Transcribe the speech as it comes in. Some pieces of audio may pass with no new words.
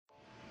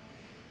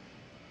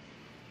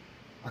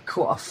I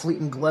caught a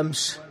fleeting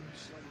glimpse.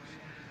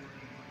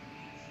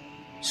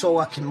 It's all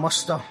I can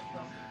muster.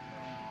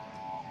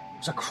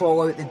 As I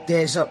crawl out the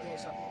desert,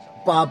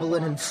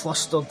 babbling and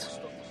flustered.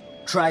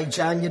 Dry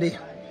January.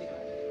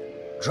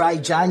 Dry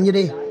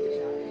January.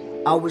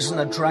 I was in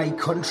a dry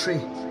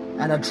country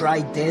and a dry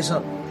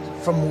desert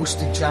for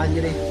most of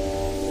January.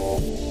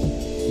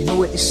 You know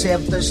what they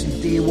served us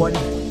in day one?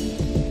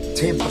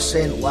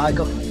 10%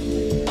 lager.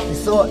 They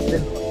thought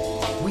that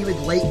we would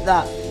like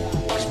that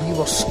because we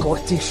were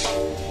Scottish.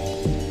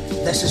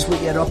 This is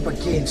what you're up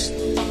against.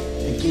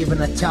 They gave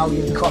an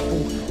Italian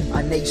couple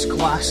a nice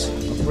glass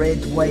of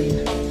red wine.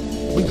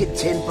 We get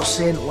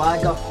 10%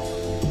 lager.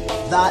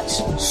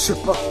 That's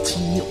super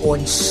tea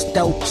on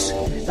stilts.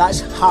 That's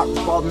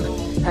heartburn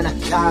in a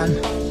can.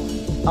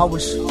 I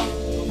was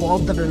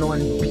bordering on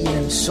being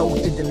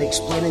insulted and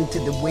explaining to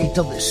the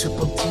waiter that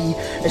super tea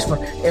is for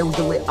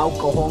elderly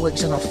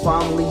alcoholics and their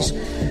families.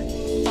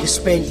 They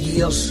spent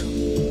years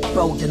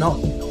building up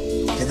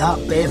to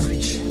that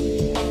beverage.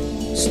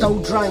 Still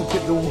drank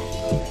it though.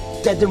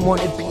 Didn't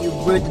want to be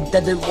rude and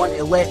didn't want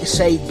to let the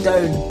side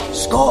down.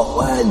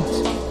 Scotland!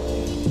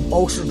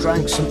 Also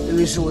drank some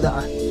ouzo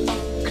that a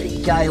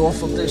Greek guy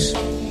offered us.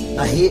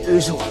 I hate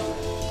ouzo,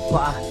 but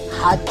I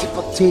had to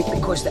partake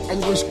because the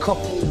English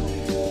couple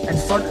in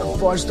front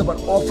of us that were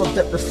offered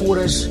it before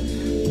us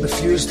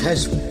refused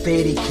his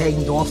very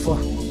kind offer.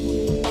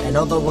 In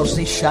other words,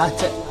 they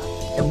shat it,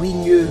 and we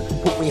knew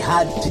what we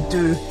had to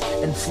do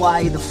and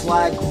fly the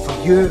flag for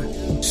you,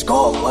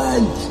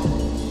 Scotland!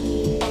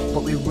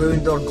 But we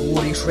ruined our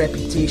glorious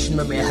reputation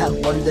when we hit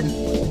London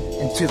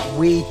and took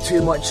way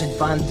too much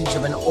advantage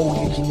of an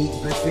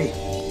all-you-can-eat buffet.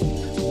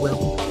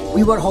 Well,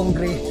 we were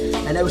hungry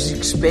and it was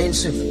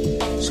expensive,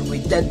 so we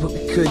did what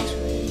we could.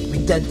 We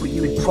did what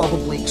you would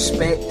probably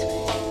expect,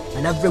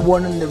 and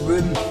everyone in the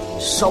room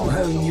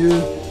somehow knew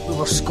we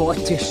were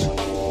Scottish.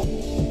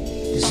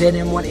 Does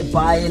anyone want to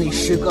buy any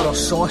sugar or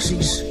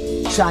sauces?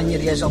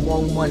 January is a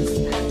long month,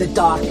 the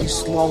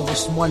darkest,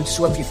 longest month,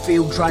 so if you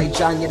feel dry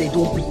January,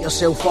 don't beat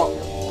yourself up.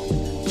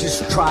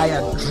 Just try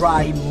a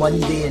dry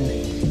Monday and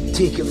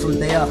take it from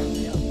there.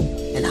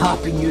 And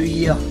Happy New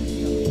Year.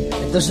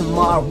 It doesn't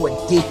matter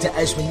what date it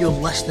is when you're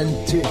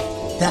listening to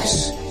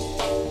this.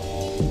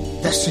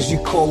 This is You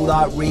Call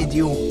That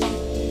Radio.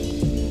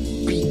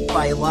 Beat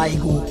by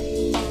LIGO.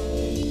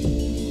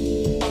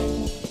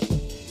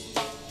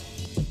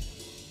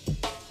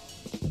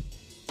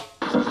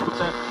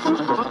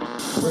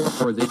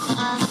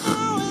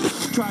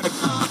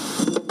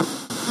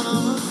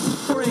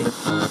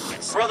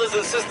 Brothers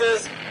and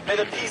sisters, may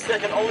the peace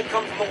that can only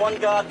come from the one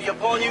God be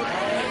upon you. We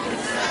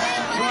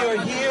are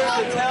here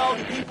to tell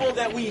the people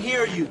that we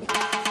hear you.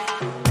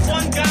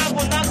 One God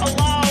will not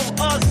allow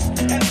us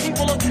and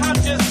people of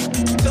conscience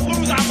to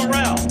lose our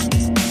morale.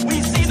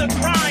 We see the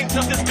crimes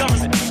of this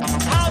government,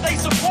 how they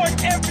support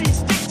every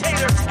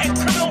dictator and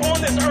criminal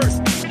on this earth.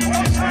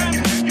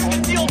 Sometimes you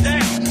can feel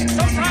down.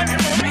 Sometimes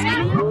you're...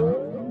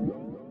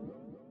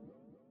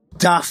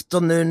 Good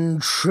afternoon,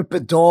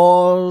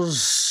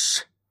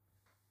 troubadours,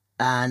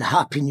 and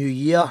Happy New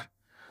Year.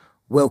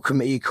 Welcome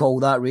to You Call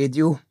That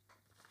Radio.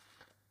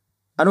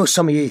 I know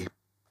some of you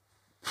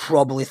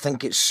probably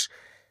think it's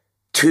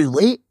too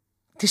late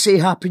to say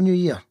Happy New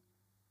Year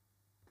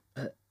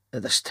at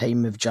this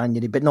time of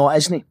January, but no, it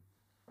isn't.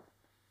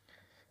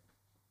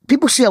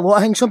 People say a lot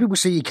of things. Some people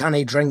say you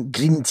can't drink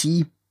green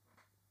tea.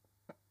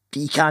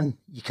 But you can.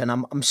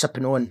 I'm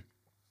sipping on.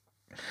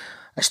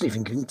 It's not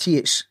even green tea,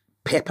 it's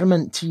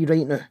peppermint tea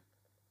right now.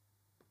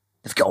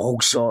 They've got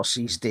all sorts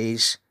these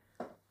days.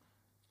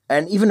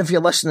 And even if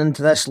you're listening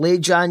to this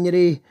late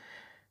January,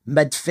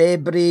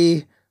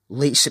 mid-February,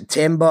 late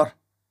September,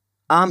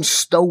 I'm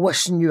still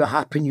wishing you a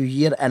Happy New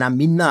Year, and I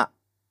mean that.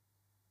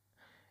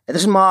 It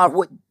doesn't matter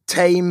what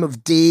time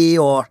of day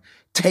or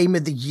time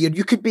of the year.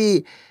 You could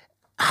be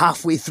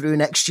halfway through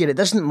next year. It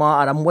doesn't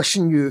matter. I'm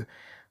wishing you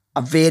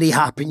a very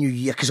Happy New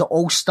Year because it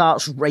all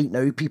starts right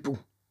now, people.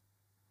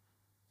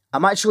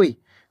 I'm actually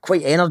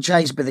quite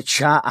energised by the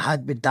chat I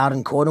had with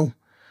Darren Connell,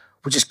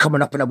 which is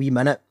coming up in a wee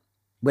minute.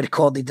 We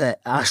recorded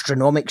at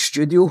Astronomic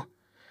Studio.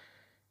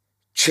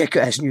 Check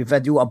out his new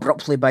video.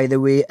 Abruptly, by the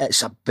way,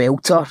 it's a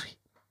belter.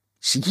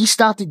 See, he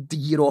started the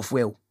year off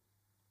well.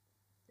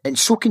 And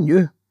so can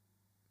you.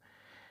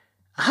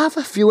 I have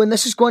a feeling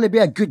this is going to be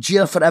a good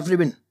year for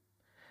everyone.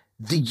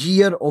 The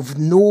year of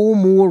no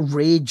more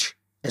rage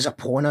is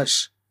upon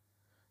us.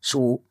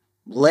 So,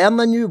 learn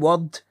a new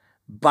word,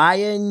 buy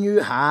a new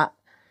hat,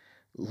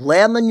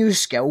 learn a new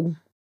skill.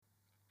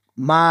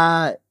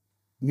 My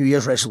New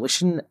Year's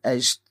resolution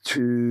is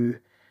to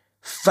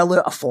fill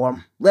out a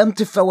form. Learn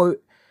to fill out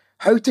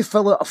how to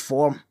fill out a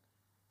form.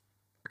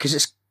 Because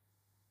it's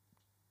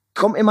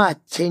come to my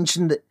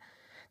attention that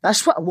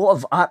that's what a lot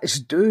of artists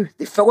do.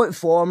 They fill out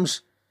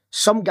forms,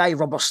 some guy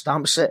rubber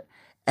stamps it,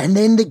 and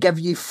then they give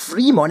you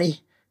free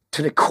money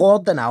to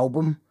record an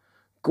album,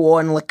 go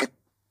on like a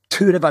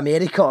tour of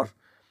America,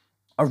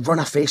 or run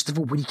a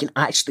festival where you can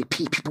actually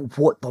pay people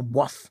what they're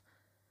worth.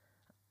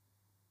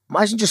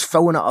 Imagine just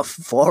filling out a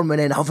form and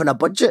then having a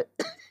budget.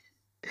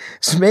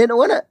 It's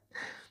mental, isn't it?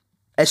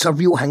 It's a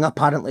real thing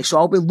apparently, so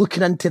I'll be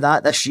looking into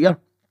that this year.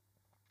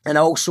 And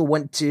I also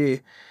want to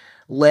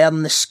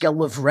learn the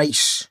skill of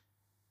rice,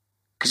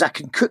 because I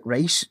can cook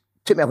rice. It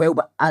took me a while,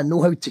 but I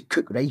know how to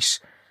cook rice.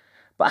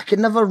 But I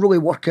can never really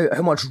work out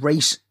how much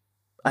rice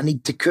I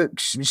need to cook.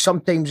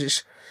 Sometimes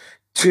it's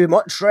too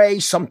much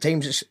rice,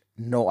 sometimes it's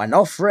not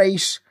enough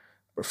rice.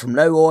 But from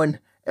now on,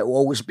 it will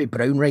always be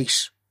brown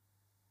rice.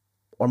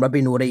 Or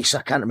maybe no rice,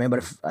 I can't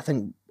remember. I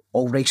think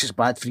all rice is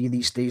bad for you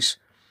these days.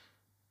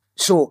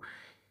 So,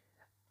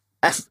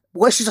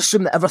 let's just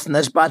assume that everything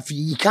is bad for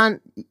you. You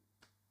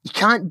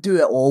can't do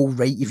it all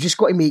right. You've just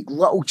got to make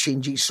little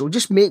changes. So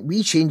just make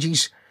wee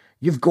changes.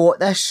 You've got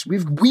this.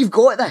 We've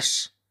got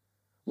this.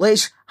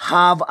 Let's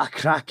have a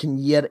cracking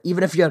year.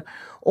 Even if you're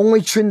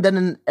only tuned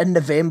in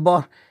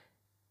November,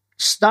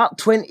 start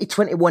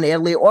 2021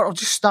 early, or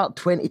just start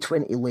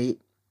 2020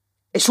 late.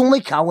 It's only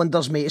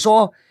calendars, mate. It's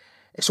all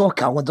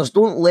calendars.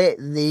 Don't let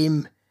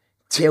them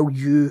tell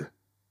you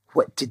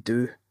what to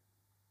do.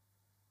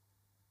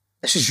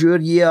 This is your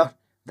year.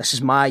 This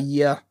is my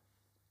year.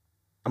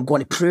 I'm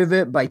going to prove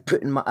it by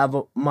putting my I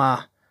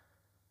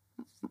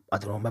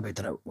don't know, maybe I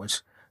did it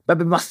once.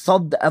 Maybe my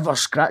third ever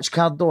scratch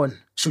card on.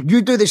 So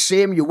you do the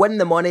same, you win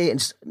the money.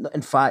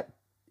 In fact,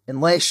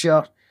 unless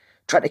you're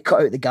trying to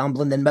cut out the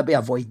gambling, then maybe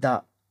avoid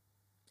that.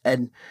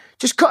 And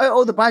just cut out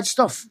all the bad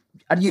stuff.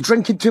 Are you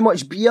drinking too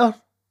much beer?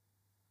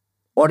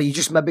 Or are you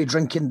just maybe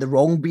drinking the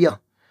wrong beer?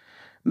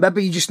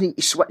 Maybe you just need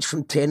to switch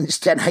from 10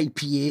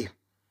 IPA.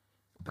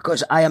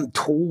 Because I am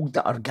told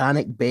that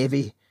organic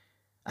bevy,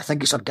 I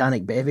think it's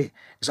organic bevy,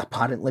 is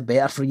apparently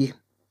better for you.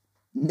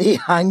 No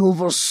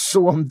hangovers,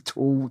 so I'm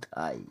told.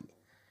 Aye.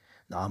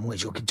 No, I'm only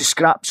joking. Just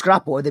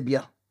scrap all the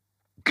beer.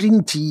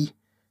 Green tea,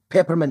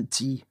 peppermint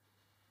tea.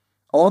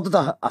 I ordered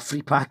a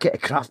free packet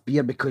of craft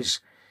beer because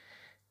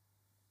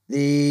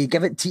they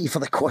give it to you for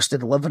the cost of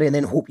delivery and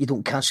then hope you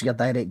don't cancel your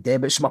direct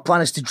debit. So my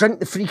plan is to drink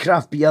the free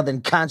craft beer,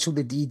 then cancel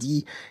the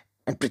DD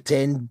and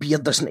pretend beer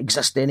doesn't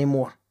exist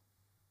anymore.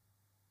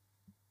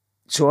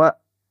 So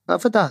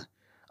I've had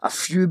a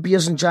few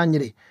beers in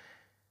January.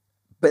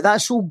 But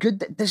that's so good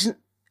that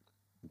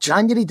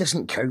January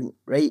doesn't count,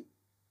 right?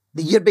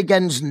 The year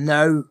begins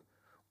now.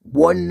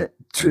 1,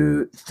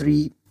 2,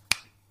 3.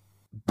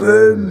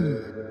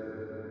 Boom.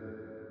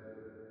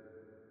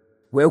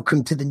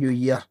 Welcome to the new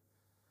year.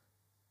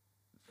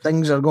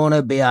 Things are going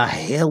to be a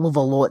hell of a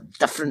lot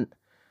different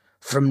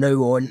from now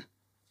on.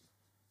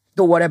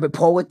 Don't worry about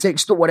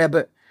politics. Don't worry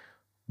about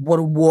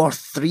World War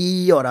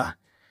III or a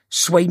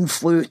swine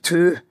flu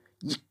 2.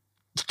 You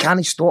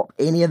can't stop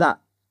any of that.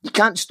 You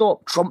can't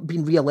stop Trump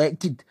being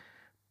re-elected.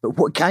 But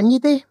what can you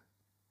do?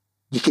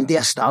 You can do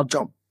a star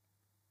jump.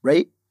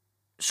 Right?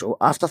 So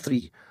after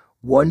 3.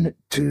 1,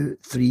 2,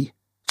 3.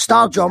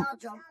 Star jump.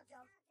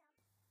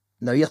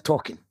 Now you're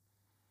talking.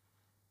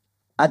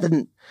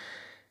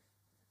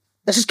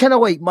 This is kind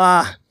of like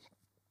my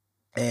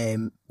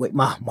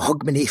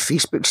Hogmanay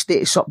Facebook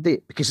status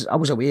update, because I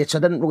was away, so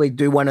I didn't really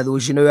do one of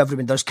those. You know,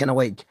 everyone does kind of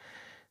like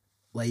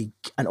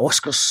an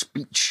Oscar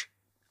speech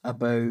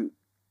about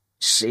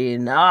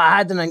saying, I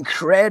had an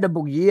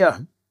incredible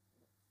year,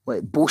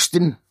 like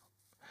boasting,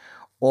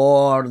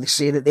 or they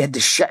say that they had the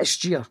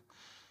shittest year.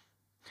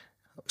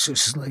 So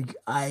it's like,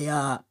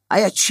 I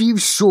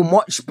achieved so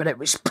much, but it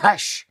was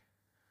pish.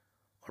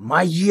 Or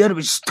my year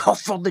was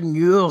tougher than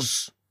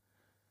yours.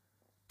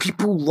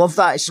 People love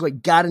that. It's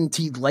like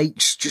guaranteed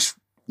likes, just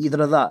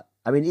either of that.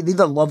 I mean, they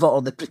either love it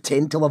or they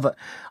pretend to love it.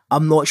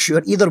 I'm not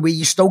sure. Either way,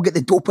 you still get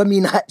the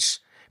dopamine hits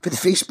for the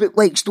Facebook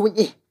likes, don't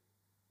you?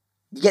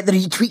 You get the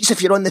retweets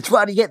if you're on the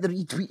Twitter. You get the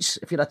retweets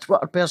if you're a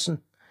Twitter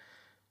person.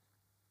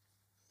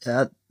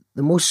 The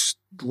most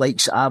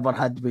likes I ever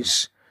had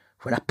was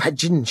when a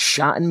pigeon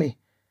shat in me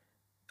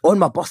on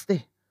my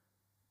birthday.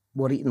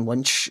 We were eating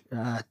lunch at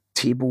a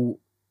table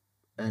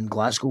in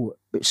Glasgow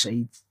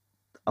outside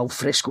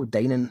alfresco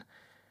dining.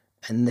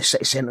 And the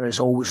city centre is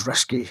always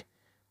risky,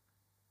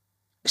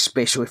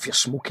 especially if you're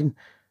smoking.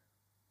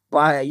 But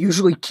I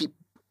usually keep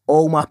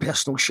all my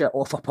personal shit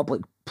off a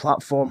public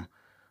platform,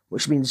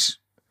 which means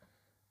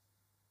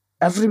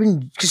everyone,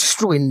 because it's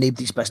really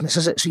nobody's business,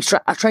 is it? So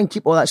I try and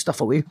keep all that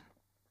stuff away,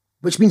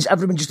 which means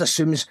everyone just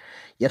assumes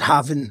you're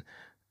having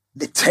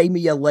the time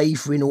of your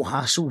life with no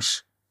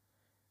hassles.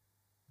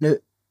 Now,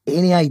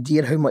 any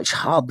idea how much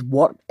hard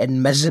work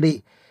and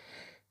misery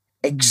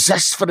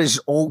exists for us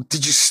all to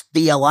just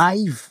stay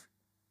alive?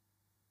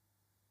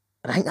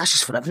 And I think that's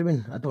just for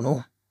everyone. I don't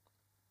know.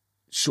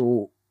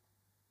 So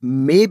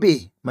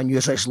maybe my New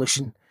Year's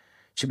resolution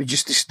should be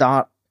just to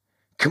start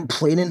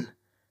complaining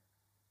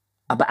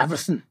about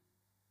everything.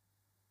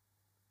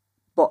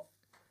 But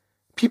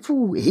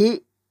people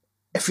hate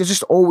if you're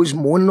just always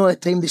moaning all the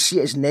time. They see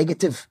it as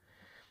negative.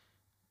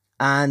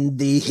 And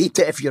they hate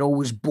it if you're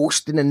always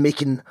boasting and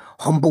making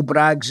humble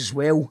brags as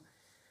well.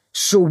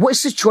 So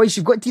what's the choice?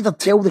 You've got to either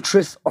tell the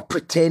truth or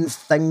pretend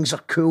things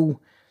are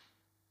cool.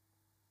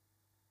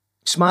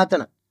 It's mad,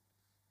 isn't it?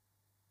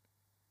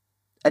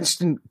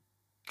 Instant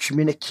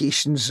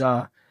communication's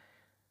a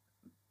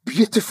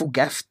beautiful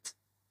gift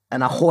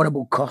and a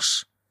horrible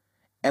curse.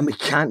 and we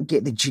can't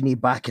get the genie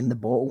back in the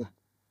bottle.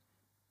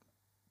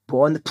 But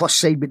on the plus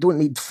side, we don't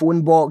need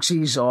phone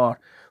boxes or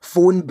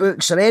phone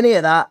books or any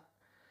of that.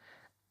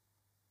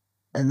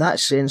 In that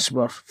sense,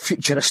 we're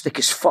futuristic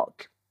as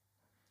fuck.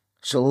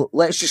 So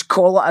let's just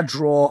call it a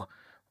draw,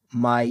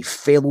 my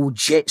fellow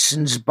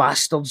Jetsons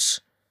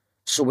bastards.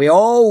 So we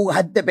all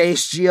had the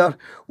best year,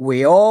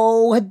 we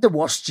all had the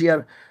worst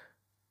year.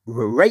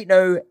 Right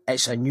now,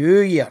 it's a new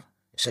year.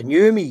 It's a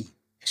new me.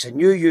 It's a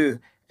new you.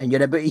 And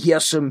you're about to hear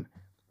some,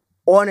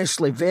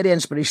 honestly, very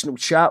inspirational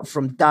chat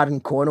from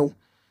Darren Connell.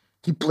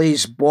 He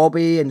plays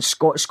Bobby in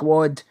Scot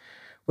Squad,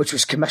 which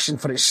was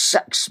commissioned for its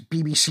 6th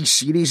BBC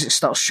series. It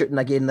starts shooting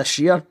again this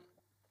year.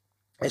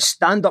 His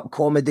stand-up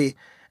comedy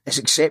is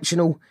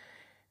exceptional.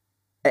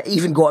 It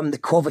even got him the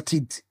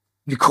coveted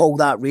You Call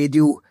That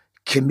Radio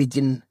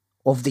Comedian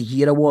of the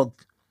Year award.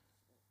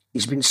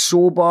 He's been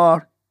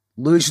sober,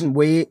 losing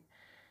weight,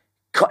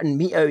 cutting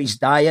meat out of his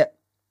diet,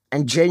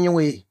 and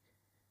genuinely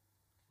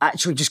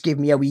actually just gave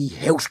me a wee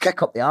health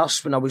kick up the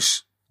arse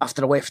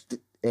after I left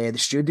the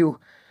studio.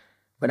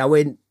 When I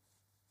went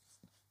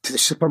to the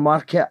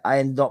supermarket, I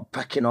ended up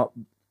picking up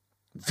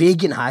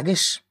vegan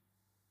haggis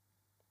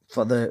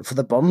for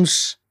the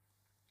bums.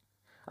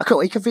 I quite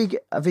like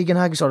a vegan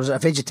haggis, or is it a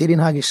vegetarian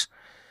haggis?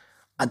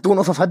 I don't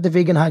know if I've had the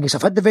vegan haggis.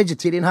 I've had the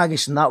vegetarian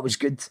haggis and that was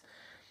good.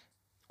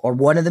 Or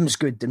one of them's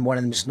good and one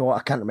of them's not,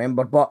 I can't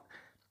remember. But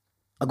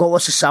I got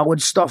lots of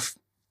salad stuff.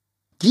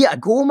 Give it a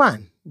go,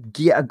 man.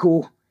 Give it a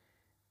go.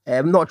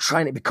 I'm not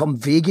trying to become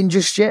vegan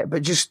just yet,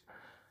 but just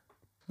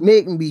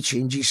making wee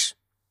changes.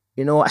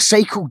 You know, I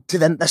cycled to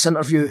this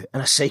interview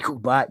and I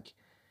cycled back.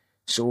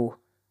 So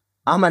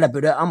I'm in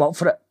about it. I'm up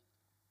for it.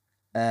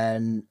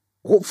 And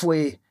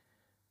hopefully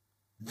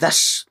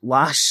this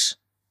lasts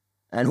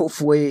and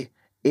hopefully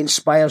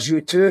inspires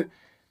you too.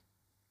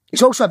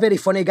 He's also a very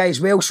funny guy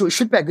as well, so it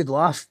should be a good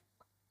laugh.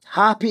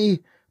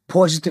 Happy,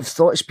 positive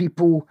thoughts,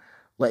 people.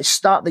 Let's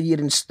start the year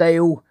in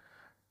style.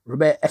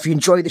 If you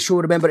enjoy the show,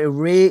 remember to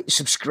rate,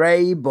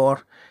 subscribe,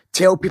 or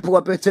tell people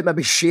about it.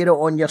 Maybe share it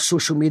on your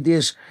social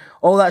medias.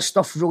 All that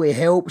stuff really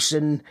helps.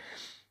 And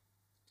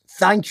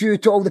thank you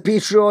to all the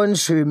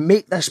Patreons who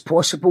make this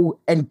possible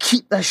and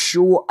keep this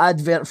show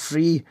advert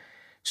free.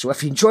 So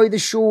if you enjoy the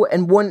show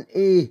and want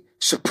to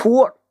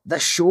support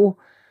this show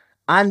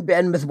and be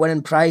in with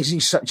winning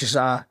prizes such as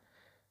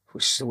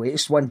what's the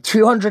latest one?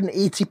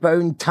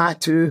 £280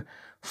 tattoo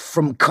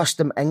from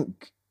Custom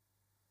Ink.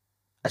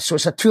 So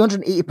it's a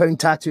 £280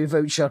 tattoo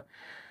voucher.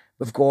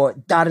 We've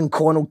got Darren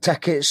Connell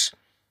tickets,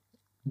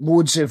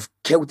 loads of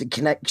Celtic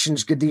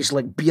Connections goodies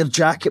like beer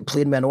jacket,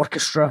 playing with an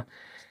orchestra.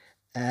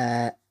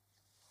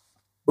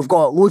 We've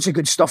got loads of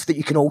good stuff that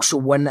you can also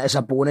win as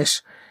a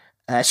bonus.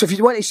 So if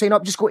you want to sign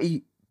up, just go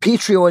to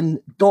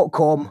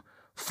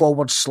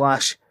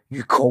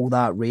patreon.com/You Call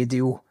That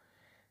Radio.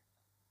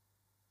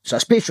 So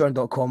that's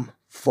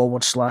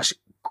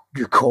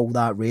patreon.com/You Call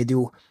That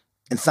Radio.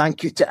 And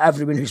thank you to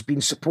everyone who's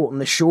been supporting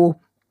the show.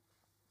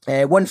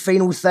 One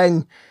final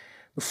thing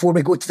before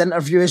we go to the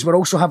interview is we're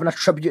also having a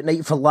tribute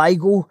night for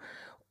LIGO,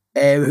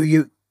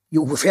 who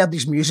you've heard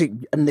his music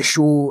in the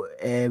show,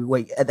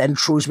 like at the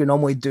intros we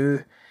normally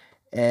do,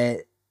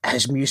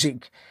 his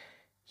music.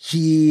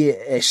 He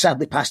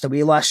sadly passed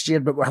away last year,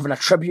 but we're having a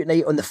tribute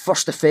night on the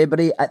 1st of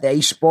February at the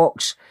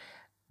Icebox,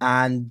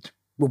 and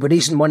we'll be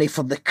raising money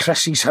for the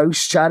Chrissy's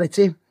House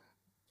charity,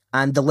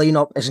 and the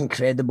lineup is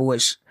incredible.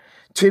 It's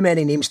too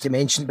many names to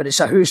mention, but it's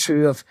a who's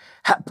who of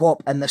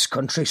hip-hop in this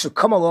country. So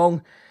come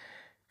along,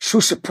 show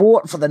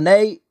support for the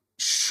night,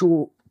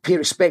 pay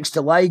respects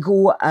to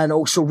LIGO, and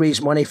also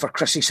raise money for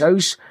Chrissy's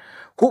House.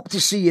 Hope to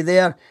see you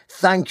there.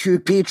 Thank you,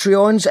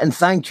 Patreons, and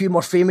thank you,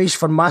 More Famous,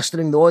 for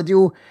mastering the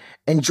audio.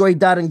 Enjoy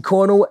Darren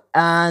Connell,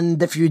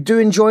 and if you do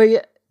enjoy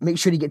it, make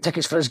sure you get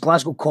tickets for his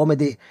Glasgow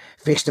Comedy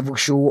Festival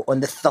show on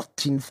the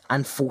 13th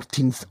and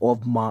 14th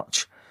of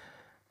March.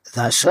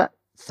 That's it.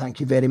 Thank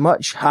you very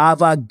much.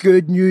 Have a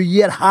good New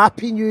Year.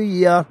 Happy New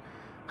Year.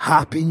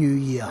 Happy New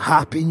Year.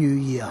 Happy New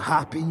Year.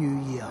 Happy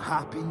New Year.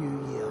 Happy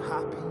New Year.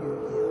 Happy New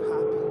Year.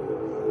 Happy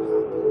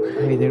New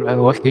Year. Hey there,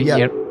 a good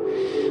year.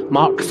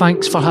 Mark,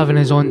 thanks for having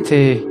us on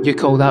to You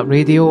Call That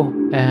Radio.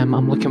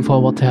 I'm looking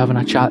forward to having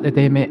a chat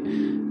today, mate.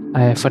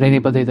 For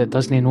anybody that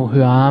doesn't know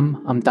who I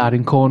am, I'm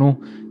Darren Connell.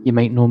 You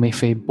might know me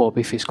for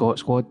Bobby for Scot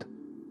Squad.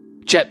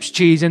 Chips,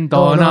 cheese and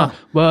doner,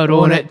 we're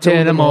on it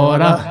till the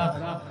morning.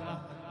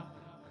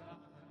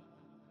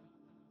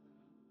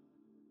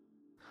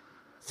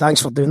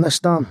 Thanks for doing this,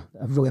 Dan.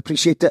 I really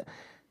appreciate it.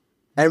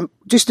 And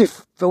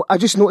I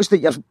just noticed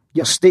that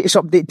your status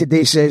update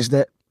today says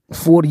that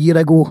 4 years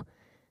ago,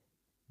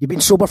 you've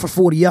been sober for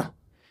 4 years.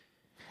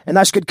 And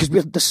that's good because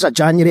this is a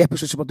January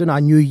episode, so we're doing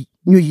a new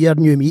year,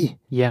 new me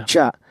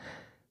chat.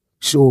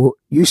 So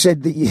you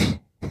said that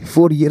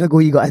 4 years ago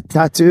you got a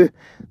tattoo.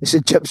 They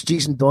said chips,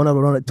 cheese and doner,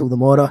 we're on it till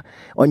tomorrow,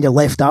 on your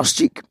left arse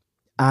cheek.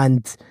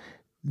 And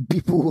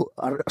people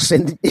are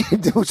sending...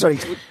 Sorry,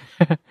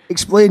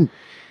 explain.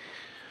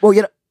 Well,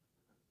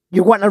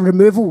 you want a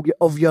removal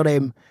of your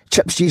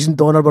chips, cheese and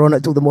doner were on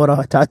it till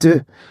tomorrow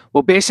tattoo.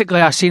 Well,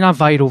 basically, I seen a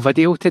viral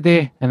video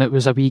today, and it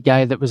was a wee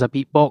guy that was a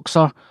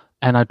beatboxer,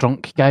 and a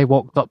drunk guy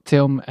walked up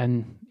to him,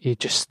 and he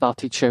just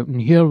started shouting,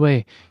 here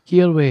we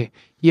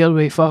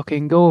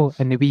fucking go.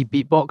 And the wee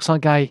beatboxer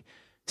guy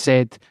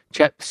said,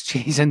 chips,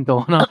 cheese and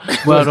doner,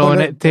 we're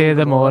on it till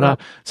tomorrow.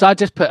 So I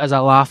just put as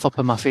a laugh up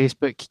on my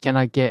Facebook, can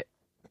I get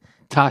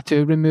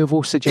tattoo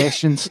removal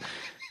suggestions?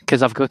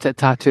 Because I've got it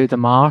tattooed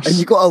on Mars. And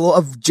you got a lot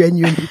of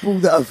genuine people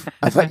that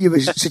have hit you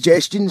with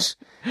suggestions.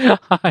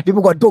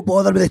 People go, don't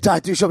bother with the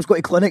tattoo shops, go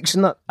to clinics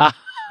and that.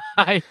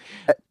 Aye.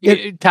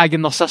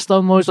 Tagging their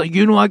sister-in-law's like,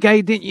 you know a guy,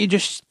 didn't you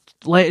just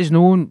let us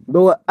know?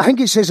 Well, I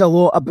think it says a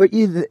lot about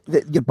you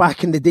that you're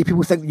back in the day.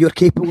 People think that you're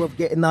capable of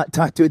getting that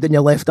tattooed in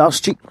your left arse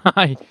cheek.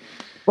 Aye.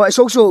 But it's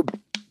also,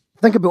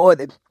 think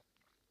about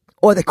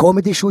all the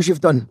comedy shows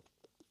you've done,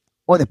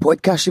 all the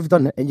podcasts you've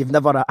done, and you've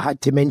never had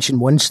to mention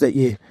once that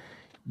you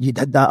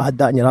had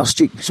that in your arse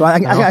cheek. So I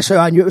think that's how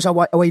I knew it was a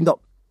wind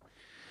up.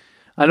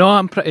 I know,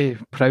 I'm pretty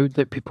proud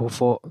that people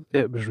thought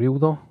it was real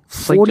though.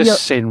 It's like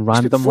just saying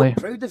randomly.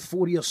 Proud of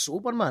 4 years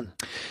sober, man.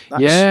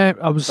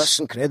 That's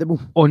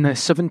incredible. On the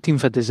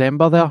 17th of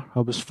December there, I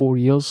was 4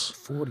 years.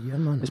 4 years,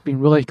 man. It's been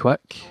really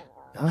quick.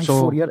 Aye,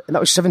 4 years. And that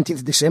was 17th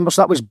of December,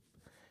 so that was,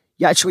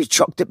 you actually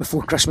chucked it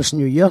before Christmas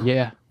and New Year.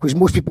 Yeah. Because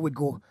most people would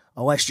go,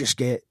 oh, let's just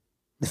get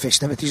the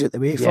festivities out the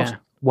way first.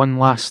 One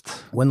last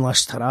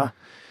hurrah.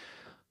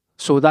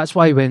 So that's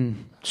why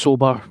when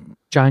sober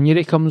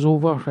January comes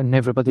over and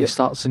everybody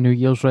starts the New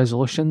Year's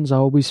resolutions, I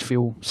always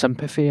feel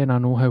sympathy and I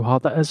know how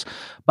hard it is.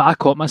 But I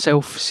caught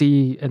myself,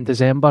 see, in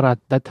December, I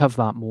did have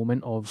that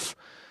moment of,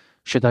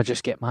 should I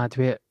just get mad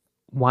with it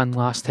one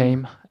last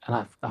time?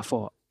 And I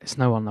thought, it's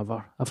now or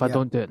never. If I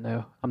don't do it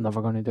now, I'm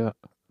never going to do it.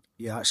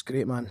 Yeah, that's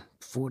great, man.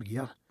 4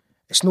 years.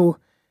 It's no,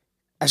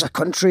 as a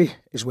country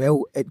as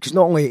well, because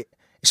not only,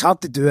 it's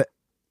hard to do it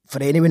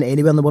for anyone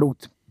anywhere in the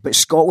world, but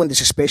Scotland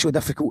is especially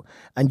difficult,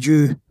 and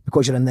you,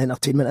 because you're in the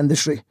entertainment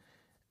industry,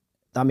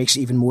 that makes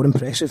it even more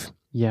impressive.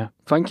 Yeah,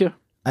 thank you.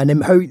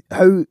 And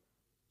so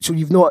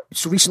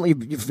recently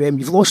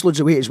you've lost loads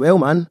of weight as well,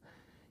 man.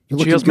 You're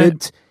looking good,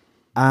 mate.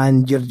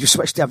 And you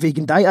switched to a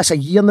vegan diet. That's a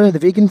year now, the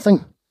vegan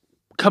thing.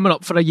 Coming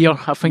up for a year.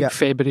 I think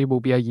February will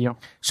be a year.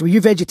 So were you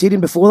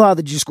vegetarian before that, or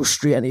did you just go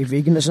straight into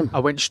veganism? I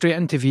went straight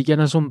into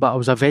veganism, but I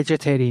was a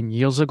vegetarian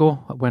years ago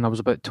when I was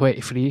about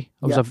 23.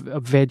 I was a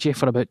veggie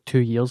for about 2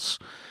 years.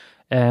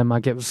 I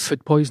get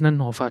food poisoning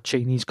off a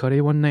Chinese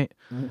curry one night,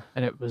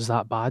 and it was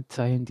that bad.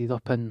 I ended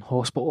up in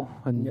hospital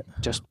and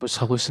just was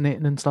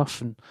hallucinating and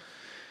stuff, and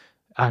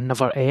I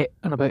never ate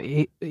in about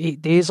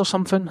eight days or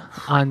something.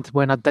 And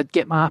when I did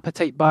get my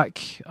appetite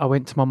back, I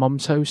went to my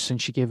mum's house and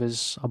she gave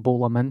us a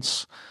bowl of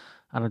mince,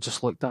 and I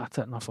just looked at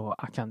it and I thought,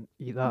 I can't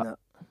eat that. No.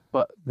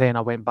 But then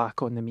I went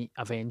back on the meat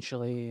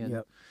eventually.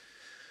 And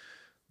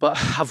but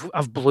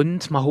I've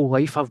ballooned my whole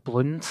life. I've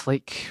ballooned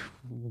like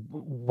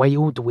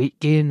wild weight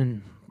gain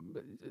and.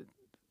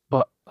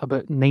 But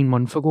about 9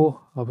 months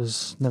ago, I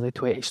was nearly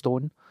 20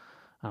 stone.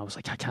 And I was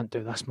like, I can't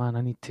do this, man.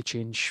 I need to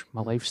change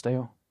my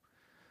lifestyle.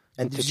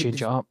 And to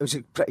change it up. Was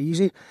it pretty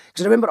easy?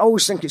 Because I remember, I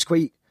always think it's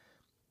quite...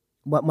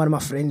 One of my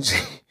friends,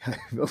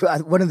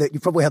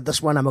 you've probably heard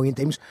this one a million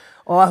times.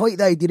 Oh, I like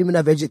the idea of being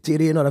a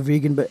vegetarian or a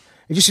vegan, but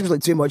it just seems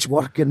like too much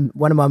work. And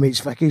one of my mates,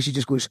 Vicky, she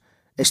just goes,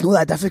 it's not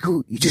that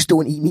difficult. You just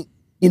don't eat meat.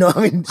 You know what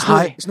I mean?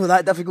 It's not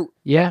that difficult.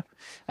 Yeah.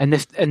 And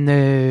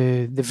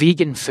the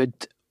vegan food...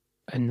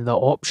 And the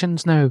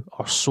options now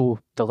are so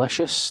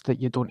delicious that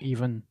you don't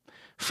even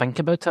think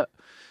about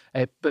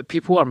it. But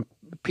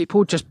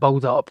people just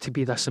build it up to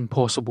be this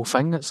impossible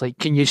thing. It's like,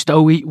 can you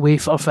still eat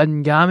wafer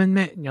thin gammon,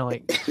 mate? And you're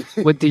like,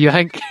 what do you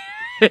think?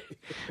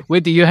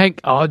 What do you think?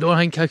 Oh, I don't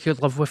think I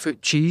could live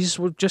without cheese.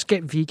 We'll just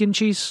get vegan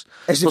cheese.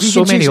 There's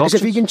so many options.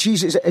 Is it vegan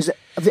cheese? Is it,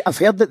 I've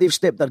heard that they've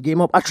stepped their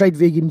game up. I tried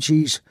vegan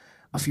cheese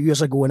a few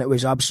years ago and it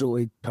was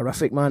absolutely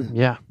horrific, man.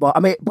 Yeah. But I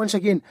mean, once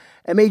again,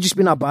 it may have just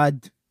been a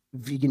bad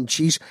vegan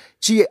cheese.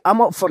 See,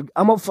 I'm up for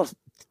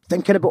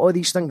thinking about all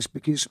these things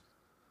because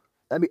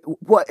I mean,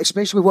 what is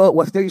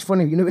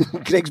funny, you know,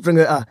 when Greg's bring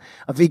out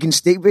a vegan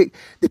steak bake,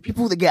 the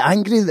people that get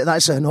angry that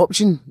that's an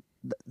option,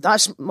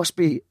 that must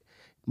be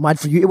mad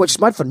for you. It's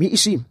mad for me to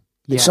see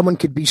that someone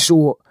could be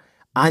so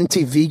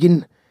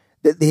anti-vegan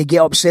that they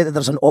get upset that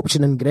there's an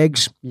option in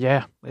Greg's.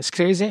 Yeah, it's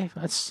crazy.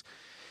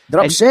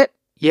 They're upset.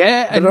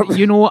 Yeah, and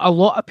you know, a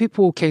lot of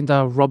people kind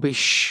of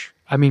rubbish.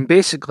 I mean,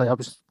 basically, I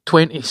was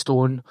 20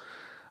 stone.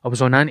 I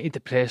was on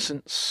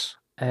antidepressants.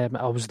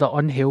 I was the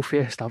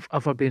unhealthiest I've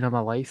ever been in my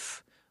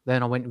life.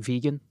 Then I went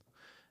vegan,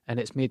 and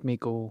it's made me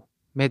go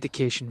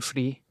medication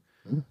free.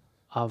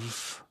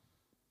 I've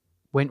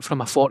went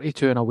from a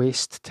 42 in a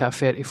waist to a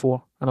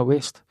 34 in a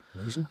waist.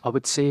 Amazing. I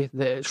would say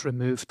that it's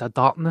removed a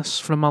darkness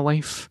from my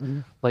life,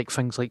 like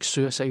things like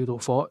suicidal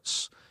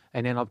thoughts.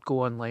 And then I'd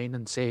go online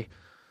and say,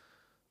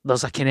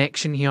 there's a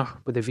connection here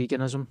with the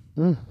veganism.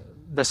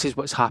 This is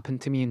what's happened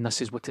to me and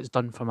this is what it's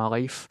done for my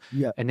life.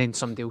 Yeah. And then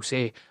somebody will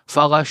say,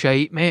 full of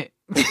shite, mate.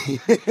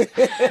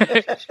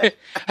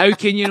 How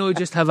can you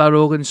just have a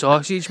rolling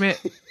sausage,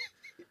 mate?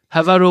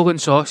 Have a rolling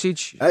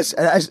sausage. That's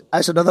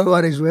another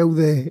one as well.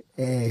 You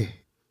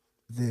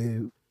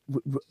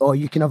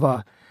can have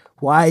a.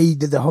 Why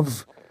did they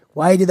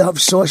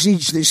have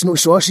sausage? There's no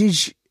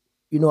sausage.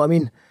 You know what I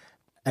mean?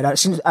 And I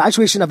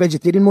actually seen a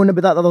vegetarian one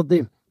about that the other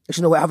day. It's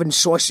like having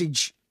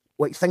sausage,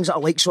 like things that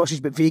are like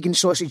sausage but vegan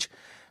sausage.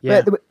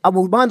 Yeah. But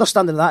my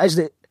understanding of that is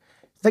that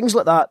things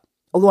like that.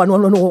 Although I know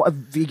a lot of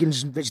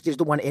vegans and vegetarians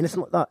don't want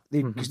anything like that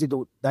because they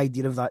don't. The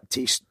idea of that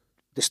taste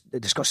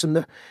disgusts them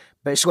now.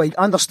 But it's like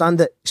I understand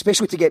that,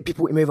 especially to get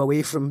people to move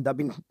away from they've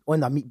been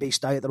on that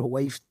meat-based diet their whole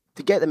life.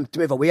 To get them to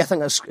move away, I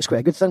think it's quite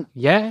a good thing.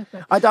 Yeah.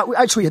 We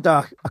actually had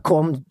a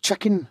corn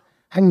chicken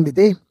thing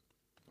today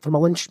for my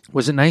lunch.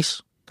 Was it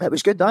nice? It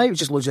was good. It was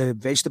just loads of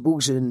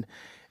vegetables and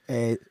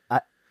the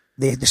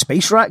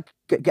spice rack.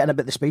 Getting a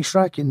bit of the spice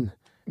rack and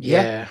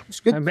yeah, it's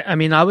good. I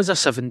mean, I was a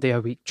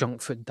 7-day-a-week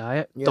junk food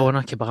diet. Yeah.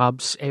 Doner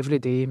kebabs every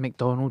day,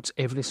 McDonald's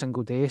every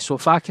single day. So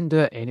if I can do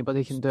it,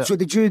 anybody can do it. So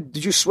did you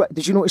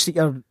notice that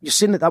you're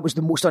saying that was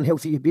the most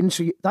unhealthy you've been?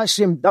 So you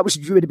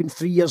would have been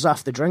 3 years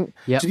after the drink.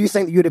 Yep. So do you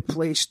think that you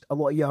replaced a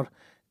lot of your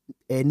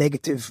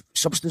negative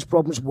substance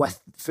problems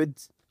with food?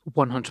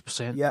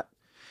 100%. Yeah.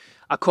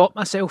 I caught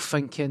myself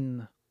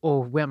thinking, oh,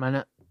 wait a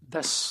minute,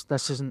 this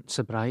isn't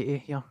sobriety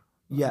here.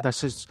 Yeah.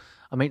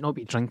 I might not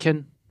be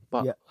drinking,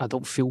 but Yeah. I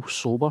don't feel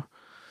sober.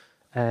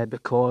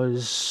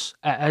 Because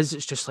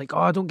it's just like,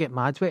 I don't get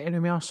mad with it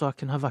anymore, so I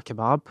can have a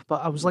kebab.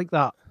 But I was like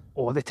that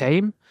all the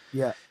time.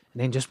 Yeah.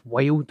 And then just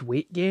wild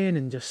weight gain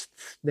and just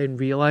then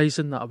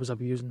realising that I was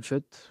abusing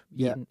food.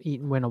 Yeah.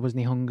 Eating when I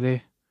wasn't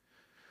hungry.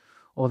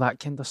 All that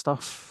kind of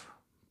stuff.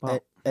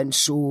 But And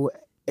so,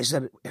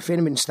 if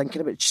anyone's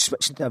thinking about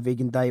switching to a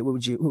vegan diet, what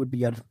would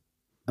be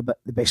the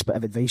best bit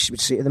of advice you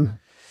would say to them?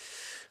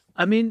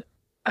 I mean,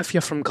 if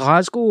you're from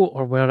Glasgow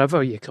or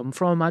wherever you come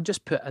from, I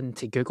just put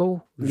into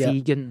Google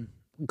vegan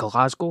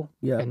Glasgow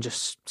and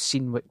just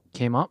seen what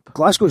came up.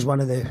 Glasgow is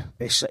one of the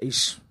best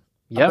cities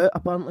about,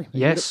 apparently.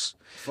 Yes.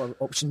 For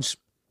options.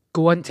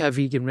 Go into a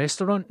vegan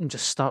restaurant and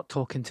just start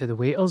talking to the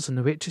waiters and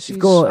the waitresses,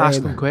 got,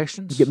 ask them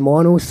questions. You get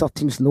mono,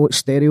 13th note,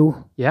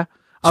 stereo. Yeah.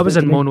 I was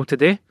in mono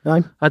today.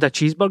 Aye. I had a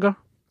cheeseburger.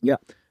 Yeah.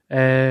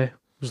 It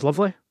was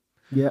lovely.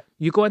 Yeah.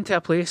 You go into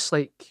a place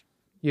like,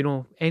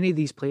 any of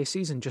these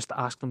places and just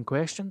ask them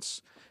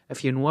questions.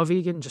 If you know a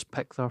vegan, just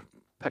pick their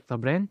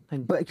brain.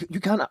 And But you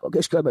can't.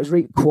 It's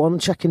right. Corn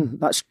chicken.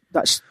 That's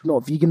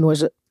not vegan, though,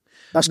 is it?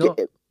 That's No.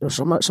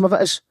 Some of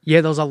it is.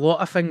 yeah, there's a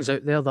lot of things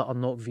out there that are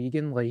not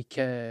vegan, like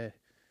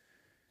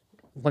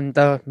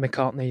Linda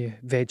McCartney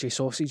veggie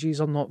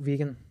sausages are not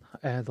vegan.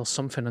 There's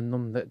something in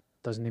them that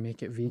doesn't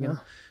make it vegan. Yeah.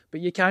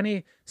 But you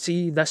can't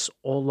see this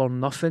all or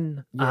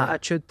nothing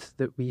attitude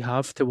that we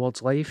have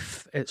towards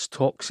life. It's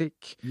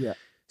toxic. Yeah.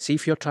 See,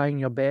 if you're trying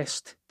your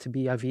best to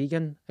be a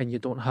vegan and you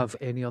don't have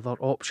any other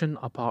option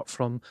apart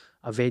from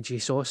a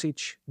veggie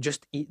sausage,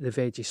 just eat the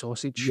veggie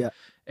sausage. Yeah.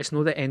 It's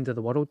not the end of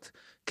the world.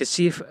 Because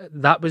see, if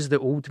that was the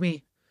old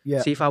me,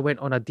 Yeah. see if I went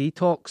on a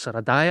detox or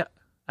a diet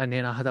and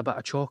then I had a bit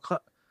of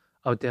chocolate,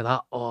 I would do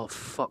that. Oh,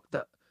 fucked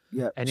it.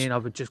 Yeah. And then I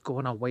would just go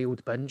on a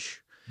wild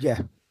binge.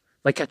 Yeah.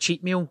 Like a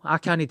cheat meal. I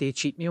can't do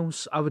cheat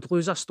meals. I would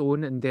lose a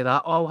stone and do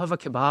that. Oh, I'll have a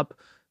kebab.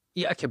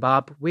 Eat a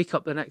kebab, wake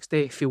up the next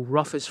day, feel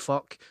rough as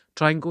fuck,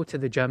 try and go to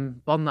the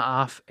gym, burn that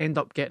off, end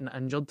up getting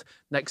injured.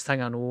 Next thing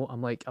I know,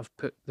 I'm like, I've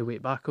put the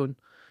weight back on.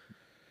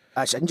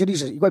 That's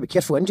injuries. You've got to be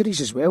careful of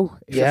injuries as well.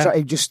 If Yeah. you're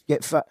trying to just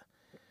get fit.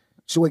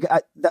 So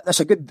that's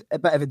a good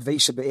bit of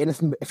advice about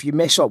anything. If you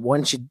mess up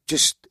once, you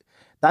just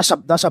that's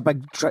a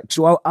big trick.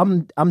 So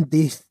I'm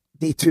day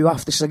 2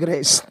 after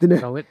cigarettes,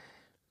 Brilliant.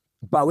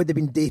 but I would have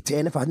been day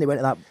 10 if I hadn't went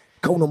to that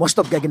Colonel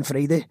Mustard gig on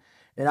Friday,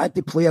 and I had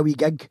to play a wee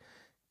gig.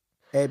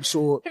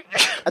 So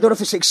I don't know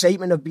if it's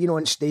excitement of being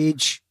on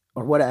stage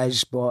or what it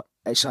is, but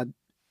it's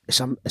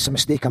a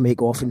mistake I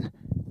make often.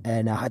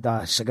 And I had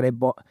a cigarette,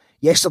 but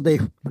yesterday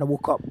when I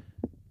woke up,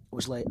 I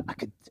was like,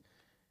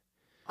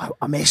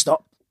 I messed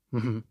up,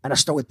 and I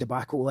still had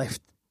tobacco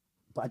left,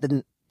 but I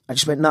didn't. I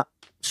just went that.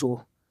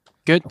 So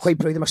Good. I'm quite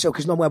proud of myself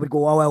because normally I would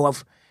go, oh well,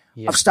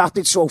 I've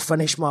started, so I'll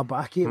finish my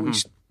backy at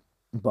least.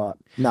 But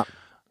nah.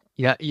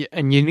 Yeah,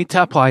 and you need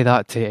to apply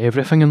that to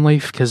everything in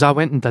life, because I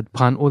went and did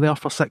Panto there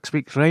for 6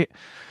 weeks, right?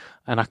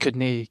 And I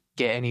couldn't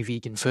get any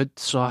vegan food,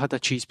 so I had a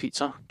cheese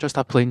pizza, just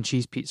a plain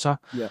cheese pizza.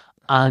 Yeah.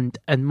 And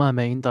in my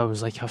mind, I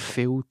was like, I've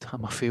failed,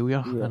 I'm a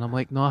failure. Yeah. And I'm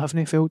like, no, I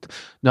haven't failed.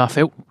 No, I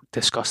felt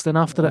disgusting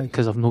after it,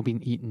 because I've not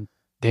been eating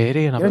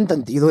dairy. And You're in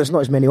Dundee though, there's not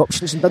as many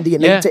options in Dundee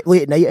at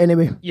late at night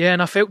anyway. Yeah,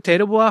 and I felt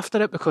terrible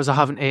after it because I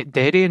haven't ate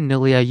dairy in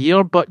nearly a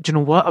year, but do you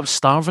know what? I was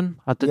starving.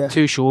 I did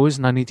 2 shows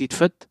and I needed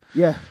food.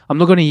 Yeah. I'm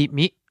not going to eat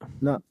meat.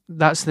 No.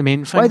 That's the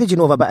main thing. Why did you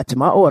know have a bit of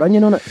tomato or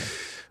onion on it?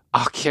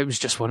 It was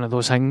just one of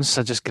those things.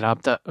 I just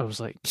grabbed it. I was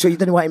like... So you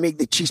didn't want to make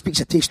the cheese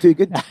pizza taste too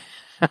good?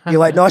 You're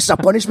like, no, it's a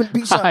punishment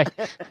pizza.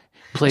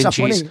 Plain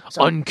cheese,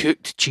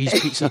 uncooked cheese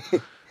pizza.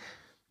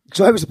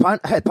 So how was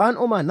the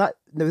Panto, man? That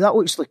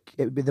looks like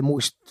it would be the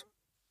most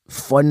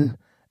fun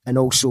and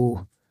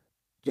also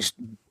just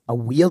a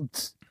weird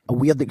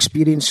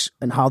experience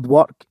and hard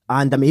work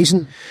and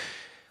amazing.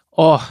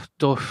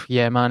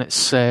 Yeah, man, it's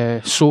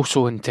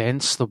so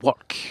intense. The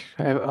work,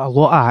 a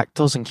lot of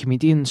actors and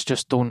comedians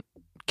just don't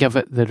give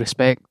it the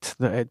respect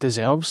that it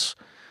deserves.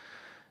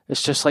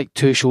 It's just like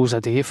 2 shows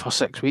a day for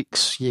 6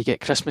 weeks. You get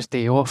Christmas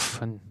Day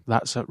off, and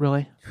that's it,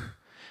 really.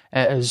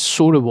 It is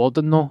so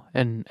rewarding, though,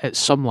 and it's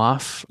some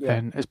laugh,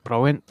 and it's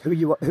brilliant.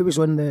 Who was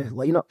on the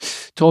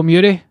lineup? Tom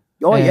Ury.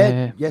 Oh,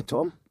 yeah,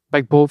 Tom.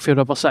 Big Bob for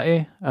River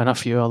City, and a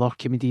few other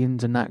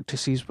comedians and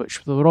actresses,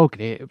 which they were all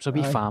great. It was a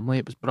wee family.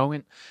 It was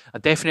brilliant. I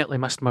definitely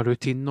missed my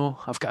routine, though.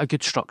 I've got a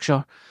good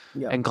structure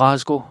in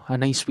Glasgow, a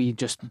nice wee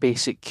just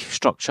basic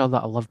structure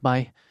that I live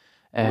by.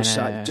 What's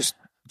that? Just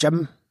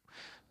gym,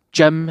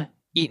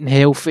 eating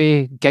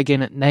healthy,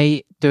 gigging at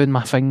night, doing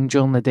my thing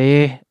during the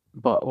day.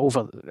 But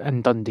over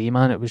in Dundee,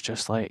 man, it was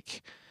just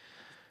like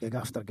gig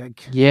after gig.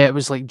 Yeah, it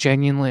was like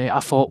genuinely. I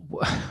thought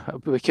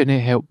we couldn't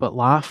help but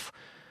laugh.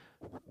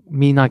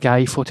 Me and a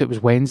guy thought it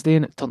was Wednesday,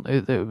 and it turned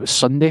out that it was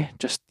Sunday.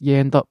 Just you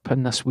end up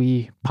in this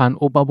wee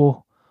panto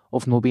bubble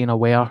of not being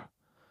aware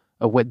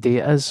of what day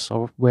it is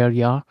or where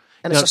you are.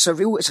 And it's a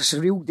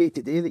surreal day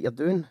to day that you're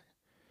doing.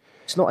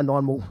 It's not a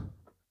normal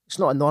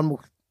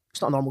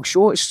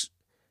show.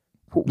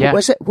 What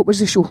was it? What was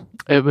the show?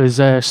 It was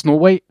Snow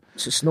White.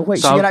 It's a Snow White.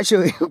 So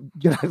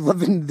you're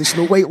living the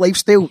Snow White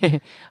lifestyle.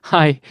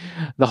 Aye,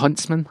 the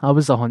huntsman. I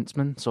was the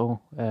huntsman, so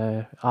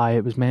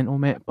it was mental,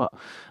 mate. But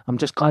I'm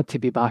just glad to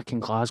be back in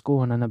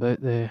Glasgow and in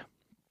about the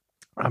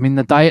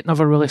diet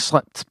never really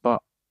slipped,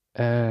 but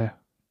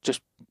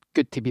just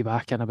good to be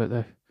back in about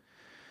the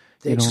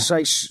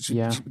exercise.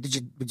 Yeah.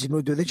 Did you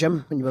not do the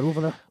gym when you were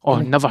over there? Oh,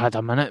 never had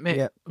a minute, mate.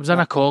 Yeah. I was in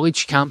a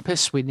college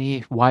campus with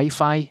no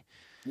Wi-Fi.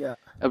 Yeah.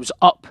 It was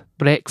up,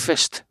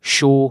 breakfast,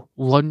 show,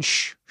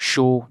 lunch,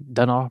 show,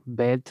 dinner,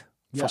 bed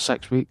for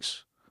 6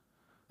 weeks.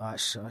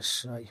 That's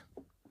right.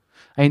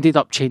 I ended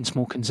up chain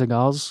smoking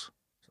cigars.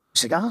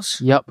 Cigars?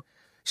 Yep.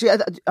 See,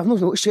 I've not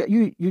noticed yet.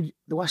 You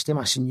the last time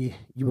I seen you,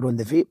 you were on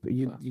the vape.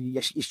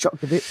 You chucked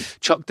the vape.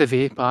 Chucked the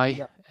vape,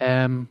 aye.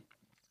 Yeah.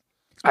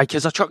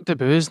 Because I chucked the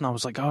booze and I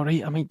was like, all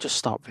right, I might just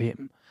start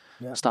vaping.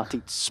 Yeah.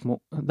 Started to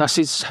smoke. This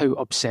is how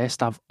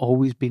obsessed I've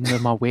always been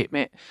with my weight,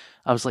 mate.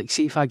 I was like,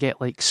 see if I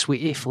get like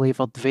sweetie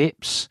flavoured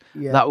vapes,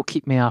 that will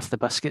keep me off the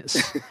biscuits.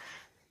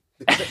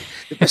 the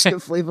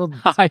biscuit flavoured.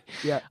 Aye.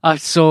 Yeah.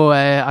 So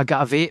I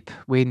got a vape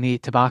with no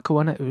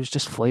tobacco in it. It was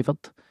just flavoured.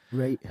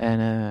 Right.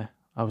 And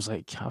I was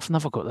like, I've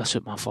never got this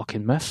out my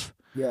fucking mouth.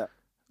 Yeah.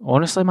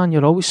 Honestly, man,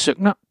 you're always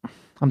sucking it.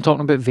 I'm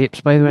talking about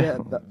vapes, by the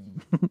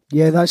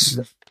way. That's.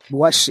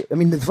 I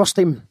mean, the first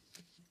time.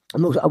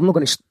 I'm not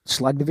going to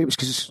slag the vapes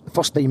because the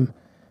first time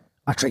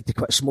I tried to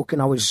quit smoking,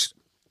 I was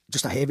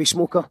just a heavy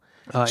smoker.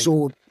 Aye.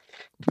 So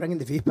bringing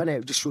the vape in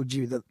it just showed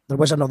you that there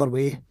was another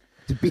way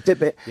to beat it.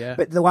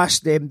 But the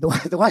last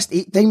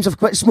 8 times I've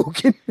quit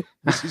smoking,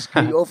 this is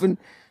quite often.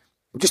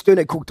 I'm just doing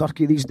it cold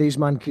turkey these days,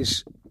 man,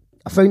 because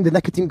I found the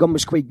nicotine gum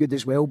was quite good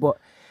as well. But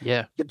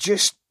you're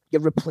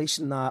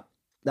replacing that.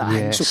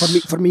 Yes. So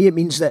for me, it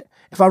means that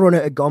if I run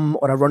out of gum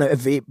or I run out of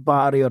vape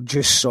battery or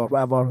juice or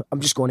whatever, I'm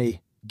just going to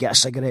get a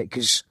cigarette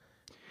because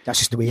that's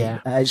just the way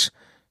it is.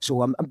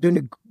 So I'm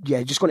doing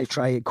just going to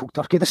try it cold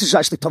turkey. This is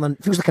actually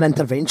feels like an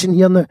intervention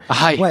here now.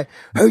 Aye. Like,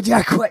 how do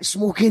I quit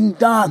smoking,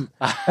 Dan?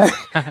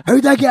 How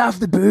do I get off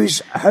the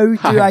booze? How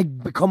do I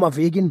become a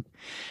vegan?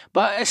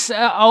 But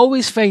I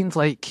always find,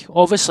 like,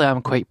 obviously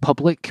I'm quite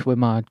public with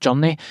my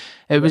journey.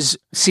 It was...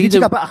 Do you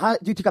take a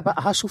bit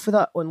of hassle for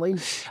that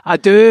online? I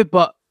do,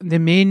 but the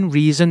main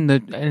reason,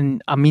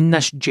 and I mean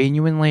this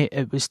genuinely,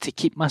 it was to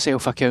keep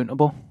myself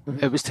accountable.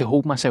 Mm-hmm. It was to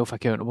hold myself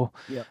accountable.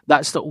 Yeah.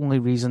 That's the only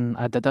reason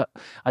I did it.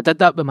 I did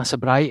that with my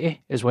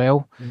sobriety as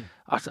well. Mm.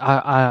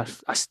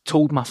 I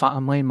told my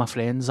family and my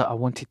friends that I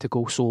wanted to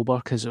go sober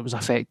because it was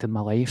affecting my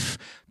life.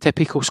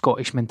 Typical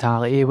Scottish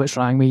mentality, what's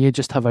wrong with you,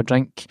 just have a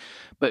drink.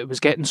 But it was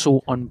getting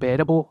so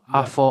unbearable.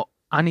 Yeah. I thought,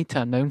 I need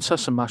to announce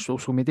this on my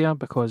social media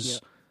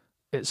because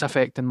it's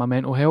affecting my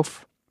mental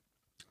health.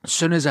 As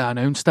soon as I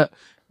announced it,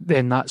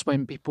 then that's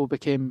when people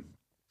became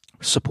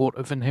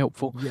supportive and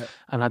helpful. Yeah.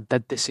 And I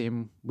did the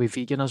same with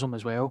veganism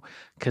as well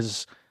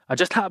because I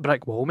just hit a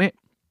brick wall, mate.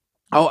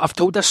 I've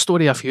told this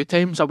story a few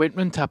times. I went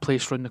round to a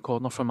place round the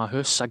corner from my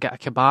house. I get a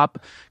kebab,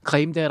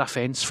 climbed there a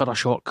fence for a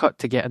shortcut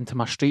to get into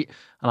my street,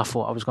 and I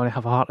thought I was going to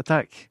have a heart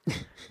attack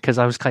because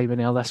I was climbing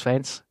near this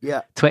fence.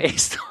 Yeah.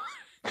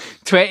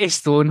 20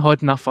 stone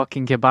holding a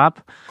fucking kebab.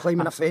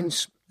 Climbing a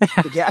fence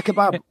to get a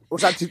kebab?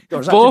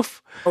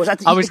 Both.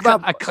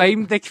 I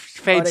climbed the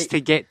fence to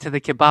get to the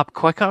kebab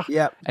quicker,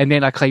 and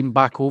then I climbed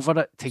back over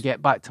it to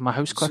get back to my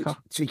house quicker.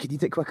 So you could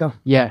eat it quicker?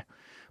 Yeah.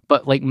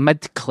 But like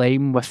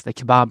mid-climb with the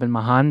kebab in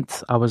my hand,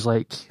 I was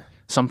like,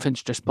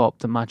 something's just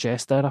popped in my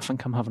chest there. I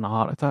think I'm having a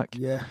heart attack.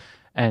 Yeah.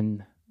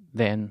 And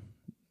then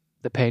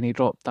the penny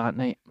dropped that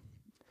night.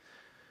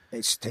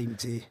 It's time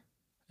to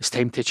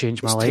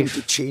change my life. It's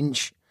time to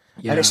change.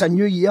 Yeah. And it's a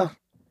new year.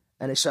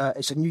 And it's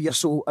a new year.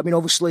 So, I mean,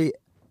 obviously,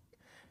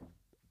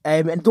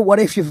 and don't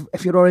worry if you've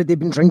already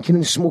been drinking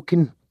and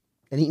smoking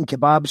and eating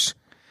kebabs.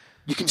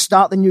 You can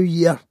start the new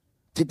year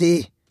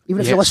today.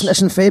 Even if you listen to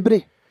this in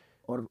February.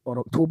 Or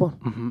October,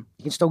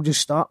 you can still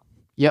just start.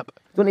 Yep.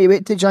 Don't need to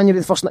wait till January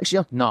the 1st next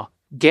year. No.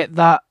 Get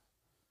that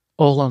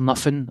all or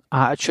nothing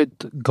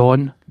attitude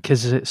gone,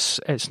 because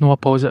it's not a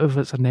positive,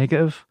 it's a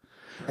negative.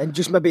 And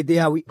just maybe do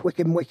a week.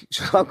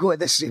 So I'll go at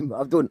this.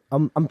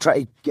 I'm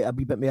trying to get a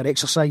wee bit more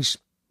exercise,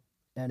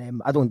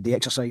 and I don't do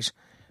exercise,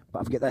 but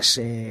I've got this.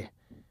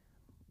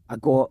 I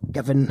got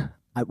given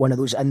one of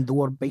those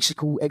indoor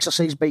bicycle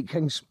exercise bike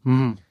things.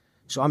 Mm.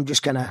 So I'm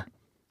just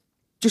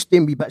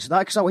doing wee bits of that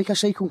because I like a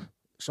cycle.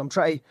 So I'm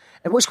trying.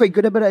 And what's quite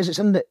good about it is it's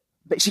in the.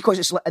 But see, because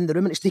it's in the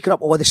room and it's taking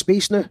up all the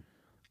space now.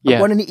 Yeah. I'm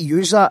going to need to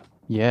use that.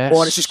 Yes.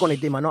 Or it's just going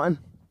to do my nothing.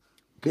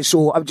 Okay,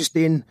 so I'm just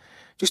doing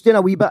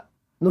a wee bit.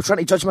 Not trying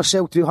to judge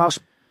myself too harsh.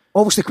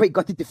 Obviously, quite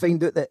gutted to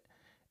find out that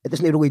it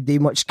doesn't really do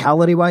much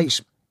calorie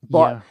wise.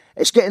 But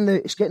it's getting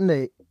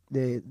the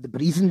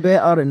breathing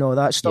better and all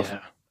that stuff. Yeah.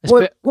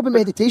 What about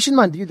meditation,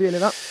 man? Do you do any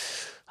of that?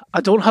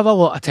 I don't have a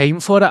lot of time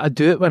for it. I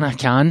do it when I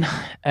can,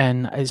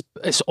 and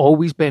it's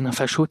always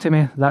beneficial to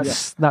me.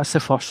 That's the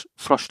first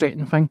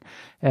frustrating thing.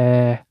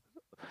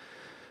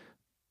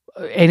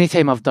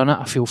 Anytime I've done it,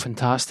 I feel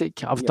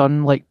fantastic. I've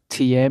done like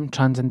TM,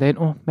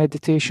 Transcendental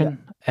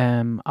Meditation.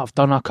 I've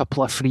done a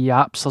couple of free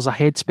apps. There's a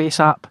Headspace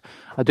app.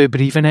 I do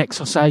breathing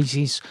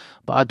exercises,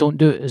 but I don't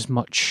do it as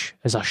much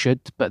as I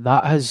should. But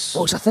that has...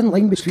 Well, it's a thin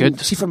line between... good.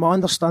 See, from my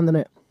understanding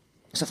it,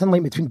 it's a thin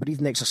line between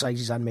breathing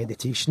exercises and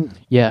meditation.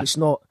 Yeah. It's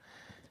not...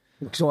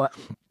 So,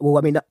 well,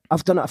 I mean,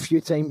 I've done it a few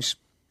times,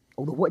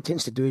 although what it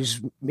tends to do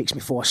is makes me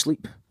fall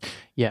asleep.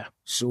 Yeah.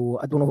 So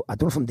I don't know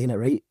if I'm doing it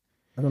right.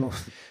 I don't know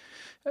if...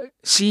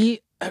 See,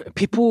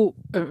 people,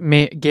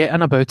 mate, get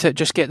in about it.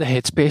 Just get the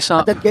Headspace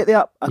app. I did get the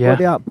app. I got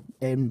the app.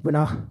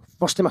 When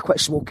first time I quit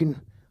smoking,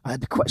 I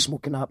had the quit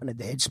smoking app and had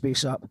the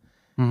Headspace app.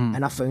 Mm-hmm.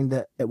 And I found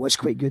that it was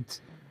quite good.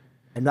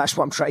 And that's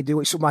what I'm trying to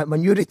do. So my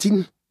new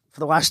routine for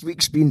the last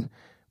week's been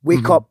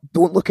wake up,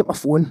 don't look at my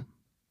phone.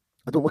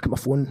 I don't look at my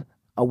phone.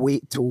 I'll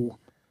wait till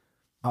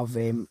I've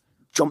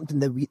jumped in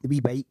the wee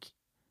bike.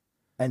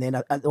 And then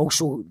I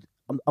also...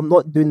 I'm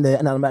not doing the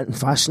intermittent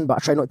fasting, but I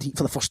try not to eat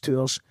for the first 2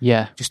 hours.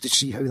 Yeah. Just to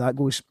see how that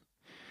goes.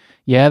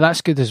 Yeah,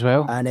 that's good as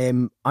well.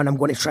 And I'm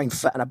going to try and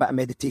fit in a bit of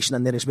meditation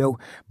in there as well.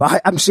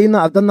 But I'm saying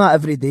that I've done that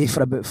every day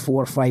for about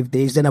 4 or 5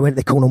 days. Then I went to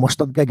the Colonel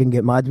Mustard gig and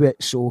get mad with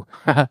it. So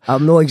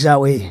I'm not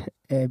exactly...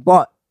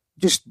 but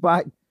just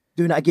back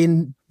doing it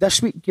again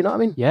this week, you know what I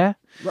mean? Yeah.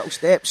 Little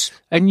steps.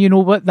 And you know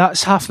what?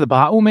 That's half the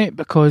battle, mate,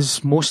 because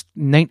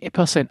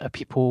 90% of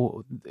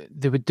people,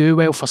 they would do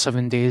well for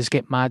 7 days,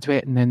 get mad with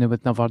it, and then they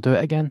would never do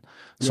it again.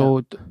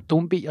 So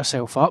don't beat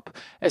yourself up.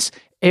 It's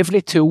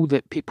every tool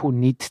that people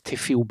need to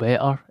feel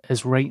better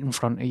is right in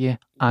front of you,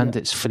 and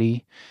it's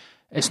free.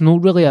 It's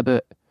not really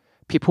about...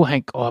 People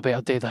think, I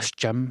better do this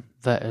gym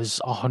that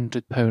is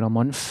 £100 a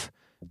month.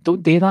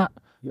 Don't do that.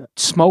 Yeah.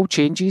 Small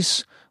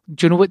changes.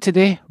 Do you know what to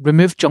do?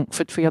 Remove junk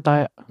food for your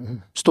diet. Mm-hmm.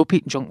 Stop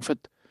eating junk food.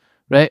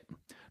 Right?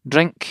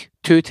 Drink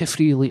 2 to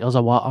 3 litres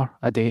of water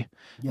a day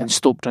and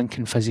stop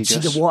drinking fizzy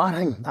juice. See, the water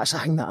thing, that's a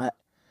thing that I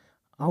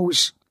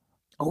always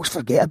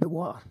forget about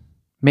water.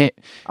 Mate.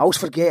 I always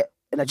forget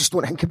and I just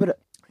don't think about it.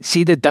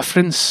 See the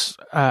difference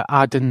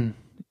adding...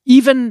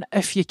 Even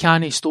if you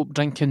can't stop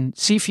drinking,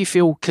 see if you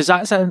feel... Because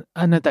that's an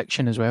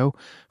addiction as well,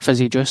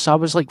 fizzy juice. I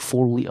was like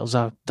 4 litres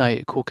of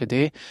Diet Coke a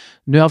day.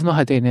 Now I've not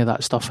had any of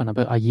that stuff in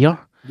about a year.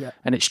 Yeah.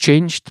 And it's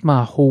changed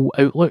my whole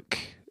outlook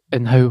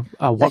and how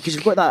I work. Because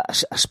you've got that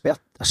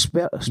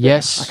aspartame.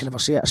 Yes. I can never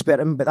say it,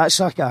 aspartame, but that's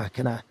like a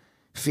kind of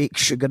fake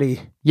sugary...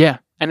 Yeah,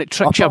 and it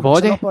tricks your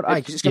body.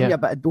 Because it's giving you a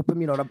bit of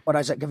dopamine or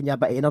is it giving you a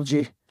bit of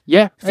energy?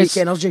 Yeah. Fake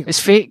energy. It's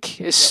fake.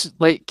 It's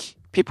like...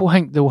 People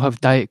think they'll have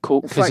Diet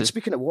Coke. In fact,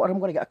 speaking of water, I'm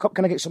going to get a cup.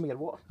 Can I get some of your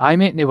water? Aye,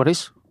 mate, no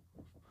worries.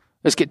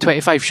 It's got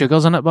 25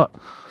 sugars in it, but...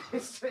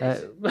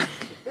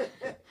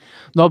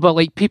 no, but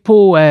like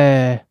people...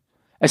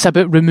 it's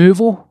about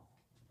removal.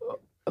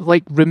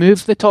 Like,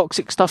 remove the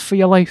toxic stuff for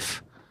your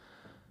life.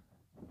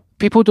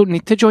 People don't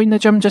need to join the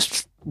gym,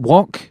 just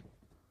walk.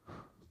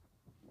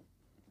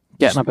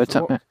 Getting about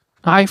it, mate.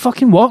 Aye,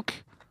 fucking walk.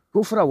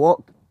 Go for a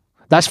walk.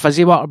 That's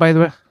fizzy water, by the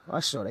way.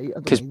 That's all right.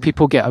 Because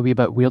people get a wee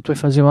bit weird with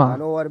fizzy water. I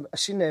know. I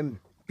seen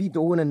Bede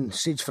Owen and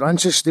Sage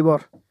Francis. They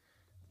were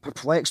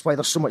perplexed why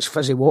there's so much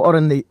fizzy water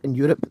in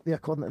Europe,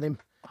 according to them.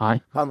 Aye.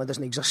 Apparently it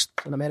doesn't exist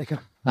in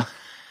America.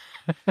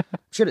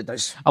 Sure it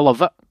does. I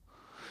love it.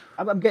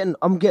 I'm getting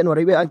all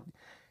right with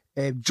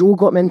it. Jo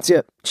got me into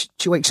it.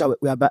 She likes it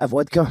with a bit of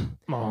vodka.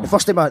 Oh. The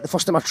first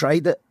time I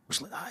tried it, I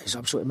was like, it's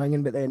absolutely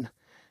minging. But then,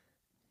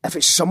 if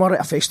it's summer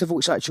at a festival,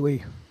 it's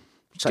actually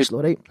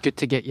all right. Good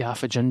to get you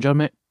half a ginger,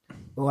 mate.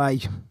 Oh, aye.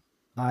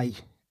 To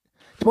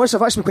be honest,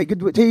 I've actually been quite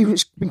good.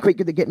 It's been quite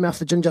good at getting me off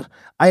the ginger.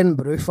 Iron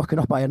Brew, fucking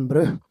up Iron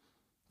Brew.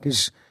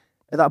 Because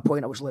at that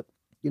point I was like,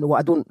 you know what,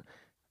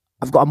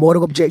 I've got a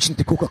moral objection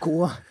to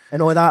Coca-Cola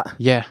and all that.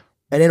 Yeah.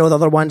 And then all the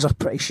other ones are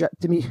pretty shit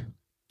to me.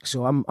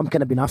 So I'm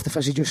kind of been after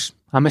fizzy juice.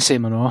 I'm the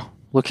same, I know.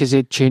 Look, as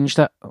they changed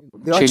it.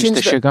 Changed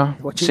the sugar.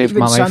 Saved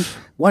my life.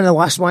 One of the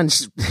last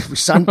ones was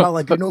San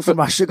Pellegrino for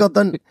my sugar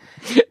done.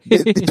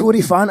 The Tory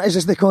Fantas,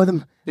 as they call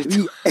them.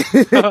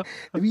 The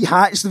wee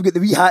hats, they've got the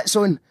wee hats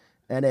on.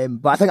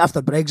 And but I think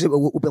after Brexit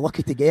we'll be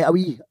lucky to get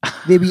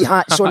the wee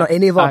hats on or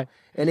any of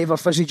Any of our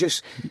fizzy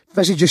juice.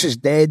 Fizzy juice is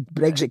dead.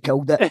 Brexit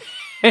killed it.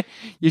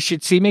 You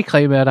should see me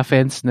climb over a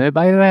fence now,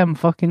 by the way. I'm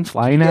fucking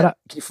flying at it.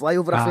 Can you fly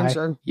over a fence?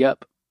 Son?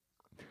 Yep.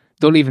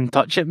 Don't even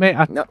touch it, mate.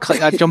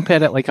 I jump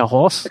at it like a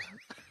horse.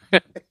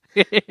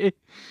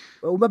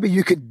 Well, maybe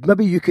you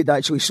could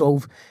actually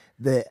solve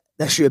the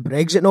issue of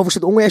Brexit. And obviously,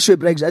 the only issue of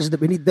Brexit is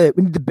that we need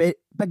the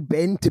Big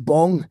Ben to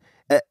bong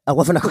at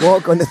 11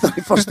 o'clock on the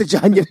 31st of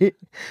January.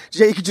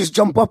 So you could just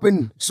jump up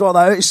and sort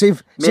that out,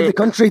 save the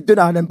country, do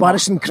an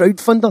embarrassing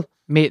crowdfunder.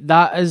 Mate,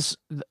 there's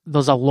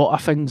a lot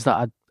of things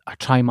that I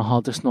try my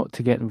hardest not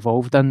to get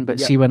involved in, but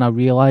see, when I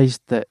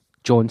realised that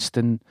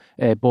Johnston,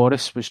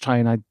 Boris was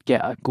trying to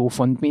get a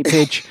GoFundMe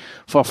page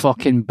for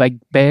fucking Big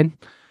Ben,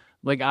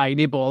 like, I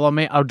ain't bother,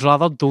 mate. I'd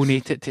rather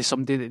donate it to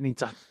somebody that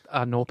needs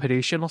an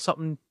operation or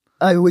something.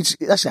 That's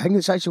the thing,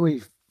 it's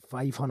actually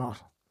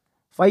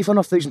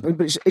 £500,000,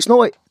 but it's not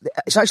like,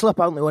 it's actually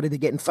apparently already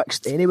getting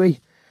fixed anyway,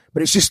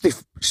 but it's just to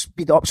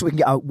speed it up so we can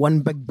get one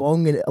big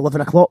bong at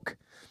 11 o'clock.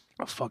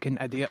 A fucking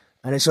idiot.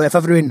 And it's like, if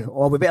everyone,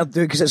 we better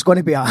do it because it's going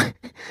to be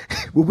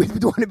we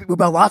don't want to be, we'll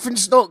be a laughing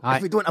stock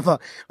if we don't have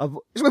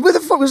where the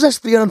fuck was this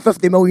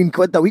 350 million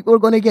quid a week we were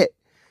going to get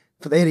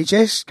for the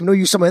NHS? Can we not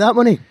use some of that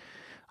money?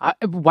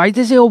 Why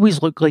does he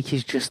always look like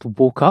he's just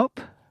woke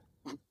up?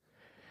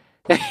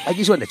 I think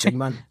he's on the ching,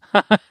 man.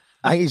 I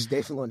think he's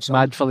definitely on something.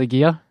 Mad for the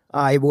gear.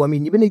 Aye, well, I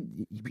mean,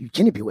 you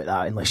can't be like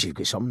that unless you've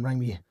got something wrong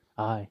with you.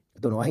 Aye. I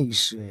don't know, I think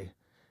he's...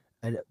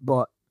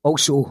 but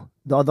also,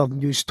 the other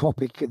news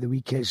topic of the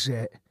week is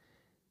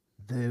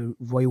the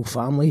royal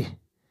family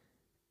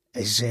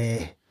is...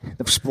 they've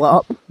split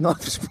up. No,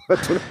 they've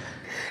split up.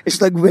 It's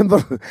like,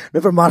 remember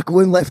Mark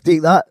Loon left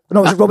Take That?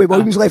 No, it was Robbie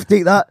Williams left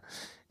Take That.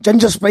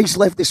 Ginger Spice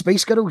left the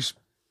Spice Girls.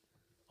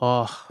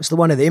 Oh. It's the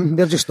one of them.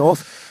 They're just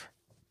off.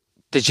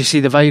 Did you see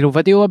the viral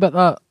video about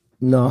that?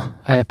 No.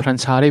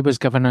 Prince Harry was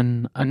given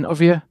an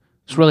interview.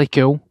 It's really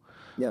cool.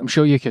 Yeah. I'm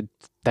sure you could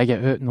dig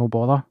it out, no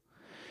bother.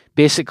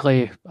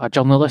 Basically, a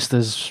journalist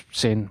is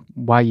saying,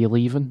 why are you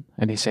leaving?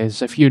 And he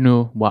says, if you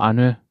knew what I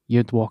knew,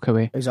 you'd walk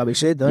away. Is that what he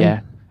said, then?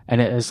 Yeah. And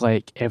it is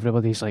like,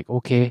 everybody's like,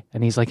 okay.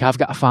 And he's like, I've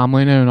got a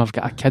family now and I've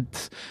got a kid.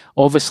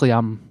 Obviously,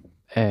 I'm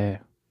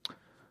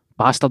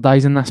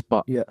bastardising this,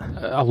 but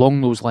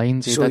along those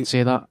lines, he did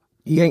say that.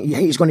 You think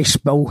he's going to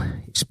spill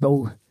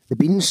the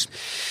beans?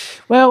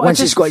 Well, once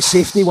he's got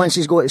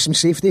some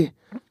safety.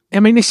 I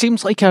mean, he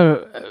seems like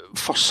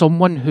for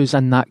someone who's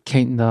in that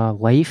kind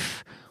of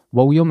life,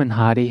 William and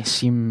Harry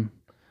seem,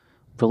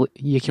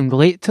 you can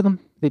relate to them.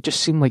 They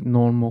just seem like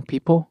normal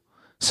people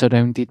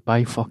surrounded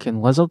by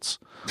fucking lizards.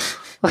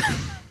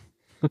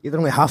 You're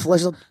only half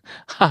lizard.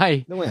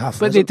 Aye, they're only half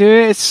but lizard. they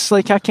do. It's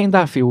like I kind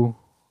of feel.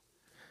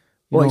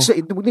 Well,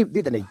 they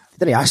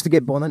didn't ask to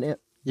get born into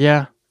it.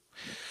 Yeah,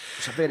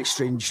 it's a very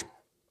strange.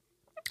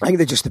 I think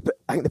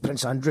the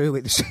Prince Andrew,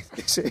 like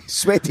the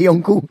sweaty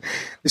uncle,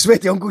 the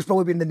sweaty uncle's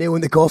probably been the nail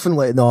in the coffin.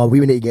 Like, no,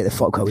 we need to get the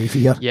fuck away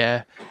from here.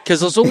 Yeah,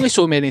 because there's only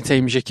so many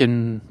times you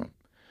can,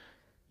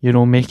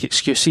 make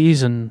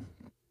excuses and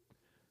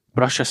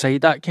brush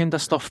aside that kind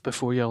of stuff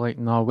before you're like,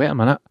 no, wait a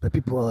minute. But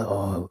people are like,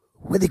 oh,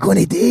 what are they going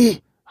to do?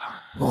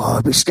 Oh,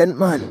 a bit skint,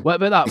 man. What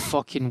about that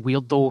fucking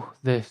weirdo,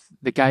 the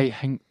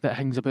guy that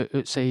hangs about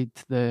outside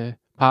the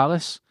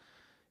palace?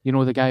 You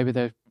know, the guy with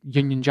the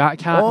Union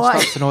Jack hat and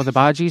stuff and all the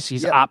badges?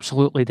 He's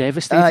absolutely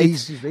devastated.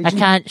 He's I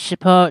can't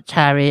support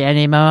Harry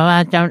anymore.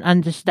 I don't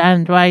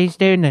understand why he's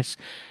doing this.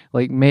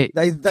 Like, mate,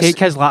 take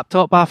his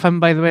laptop off him,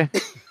 by the way.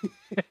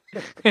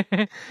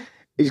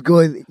 He's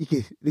going...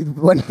 He's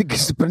got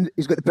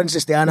the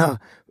Princess Diana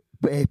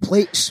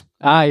plates.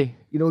 Aye.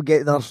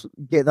 Get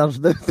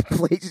the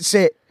plates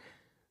set.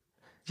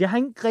 Do you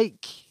think,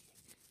 like,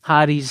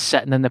 Harry's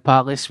sitting in the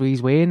palace with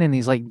his Wayne and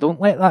he's like,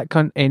 don't let that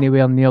cunt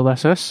anywhere near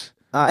this house.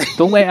 Aye.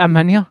 Don't let him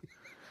in here.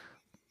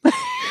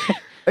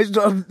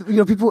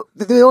 People,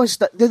 there's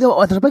a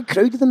big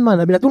crowd of them, man.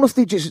 I mean, I don't know if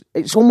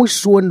it's almost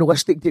so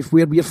unrealistic to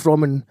where we're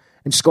from in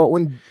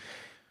Scotland,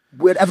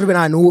 where everyone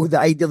I know, the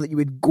idea that you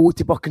would go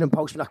to Buckingham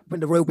Palace when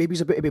the royal baby's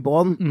about to be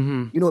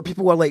born,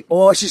 people are like,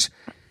 oh, she's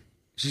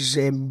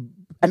in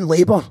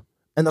labour,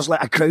 and there's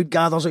like a crowd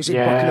gathers outside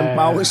Buckingham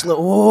Palace, like,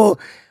 oh,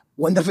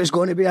 wonder if it's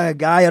going to be a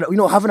guy,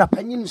 or, having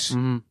opinions,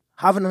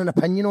 having an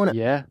opinion on it.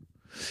 Yeah.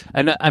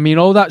 And I mean,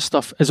 all that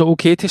stuff, is it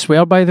okay to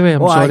swear, by the way? I'm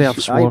sorry I've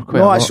swore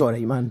quite a lot. No, that's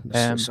alright, man.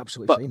 It's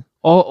absolutely fine.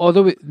 All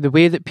the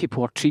way that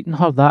people are treating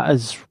her,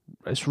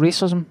 it's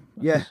racism.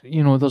 Yeah.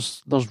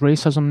 There's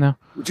racism there.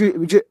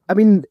 Would you, I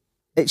mean,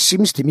 it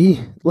seems to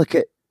me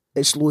like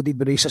it's loaded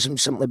with racism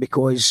simply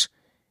because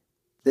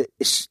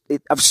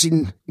I've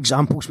seen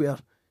examples where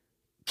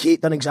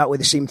Kate done exactly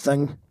the same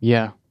thing.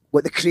 Yeah.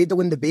 Like the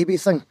cradling the baby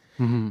thing.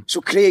 Mm-hmm.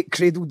 So Kate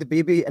cradled the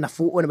baby in a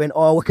photo and went,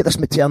 oh, look at this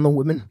maternal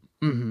woman.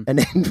 Mm-hmm. And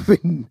then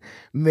when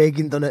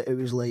Meghan done it, it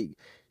was like,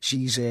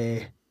 she's,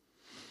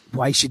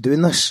 why is she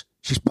doing this?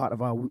 She's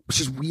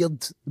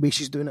weird the way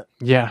she's doing it.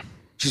 Yeah.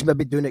 She's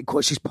maybe doing it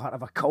because she's part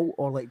of a cult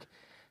or like,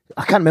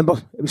 I can't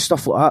remember. It was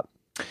stuff like that.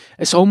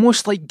 It's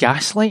almost like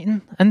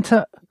gaslighting, isn't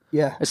it?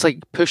 Yeah. It's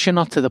like pushing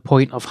her to the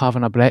point of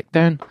having a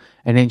breakdown,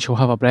 and then she'll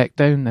have a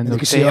breakdown and they'll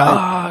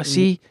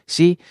say,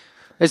 see?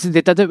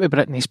 They did it with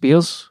Britney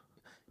Spears.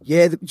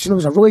 Yeah,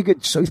 there's a really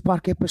good South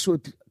Park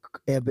episode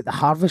about the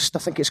harvest, I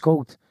think it's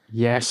called.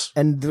 Yes.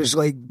 And there was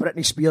like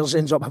Britney Spears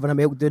ends up having a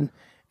meltdown,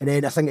 and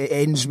then I think it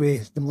ends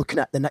with them looking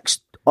at the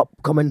next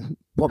upcoming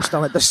pop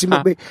star. Like this seems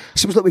like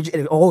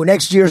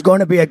next year's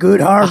going to be a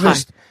good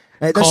harvest.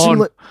 It does seem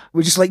like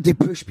we just like to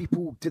push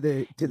people to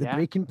the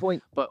breaking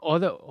point. But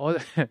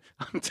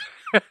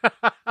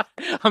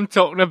I'm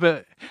talking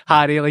about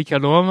Harry like I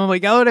know him. I'm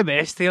like, all the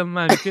best to him,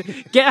 man.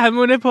 Get him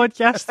on the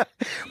podcast.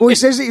 Well, he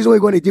says that he's only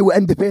going to deal with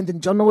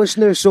independent journalists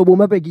now, so we'll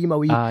maybe give him a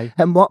wee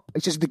him up.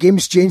 It's just the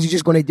game's changed. He's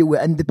just going to deal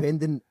with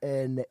independent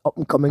and up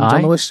and coming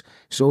journalists.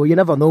 So you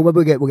never know.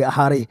 Maybe we'll get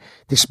Harry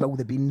to spill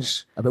the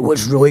beans about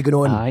what's really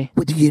going on. Aye.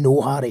 What do you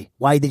know, Harry?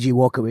 Why did you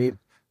walk away?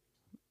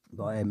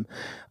 But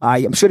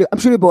I'm sure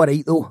he'll be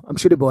alright though. I'm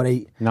sure he'll be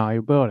alright. No,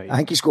 he'll be alright. I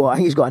think he's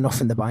got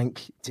enough in the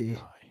bank to.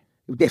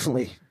 He'll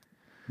definitely.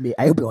 Mate,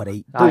 I'll be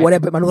alright. Don't worry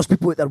about those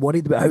people that are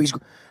worried about how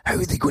are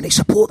they going to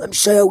support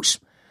themselves.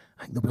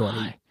 I think they'll be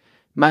alright.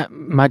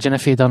 Imagine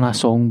if he'd done a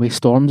song with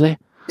Stormzy.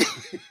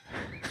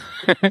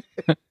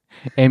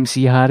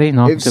 MC Harry,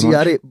 no. MC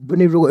Harry,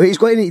 he's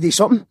going to do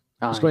something.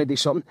 He's going to do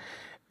something.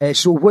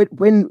 So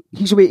when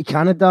he's away to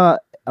Canada,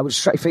 I was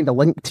trying to find a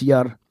link to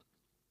your.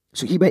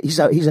 So he's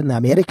in the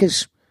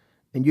Americas,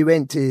 and you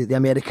went to the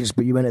Americas,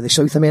 but you went to the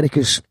South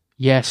Americas.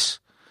 Yes.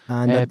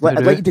 And I'd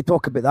like you to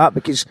talk about that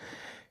because,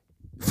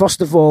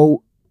 first of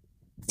all,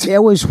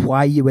 tell us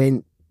why you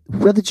went.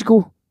 Where did you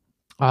go?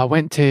 I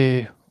went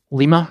to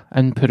Lima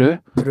in Peru.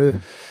 Peru.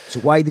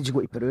 So why did you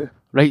go to Peru?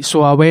 Right,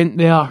 so I went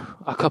there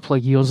a couple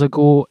of years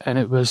ago, and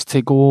it was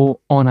to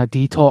go on a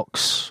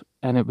detox,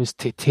 and it was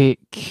to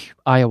take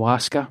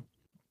ayahuasca.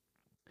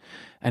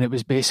 And it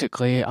was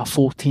basically a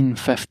 14,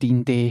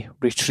 15-day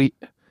retreat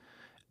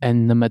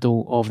in the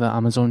middle of the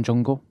Amazon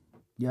jungle.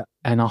 Yeah.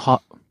 In a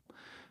hut.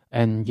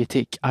 And you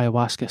take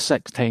ayahuasca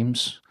 6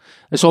 times.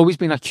 It's always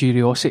been a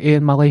curiosity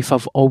in my life.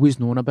 I've always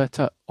known about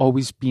it.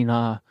 Always been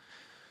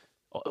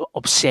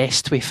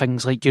obsessed with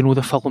things like,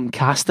 the film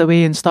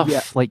Castaway and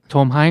stuff, like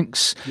Tom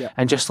Hanks. Yeah.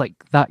 And just like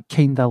that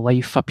kind of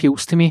life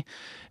appeals to me.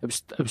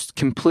 It was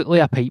completely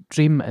a pipe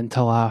dream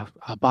until I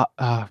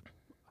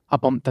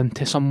bumped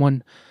into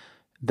someone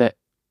that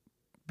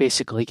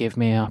basically gave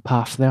me a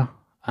path there,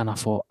 and I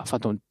thought, if I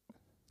don't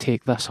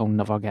take this, I'll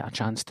never get a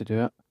chance to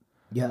do it.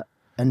 Yeah.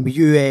 And were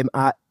you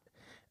at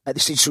the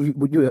stage, so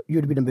you'd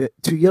have been about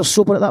 2 years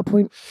sober at that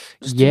point?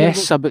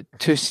 Yes, about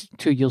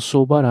 2 years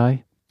sober,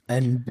 aye.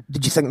 And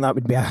did you think that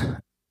would be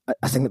a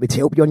thing that would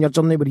help you on your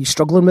journey? Were you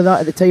struggling with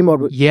that at the time?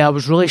 Yeah, I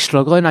was really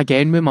struggling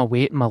again with my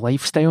weight and my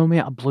lifestyle,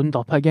 mate. I ballooned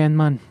up again,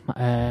 man.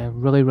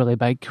 Really, really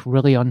big,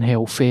 really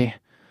unhealthy.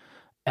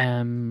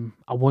 I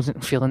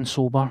wasn't feeling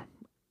sober.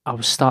 I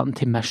was starting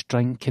to miss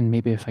drink and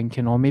maybe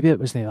thinking, maybe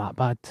it wasn't that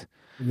bad.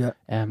 Yeah.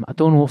 I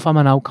don't know if I'm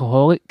an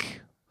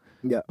alcoholic,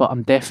 but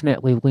I'm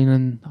definitely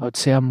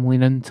I'm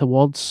leaning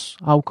towards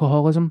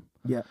alcoholism.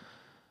 Yeah.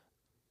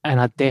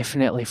 And I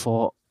definitely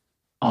thought,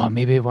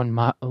 maybe one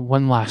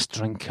last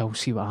drink, I'll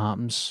see what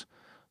happens.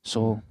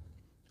 So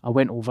I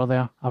went over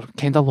there. I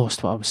kind of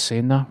lost what I was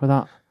saying there with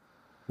that.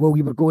 Well,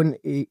 you were going,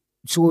 you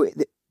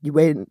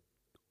went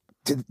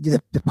to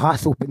the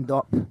path opened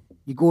up.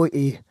 You go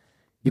to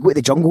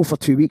the jungle for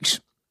 2 weeks,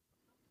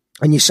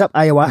 and you sip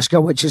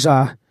ayahuasca, which is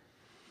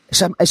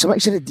it's a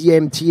mixture of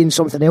DMT and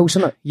something else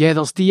in it. Yeah,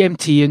 there's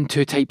DMT and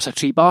 2 types of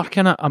tree bark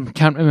in it. I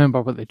can't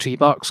remember what the tree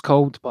bark's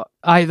called, but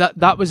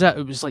that was it.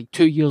 It was like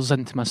 2 years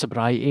into my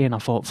sobriety, and I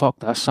thought, fuck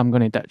this, I'm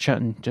going to ditch it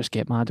and just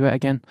get mad with it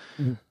again.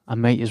 Mm-hmm. I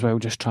might as well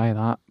just try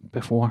that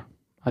before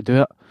I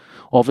do it.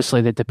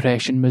 Obviously, the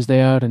depression was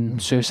there,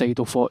 and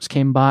suicidal thoughts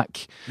came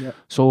back. Yeah.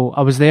 So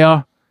I was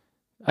there.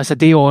 It's a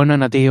day on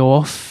and a day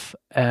off.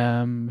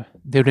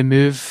 They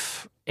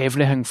remove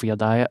everything for your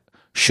diet: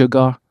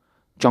 sugar,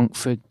 junk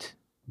food,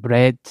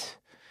 bread.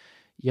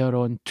 You're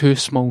on 2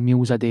 small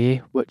meals a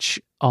day,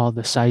 which are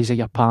the size of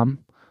your palm.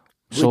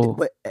 So,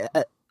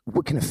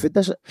 what kind of food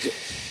is it?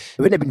 It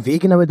wouldn't have been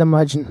vegan, I would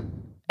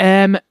imagine.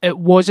 It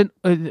wasn't.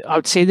 I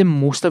would say that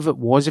most of it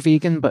was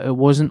vegan, but it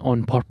wasn't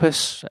on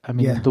purpose. I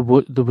mean,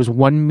 there was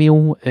one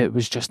meal. It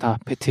was just a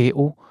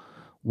potato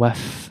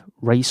with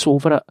rice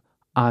over it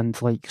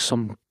and like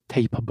some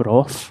type of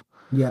broth.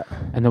 Yeah.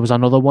 And there was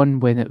another one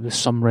when it was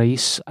some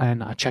rice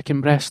and a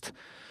chicken breast.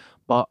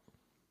 But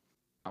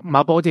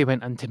my body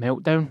went into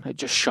meltdown. It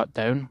just shut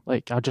down.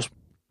 Like I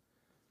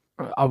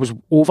was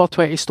over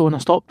 20 stone. I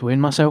stopped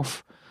weighing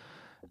myself.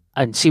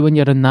 And see, when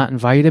you're in that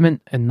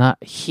environment, in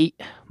that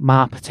heat,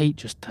 my appetite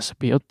just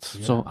disappeared.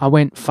 Yeah. So I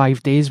went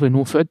 5 days with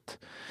no food.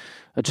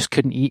 I just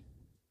couldn't eat.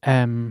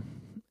 So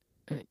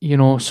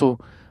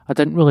I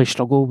didn't really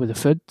struggle with the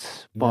food,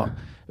 but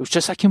it was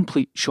just a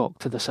complete shock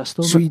to the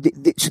system. So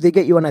they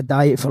get you on a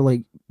diet for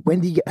like, when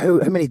do you get, how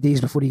many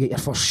days before you get your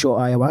first shot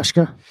of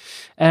ayahuasca?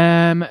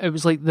 It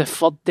was like the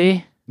 3rd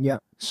day. Yeah.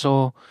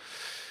 So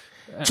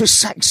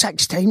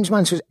six times,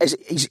 man. So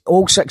is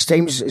all 6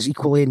 times is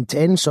equally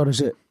intense, or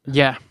is it?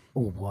 Yeah.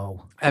 Oh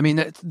wow. I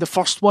mean, the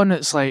first one,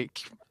 it's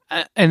like,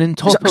 and in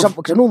top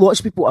because I know lots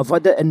of people have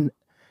had it, and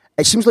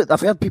it seems like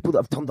I've heard people that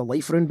have turned their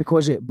life around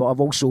because of it, but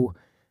I've also,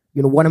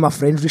 one of my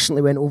friends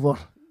recently went over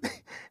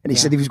and he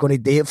said he was going to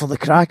date for the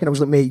crack, and I was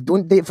like, mate,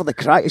 don't date for the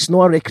crack. It's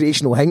not a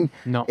recreational thing.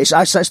 No. It's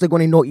actually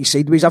going to knock you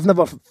sideways. I've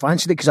never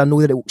fancied it because I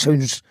know that it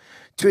sounds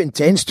too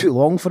intense, too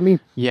long for me.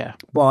 Yeah.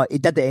 But he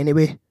did it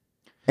anyway.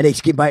 And he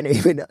came back and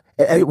he went,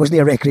 it wasn't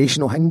a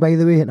recreational thing, by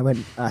the way. And I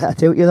went, I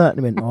tell you that. And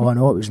he went, oh,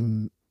 no,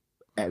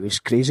 it was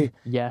crazy.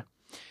 Yeah.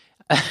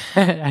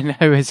 And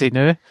how is he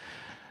now?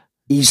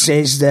 He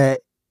says I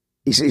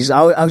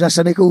was a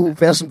cynical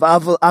person,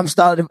 but I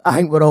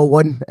think we're all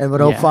one, and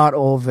we're all part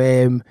of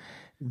he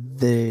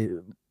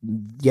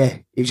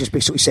just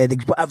basically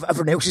said what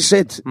everyone else has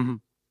said. Mm-hmm.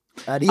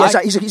 And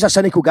he's a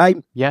cynical guy.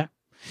 Yeah.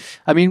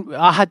 I mean,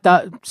 I had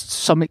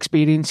some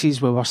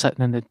experiences where we're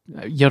sitting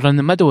you're in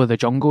the middle of the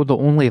jungle, the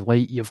only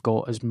light you've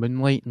got is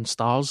moonlight and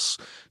stars.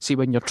 See,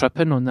 when you're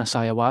tripping on this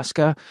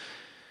ayahuasca,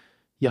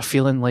 you're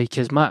feeling like,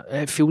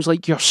 it feels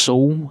like your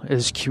soul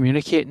is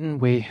communicating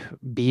with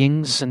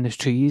beings in the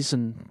trees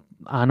and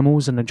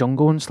animals in the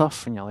jungle and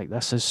stuff, and you're like,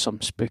 this is some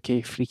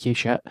spooky, freaky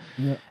shit.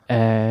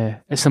 Yeah.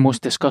 It's the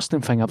most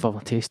disgusting thing I've ever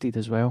tasted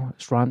as well.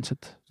 It's rancid.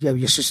 Yeah,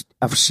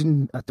 I've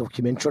seen a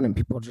documentary on it and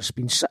people have just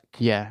been sick.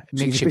 Yeah, it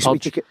makes you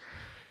purge.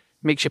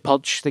 Makes you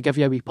purge. They give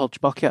you a wee purge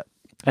bucket.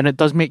 And it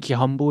does make you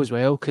humble as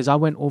well, because I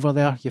went over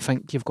there, you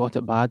think you've got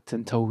it bad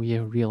until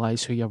you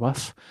realise who you're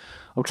with.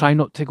 I'll try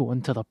not to go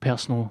into their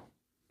personal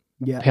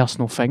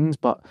things,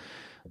 but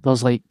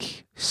there's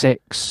like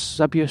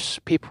sex abuse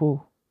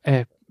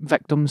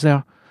victims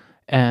there,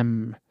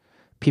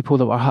 people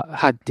that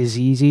had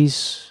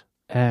diseases,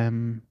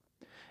 and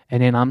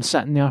then I'm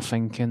sitting there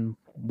thinking,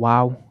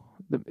 wow,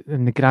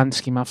 in the grand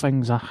scheme of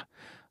things, I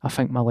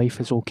think my life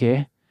is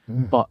okay,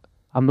 but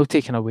I'm not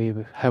taking away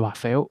with how I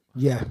felt.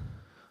 Yeah.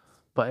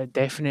 But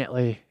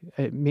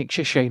it makes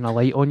you shine a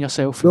light on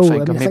yourself and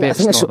think, maybe I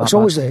think it's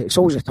always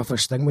the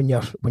toughest thing when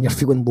you're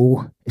feeling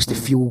low, is to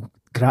feel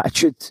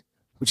gratitude,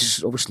 which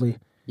is obviously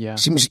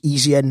seems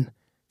easy in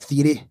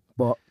theory,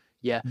 but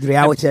the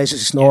reality is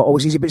it's not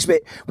always easy. But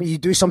when you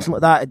do something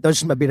like that, it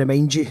does maybe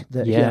remind you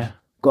that you've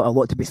got a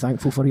lot to be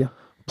thankful for you.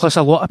 Plus,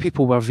 a lot of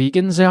people were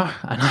vegans there,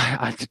 and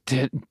I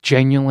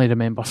genuinely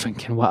remember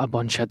thinking, what a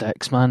bunch of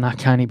dicks, man. I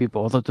can't be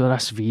bothered with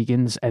this.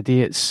 Vegans,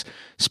 idiots,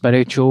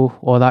 spiritual,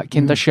 all that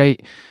kind of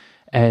shit.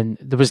 And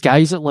there was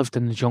guys that lived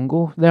in the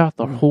jungle there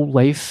their whole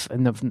life,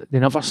 and they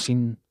never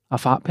seen a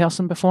fat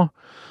person before.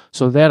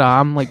 So there I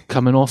am, like,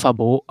 coming off a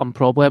boat. I'm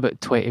probably about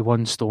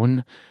 21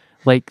 stone.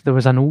 Like, there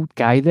was an old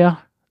guy there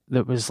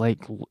that was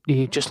like,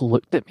 he just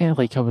looked at me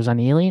like I was an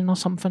alien or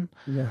something.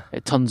 Yeah.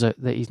 It turns out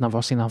that he's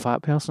never seen a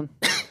fat person.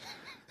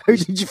 How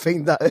did you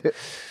find that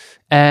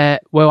out?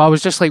 Well, I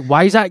was just like,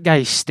 why is that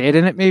guy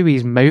staring at me with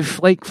his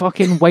mouth like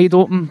fucking wide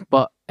open?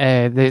 But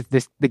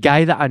the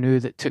guy that I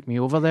knew that took me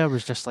over there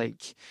was just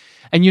like,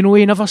 and he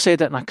never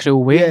said it in a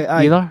cruel way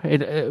either.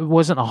 It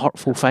wasn't a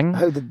hurtful thing.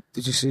 How did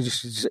you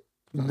say?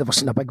 You've never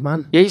seen a big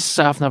man? Yes,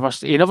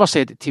 he never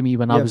said it to me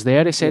when I was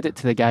there. He said it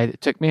to the guy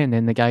that took me, and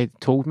then the guy that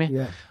told me.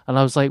 Yeah. And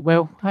I was like,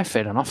 well,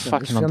 fair enough. I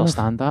can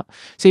understand that.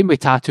 Same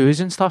with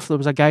tattoos and stuff. There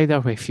was a guy there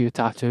with a few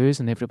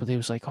tattoos, and everybody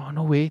was like, oh,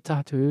 no way,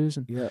 tattoos.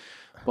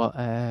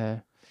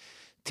 But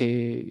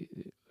the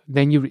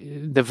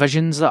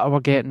visions that I were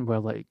getting were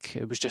like,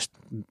 it was just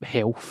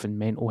health and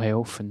mental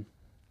health, and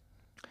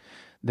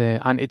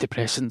the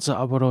antidepressants that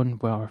I were on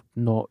were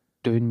not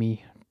doing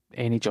me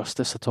any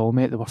justice at all,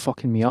 mate. They were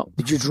fucking me up.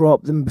 Did you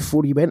drop them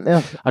before you went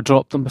there? I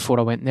dropped them before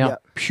I went there,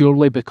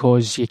 purely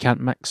because you can't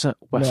mix it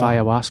with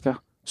ayahuasca.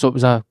 So it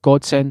was a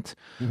godsend.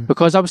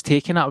 Because I was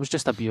taking it, I was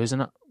just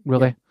abusing it,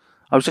 really.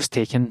 I was just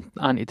taking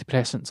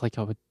antidepressants like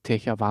I would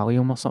take a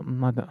Valium or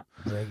something.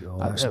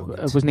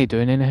 It wasn't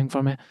doing anything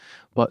for me.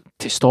 But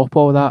to stop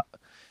all that,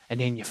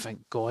 and then you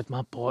think, God,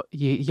 my body,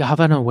 you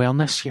have an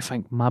awareness, you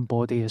think, my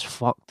body is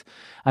fucked.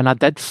 And I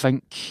did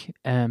think,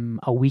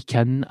 a week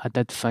in,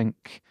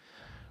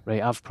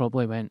 right, I've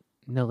probably went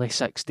nearly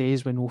 6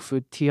 days with no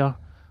food here.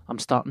 I'm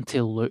starting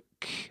to look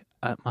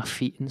at my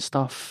feet and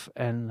stuff,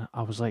 and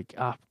I was like,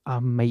 I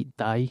might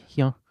die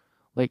here.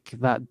 Like,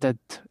 that did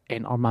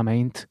enter my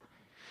mind.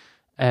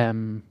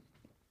 It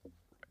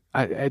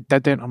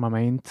did enter my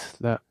mind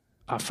that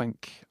I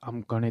think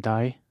I'm going to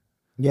die.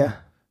 Yeah.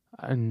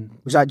 And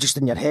was that just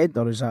in your head,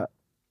 or did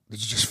you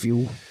just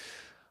feel...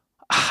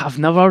 I've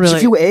never really...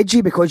 Did you feel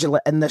edgy because you're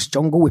in this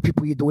jungle with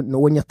people you don't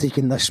know and you're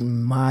taking this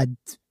mad...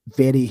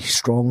 very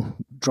strong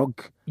drug,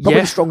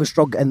 probably the strongest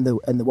drug in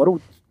the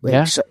world, like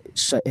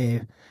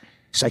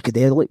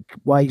psychedelic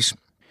wise.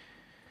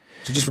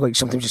 So just like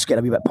sometimes just get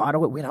a wee bit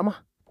paranoid. Where am I?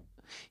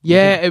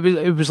 Yeah,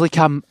 it was like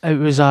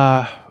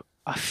a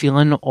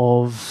feeling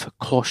of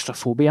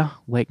claustrophobia.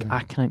 Like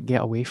I can't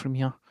get away from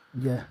here.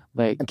 Yeah,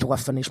 like until I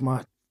finish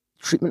my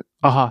treatment.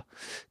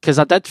 Because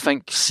I did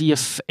think, see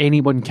if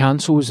anyone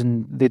cancels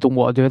and they don't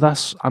want to do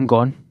this, I'm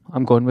gone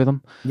with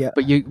them. Yeah,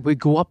 but we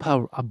go up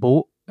a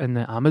boat in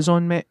the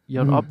Amazon, mate.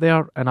 You're up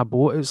there in a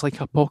boat. It's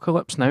like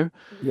apocalypse now.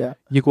 Yeah.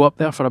 You go up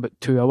there for about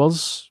 2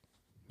 hours.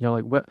 You're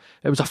like, what?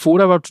 It was a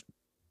 4 hour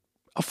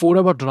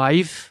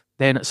drive.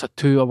 Then it's a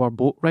 2 hour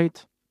boat ride.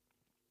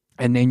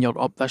 and then you're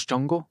up this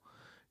jungle.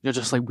 You're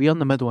just like, we're in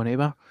the middle of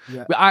nowhere.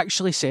 Yeah. We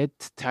actually said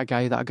to a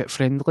guy that I got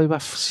friendly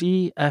with,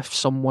 see if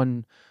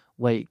someone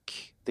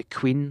like the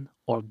Queen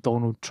or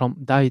Donald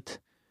Trump died,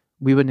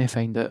 we wouldn't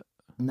find it.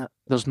 No.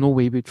 There's no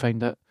way we'd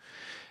find it.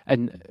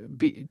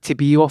 And to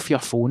be off your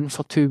phone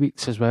for 2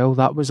 weeks as well,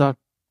 that was a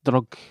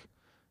drug.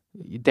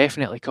 You're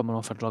definitely coming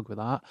off a drug with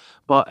that.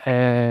 But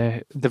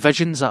the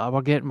visions that I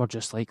were getting were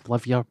just like,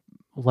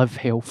 live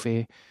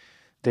healthy.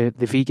 The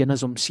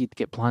veganism seed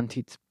get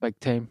planted big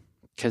time.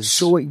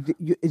 So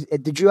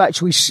did you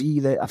actually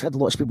see I've heard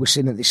lots of people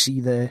saying that they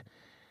see the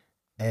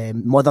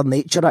Mother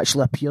Nature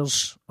actually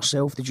appears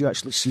herself. Did you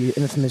actually see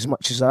anything as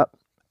much as that?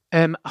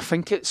 I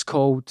think it's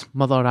called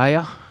Mother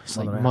Aya. It's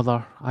like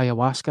Mother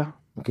Ayahuasca.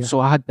 Okay. So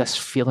I had this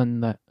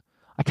feeling that,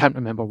 I can't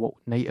remember what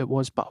night it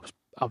was, but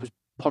I was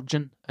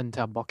purging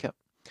into a bucket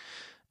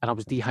and I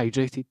was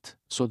dehydrated,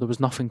 so there was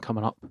nothing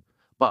coming up,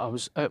 but I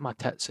was out my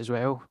tits as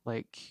well,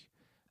 like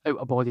out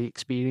of body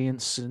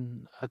experience,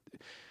 and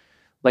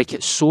like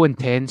it's so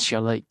intense.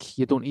 You're like,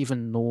 you don't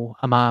even know,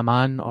 am I a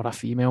man or a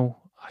female?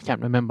 I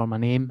can't remember my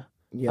name.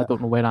 Yeah. I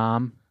don't know where I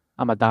am.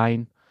 Am I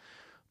dying?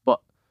 But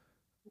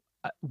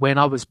when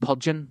I was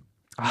purging,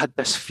 I had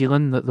this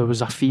feeling that there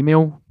was a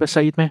female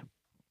beside me,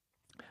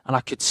 and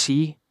I could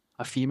see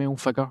a female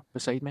figure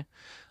beside me,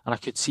 and I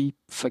could see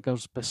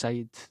figures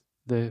beside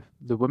the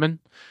women.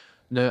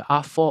 Now,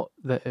 I thought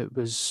that it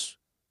was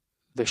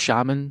the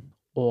shaman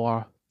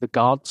or the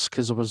guards,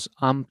 because there was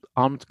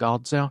armed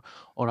guards there,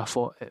 or I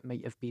thought it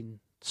might have been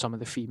some of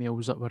the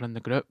females that were in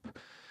the group.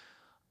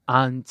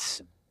 And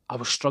I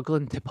was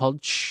struggling to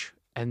purge,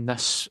 and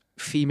this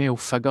female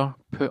figure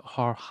put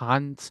her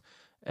hand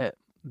at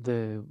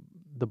the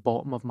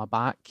bottom of my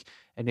back,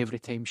 and every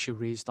time she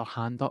raised her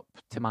hand up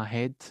to my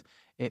head,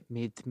 it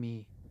made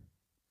me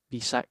be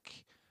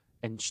sick,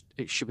 and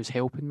she was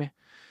helping me.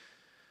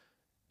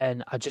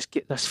 And I just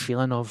get this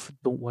feeling of,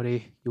 don't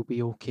worry, you'll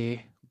be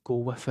okay, go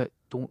with it,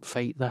 don't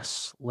fight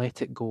this,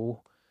 let it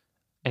go.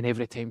 And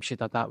every time she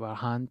did that with her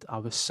hand, I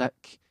was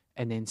sick.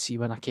 And then see,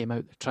 when I came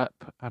out the trip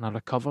and I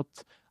recovered,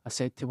 I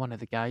said to one of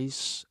the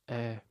guys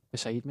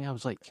beside me, I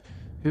was like,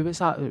 who was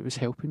that was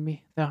helping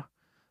me there?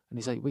 And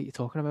he's like, what are you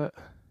talking about?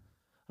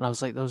 And I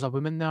was like, there was a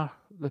woman there,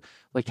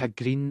 like a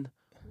green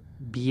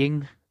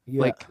being,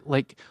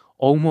 like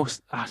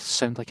almost, I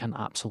sound like an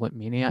absolute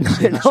maniac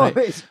saying this,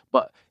 right?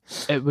 But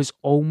it was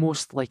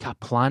almost like a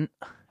plant.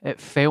 It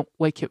felt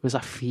like it was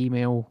a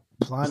female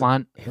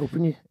plant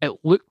helping you. It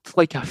looked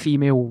like a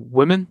female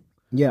woman.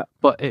 Yeah.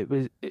 But it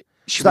was...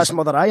 So that's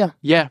Mother Aya?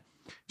 Yeah.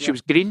 She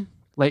was green,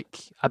 like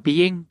a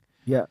being.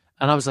 Yeah.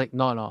 And I was like,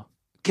 no.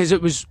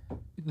 Because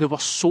they were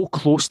so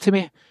close to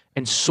me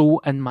and so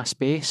in my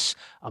space,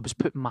 I was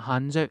putting my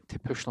hands out to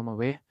push them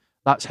away.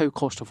 That's how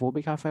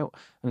claustrophobic I felt.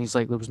 And he's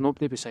like, there was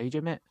nobody beside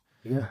you, mate.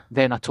 Yeah.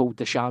 Then I told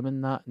the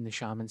shaman that, and the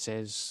shaman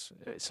says,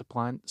 it's the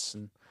plants.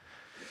 And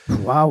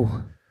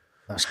wow.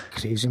 That's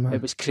crazy, man.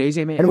 It was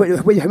crazy, mate. And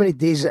wait, how many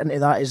days into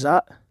that is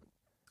that?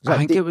 I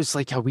think it was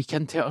like a week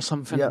into it or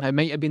something. Yeah. It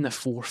might have been the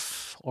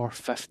 4th or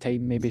 5th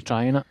time maybe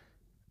trying it.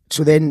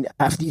 So then,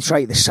 after you try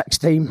it the 6th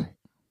time,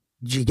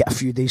 do you get a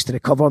few days to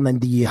recover, and then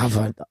do you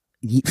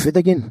eat food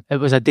again? It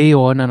was a day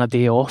on and a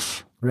day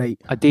off. Right.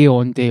 A day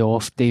on, day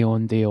off, day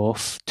on, day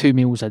off. 2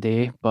 meals a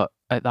day. But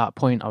at that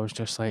point, I was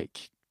just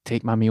like,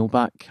 take my meal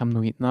back. I'm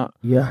not eating that.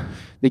 Yeah.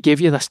 They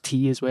gave you this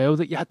tea as well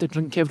that you had to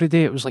drink every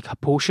day. It was like a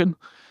potion.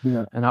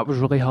 Yeah. And that was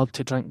really hard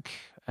to drink.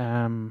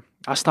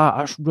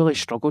 I really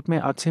struggled,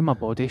 mate. I'd say my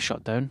body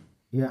shut down.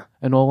 Yeah.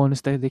 In all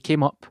honesty, they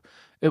came up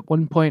at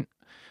one point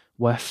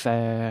with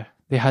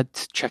they had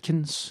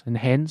chickens and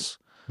hens,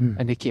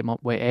 and they came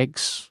up with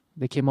eggs.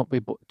 They came up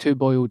with 2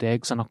 boiled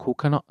eggs and a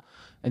coconut,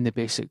 and they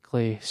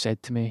basically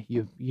said to me,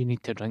 "You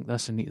need to drink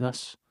this and eat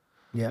this."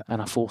 Yeah.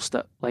 And I forced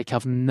it. Like,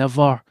 I've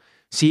never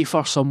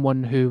for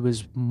someone who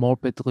was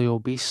morbidly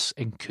obese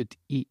and could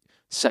eat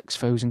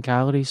 6,000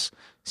 calories.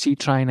 See,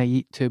 trying to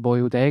eat 2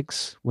 boiled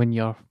eggs when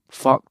you're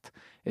fucked.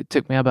 It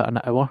took me about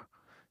an hour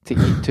to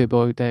eat 2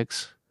 boiled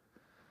eggs.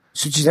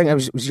 So do you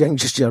think was you think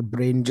just your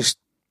brain just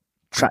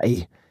try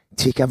to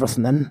take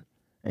everything in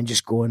and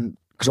just going,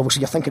 because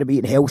obviously you're thinking about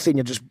eating healthy and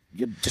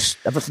you're just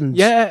everything.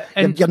 Yeah,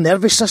 and your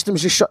nervous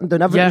system's just shutting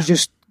down. Everything's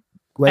just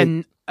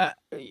going.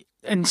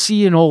 And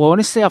see, in all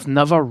honesty, I've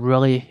never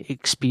really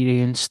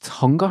experienced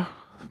hunger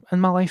in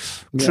my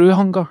life. Yeah. True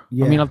hunger.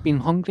 Yeah. I mean, I've been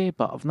hungry,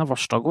 but I've never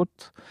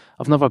struggled.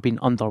 I've never been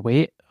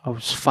underweight. I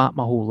was fat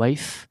my whole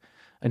life,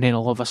 and then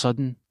all of a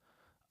sudden,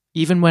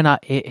 even when I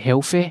ate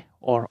healthy,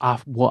 or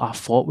what I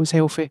thought was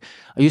healthy,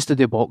 I used to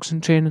do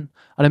boxing training.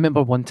 I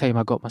remember one time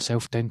I got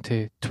myself down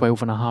to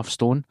 12.5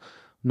 stone,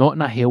 not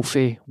in a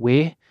healthy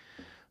way.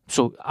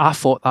 So I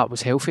thought that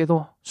was healthy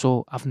though.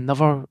 So I've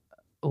never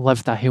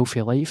lived a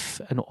healthy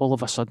life, and all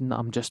of a sudden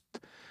I'm just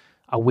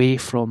away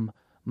from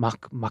my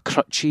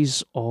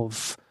crutches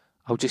of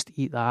I'll just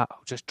eat that,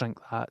 I'll just drink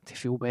that to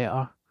feel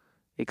better,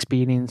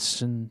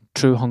 experiencing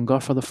true hunger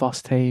for the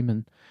first time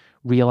and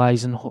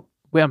realising,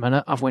 wait a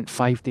minute, I've went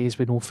 5 days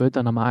with no food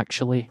and I'm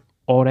actually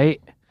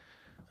alright.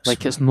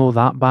 Like, it's not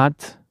that bad.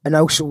 And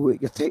also,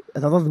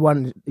 another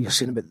one you're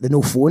saying about the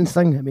no phone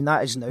thing. I mean,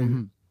 that is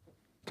now,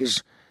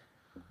 because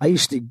I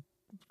used to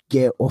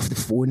get off the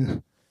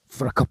phone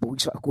for a couple of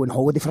weeks, go on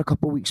holiday for a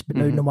couple of weeks, but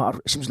now no matter,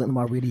 it seems like no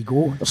matter where you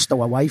go, there's still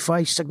a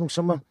Wi-Fi signal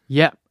somewhere.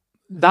 Yeah,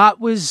 that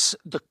was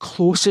the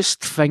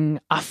closest thing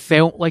I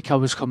felt like I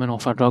was coming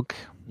off a drug.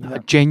 I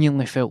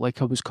genuinely felt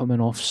like I was coming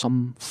off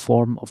some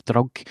form of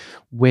drug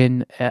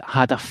when it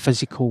had a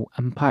physical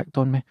impact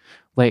on me,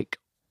 like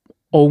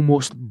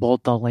almost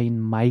borderline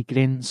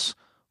migraines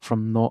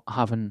from not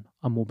having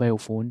a mobile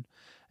phone.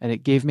 And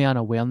it gave me an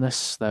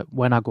awareness that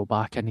when I go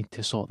back, I need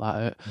to sort that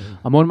out.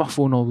 I'm on my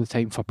phone all the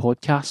time for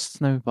podcasts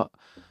now, but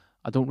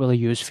I don't really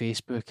use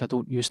Facebook. I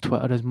don't use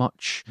Twitter as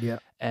much. Yeah.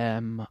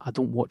 I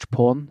don't watch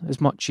porn as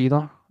much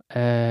either.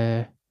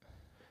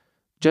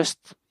 Just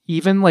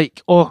even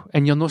like,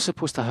 and you're not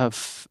supposed to have,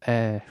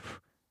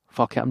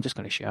 fuck it, I'm just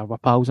going to share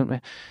with pals, aren't we?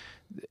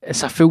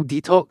 It's a full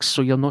detox,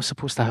 so you're not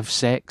supposed to have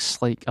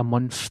sex like a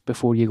month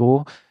before you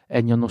go,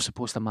 and you're not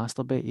supposed to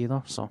masturbate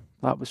either. So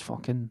that was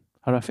fucking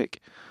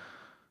horrific.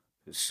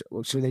 So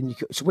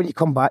when you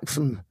come back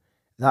from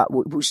that,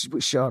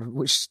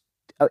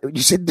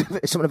 you said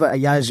something about a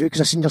Yazoo,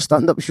 because I seen your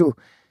stand-up show.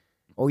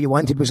 All you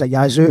wanted was a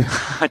Yazoo.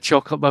 A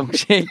chocolate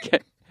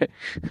milkshake.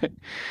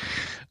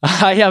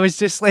 I was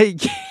just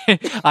like,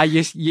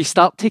 you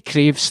start to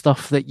crave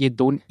stuff that you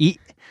don't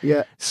eat.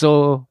 Yeah.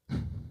 So,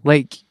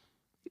 like,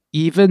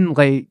 even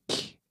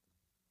like,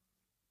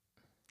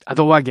 I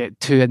don't want to get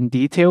too in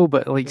detail,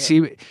 but like,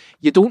 see,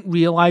 you don't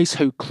realise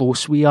how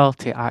close we are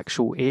to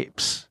actual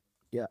apes.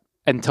 Yeah.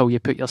 Until you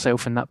put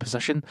yourself in that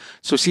position.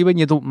 So see, when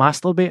you don't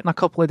masturbate in a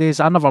couple of days,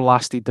 I never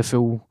lasted the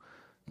full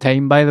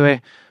time, by the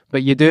way,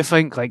 but you do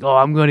think like,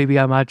 I'm going to be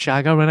a mad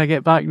shagger when I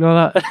get back, you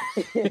know that?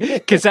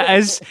 Because it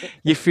is,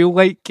 you feel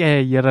like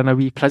you're in a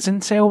wee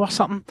prison cell or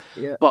something.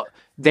 Yeah. But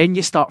then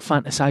you start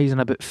fantasising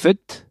about food,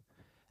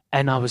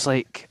 and I was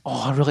like,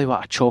 I really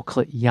want a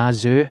chocolate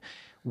Yazoo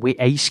with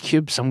ice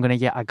cubes. I'm going to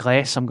get a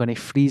glass, I'm going to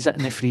freeze it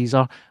in the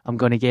freezer, I'm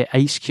going to get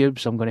ice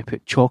cubes, I'm going to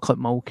put chocolate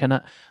milk in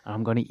it, and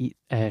I'm going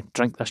to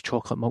drink this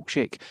chocolate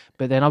milkshake.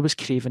 But then I was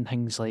craving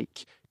things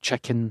like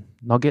chicken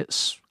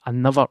nuggets. I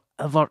never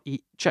ever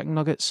eat chicken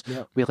nuggets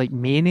with like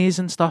mayonnaise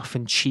and stuff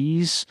and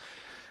cheese.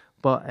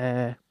 But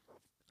I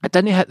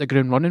didn't hit the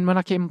ground running when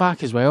I came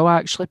back as well. I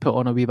actually put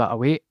on a wee bit of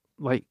weight,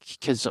 like,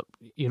 because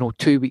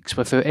 2 weeks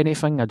without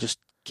anything, I just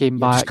came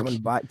back. Just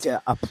coming back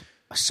to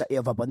a city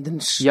of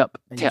abundance. Yep.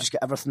 And you just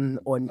get everything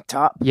on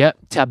tap. Yep,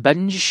 to a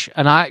binge.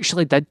 And I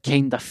actually did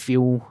kind of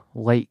feel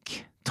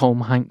like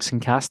Tom Hanks in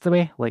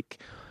Castaway, like,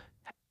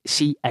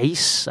 see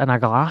ice in a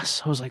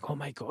glass. I was like, oh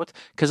my God.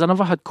 Because I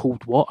never had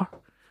cold water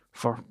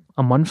for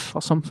a month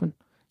or something.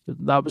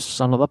 That was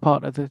another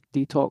part of the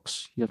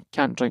detox. You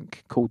can't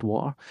drink cold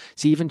water.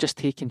 See, even just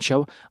taking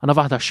shower. I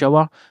never had a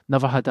shower,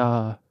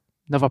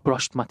 never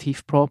brushed my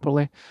teeth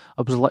properly.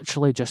 I was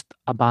literally just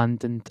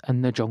abandoned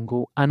in the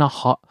jungle, in a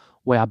hut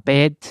with a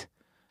bed,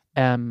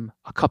 a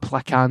couple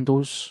of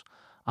candles.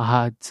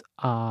 I had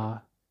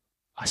a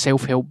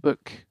self-help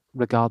book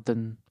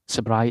regarding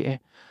sobriety,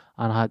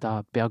 and I had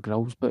a Bear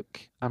Grylls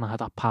book, and I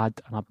had a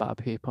pad and a bit of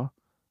paper,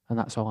 and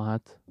that's all I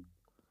had.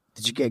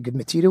 Did you get good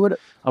material with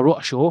it? I wrote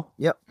a show.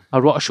 Yep. I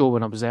wrote a show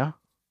when I was there.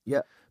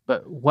 Yeah.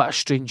 But what a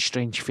strange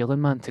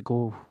feeling, man, to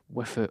go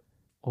without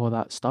all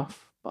that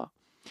stuff. But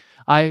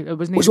it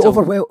wasn't. Was it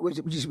overwhelming?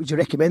 Would you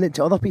recommend it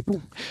to other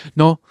people?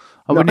 No,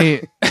 I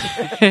wouldn't.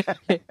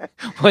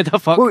 What the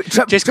fuck?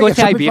 Just go to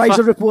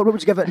TripAdvisor report. What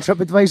would you give it in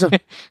TripAdvisor?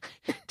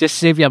 Just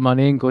save your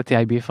money and go to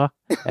Ibiza.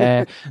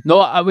 No,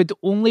 I would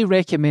only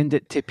recommend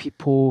it to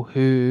people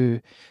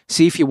who,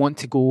 see, if you want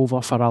to go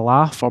over for a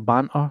laugh or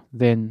banter,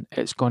 then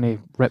it's going to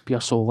rip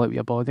your soul out of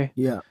your body.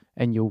 Yeah.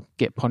 And you'll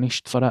get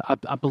punished for it.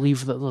 I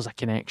believe that there's a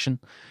connection.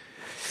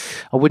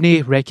 I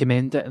wouldn't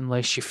recommend it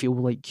unless you feel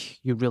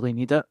like you really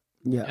need it.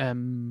 Yeah.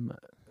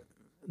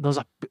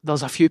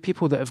 There's a few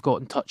people that have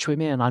got in touch with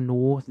me, and I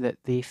know that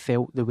they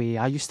felt the way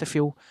I used to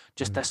feel,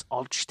 just this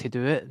urge to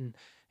do it, and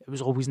it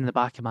was always in the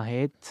back of my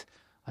head.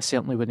 I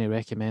certainly wouldn't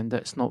recommend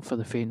it. It's not for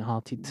the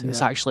faint-hearted. Yeah.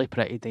 It's actually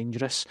pretty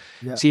dangerous.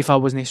 Yeah. See, if I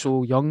wasn't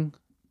so young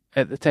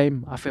at the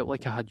time, I felt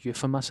like I had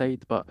youth on my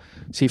side, but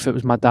see, if it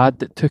was my dad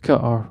that took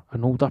it or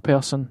an older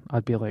person,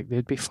 I'd be like,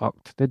 they'd be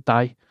fucked. They'd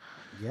die.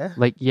 Yeah.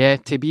 Like,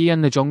 to be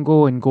in the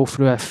jungle and go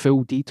through a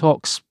full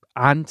detox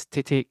and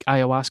to take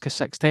ayahuasca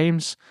 6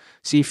 times,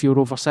 see, if you're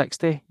over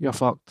 60, you're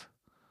fucked.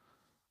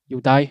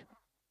 You'll die.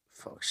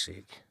 Fuck's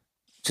sake.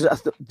 So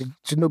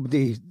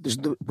nobody,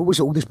 what was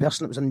the oldest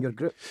person that was in your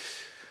group?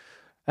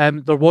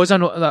 There was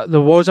an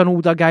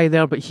older guy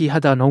there, but he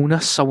had an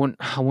illness. I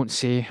won't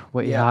say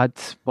what he had,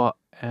 but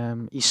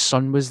his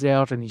son was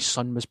there, and his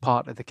son was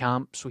part of the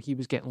camp, so he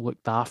was getting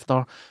looked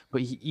after.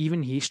 But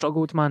he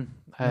struggled, man.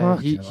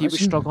 He was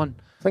struggling.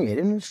 I think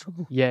everyone was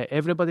struggling. Yeah,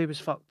 everybody was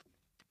fucked.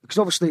 Because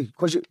obviously,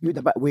 because you had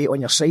a bit of weight on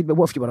your side, but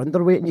what if you were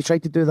underweight and you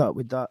tried to do that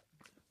with that?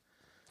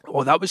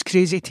 Oh, that was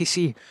crazy to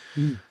see.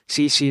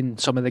 Seeing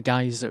some of the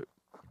guys that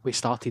we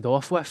started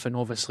off with, and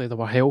obviously they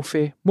were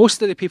healthy.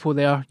 Most of the people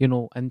there,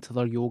 into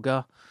their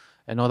yoga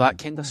and all that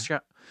kind of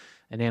shit.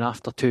 And then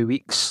after 2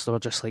 weeks, they were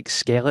just like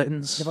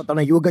skeletons. You ever done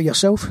a yoga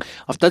yourself?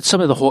 I've did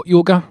some of the hot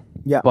yoga,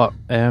 Yeah. but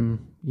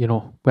you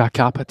know, with a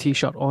Kappa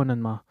t-shirt on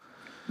and my...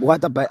 Well,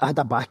 I had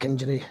a back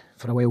injury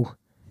for a while,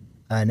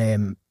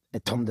 and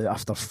it turned out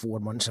after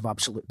 4 months of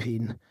absolute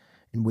pain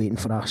and waiting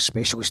for a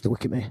specialist to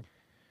look at me.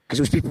 Because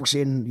there was people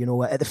saying, you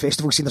know, at the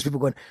festival scene, there's people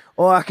going,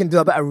 "Oh, I can do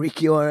a bit of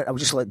Reiki," or I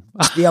was just like,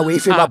 stay away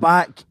from my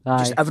back.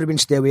 Just everyone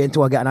stay away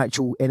until I get an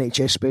actual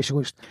NHS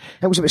specialist.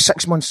 It was about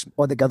 6 months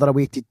altogether I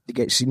waited to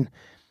get seen.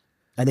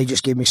 And they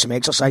just gave me some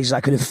exercises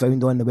I could have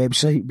found on the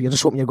website. But you're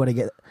just hoping you're going to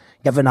get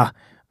given a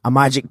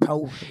magic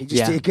pill. You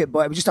just take it.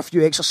 But it was just a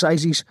few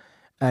exercises.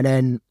 And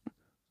then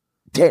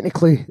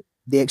technically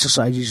the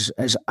exercises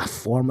is a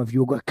form of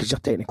yoga because you're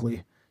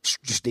technically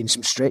just doing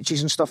some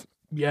stretches and stuff.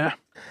 Yeah.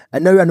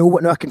 And now I know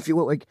what, now I can feel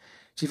it like.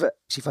 See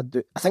if I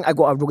do. I think I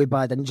got a really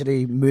bad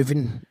injury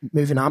moving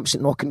amps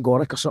at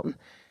Knockengorrick or something.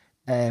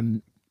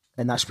 And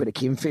that's where it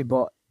came from.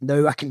 But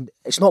now I can,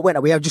 it's not went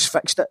away, I've just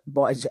fixed it.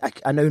 But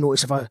I now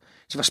notice if I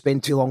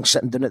spend too long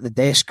sitting down at the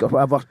desk or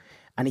whatever,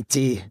 I need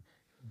to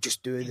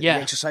just do the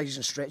exercises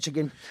and stretch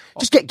again.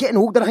 Just getting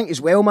older, I think,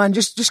 as well, man.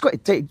 Just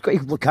got to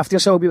look after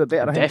yourself a bit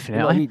better. I think.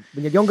 Definitely. You know,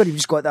 when you're younger, you've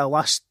just got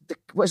what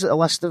is it, the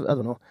last of, I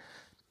don't know.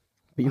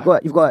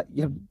 But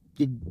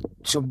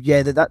so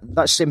yeah,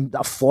 that's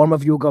a form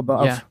of yoga,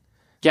 but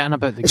getting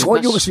about the it's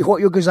hot yoga. So hot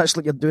yoga is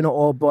actually like you're doing it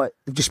all, but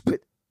they've just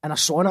put in a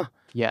sauna.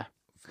 Yeah.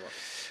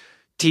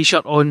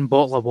 T-shirt on,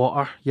 bottle of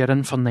water. You're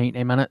in for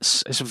 90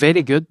 minutes. It's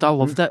very good. I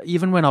loved it.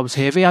 Even when I was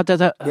heavy, I did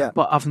it. Yeah.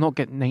 But I've not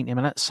got 90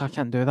 minutes. I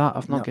can't do that.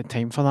 I've not got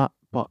time for that.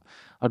 But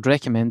I'd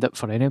recommend it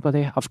for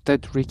anybody. I've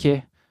did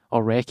Reiki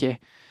or Reiki.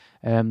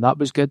 That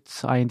was good.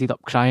 I ended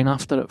up crying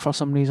after it for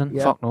some reason.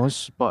 Yeah. Fuck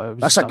knows. But it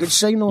was that's a good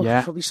sign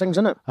though, for these things,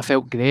 isn't it? I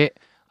felt great.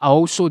 I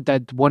also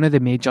did one of the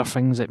major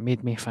things that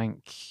made me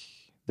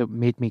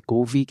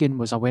go vegan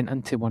was I went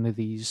into one of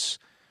these.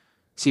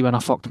 See, when I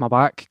fucked my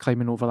back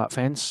climbing over that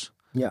fence.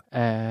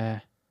 Yeah.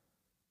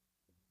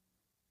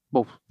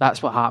 Well,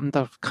 that's what happened.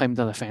 I climbed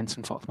to the fence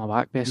and fucked my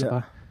back, basically.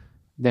 Yeah.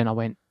 Then I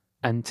went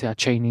into a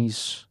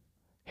Chinese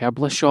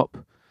herbalist shop,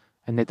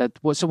 and they did,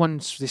 what's the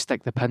ones they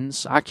stick the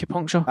pins?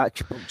 Acupuncture?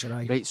 Acupuncture,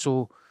 aye. Right,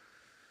 so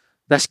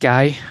this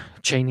guy,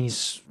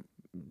 Chinese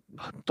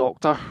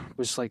doctor,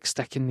 was like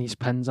sticking these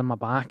pins in my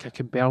back. I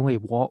could barely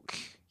walk.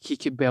 He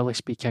could barely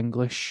speak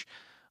English.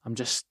 I'm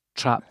just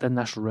trapped in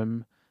this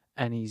room,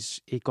 and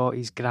he got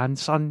his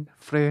grandson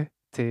through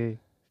to...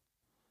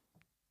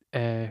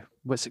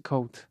 what's it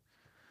called?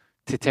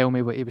 To tell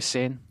me what he was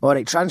saying. All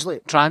right,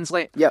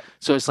 translate. Yep.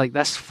 So it's like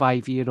this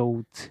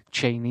 5-year-old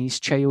Chinese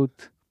child.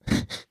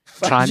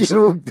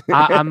 5-year-old.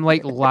 I'm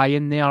like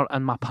lying there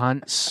in my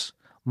pants,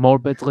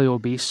 morbidly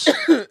obese.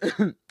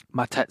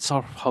 My tits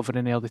are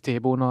hovering near the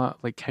table,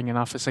 not like hanging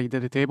off the side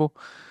of the table.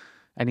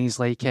 And he's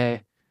like,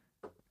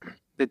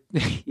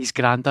 his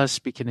granddad's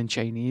speaking in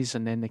Chinese,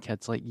 and then the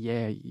kid's like,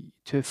 "Yeah,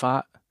 too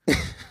fat,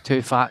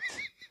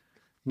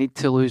 need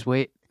to lose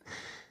weight."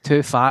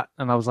 Too fat,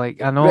 and I was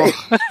like, I know.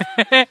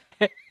 Right.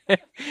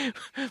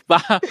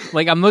 But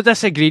like, I'm not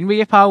disagreeing with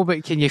you, pal,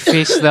 but can you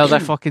face the other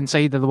fucking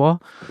side of the wall?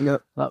 Yeah.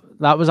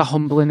 That was a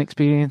humbling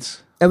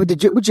experience.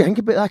 Would you think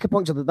about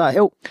acupuncture? Did that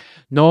help?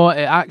 No,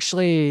 it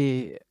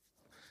actually...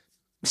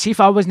 See, if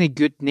I wasn't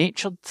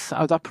good-natured,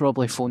 I would have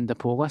probably phoned the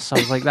police. I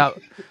was like,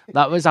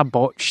 that was a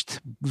botched,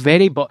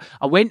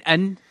 I went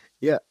in,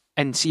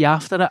 and see,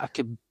 after it, I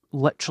could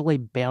literally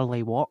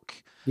barely walk.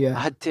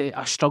 Yeah.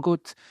 I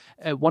struggled.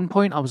 At one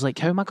point, I was like,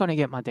 how am I going to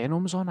get my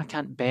denims on? I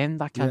can't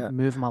bend. I can't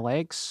move my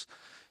legs.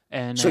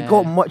 And so it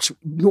got much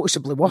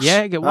noticeably worse?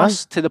 Yeah, it got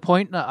worse to the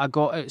point that I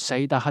got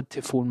outside. I had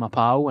to phone my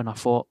pal, and I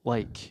thought,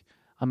 like,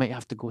 I might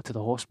have to go to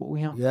the hospital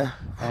here.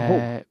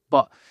 Yeah.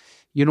 But,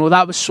 you know,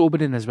 that was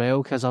sobering as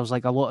well, because I was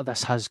like, a lot of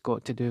this has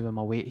got to do with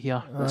my weight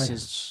here.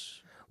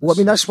 Well, I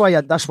mean, that's why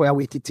I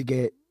waited to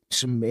get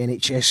some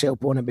NHS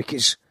help on it,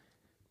 because...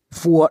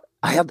 it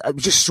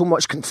was just so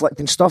much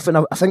conflicting stuff, and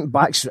I think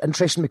back's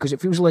interesting because it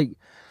feels like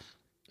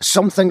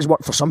some things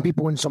work for some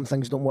people and some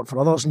things don't work for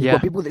others, and you've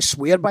got people that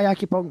swear by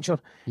acupuncture,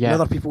 and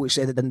other people who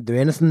said it didn't do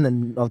anything,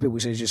 and other people who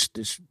say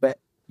but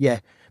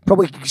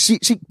probably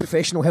seek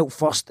professional help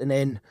first, and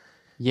then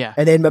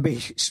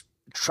maybe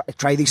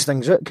try these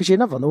things out, because you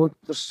never know.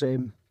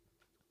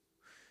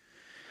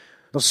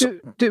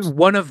 There's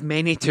one of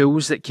many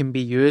tools that can be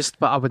used,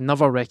 but I would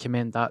never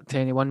recommend that to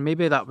anyone.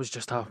 Maybe that was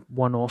just a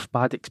one-off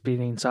bad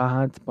experience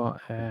I had,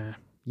 but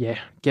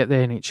get the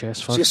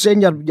NHS first. So you're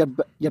saying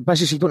you're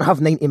busy, so you don't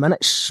have 90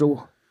 minutes,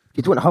 so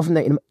you don't have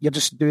 90 minutes, you're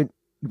just doing,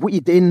 what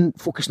you're doing,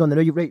 focusing on the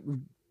now, you're right,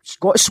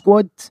 Scottish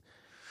Squad,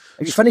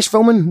 have you finished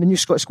filming the new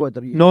Scottish Squad?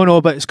 Or you? No,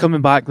 but it's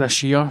coming back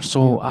this year,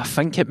 so I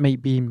think it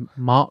might be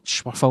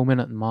March, we're filming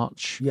it in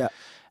March. Yeah.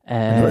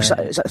 Is that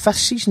the 5th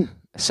season?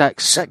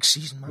 6th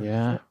season, man.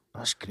 Yeah.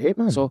 That's great,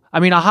 man. So,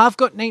 I mean, I have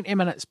got 90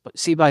 minutes, but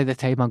see, by the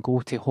time I go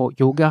to hot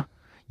yoga,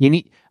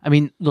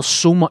 there's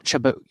so much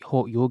about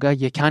hot yoga.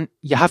 You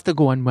have to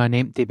go in with an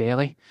empty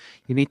belly.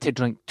 You need to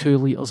drink 2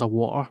 litres of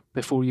water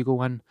before you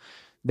go in.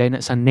 Then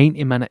it's a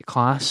 90-minute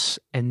class,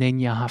 and then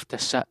you have to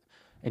sit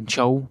and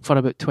chill for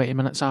about 20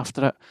 minutes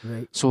after it.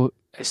 Right. So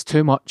it's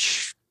too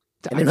much.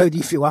 And then how do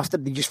you feel after?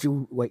 Do you just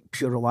feel like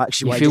pure relax?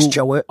 You You want to feel just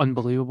chill out?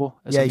 unbelievable.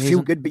 It's Yeah, amazing. you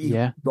feel good,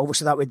 but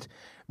obviously that would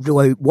rule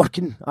out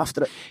working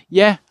after it.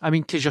 Yeah, I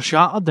mean, because you're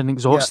shattered and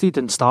exhausted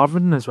and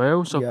starving as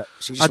well. So Yeah,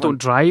 so you I just don't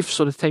drive,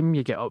 so the time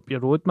you get up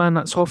your road, man,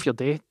 that's half your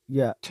day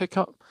Yeah, took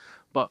up.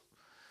 But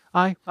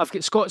I've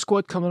got Scott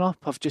Squad coming up.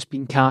 I've just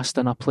been cast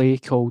in a play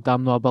called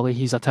I'm Not a Billy,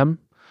 He's a Tim.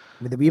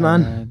 with the wee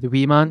man. The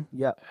Wee Man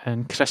Yeah.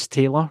 and Chris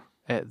Taylor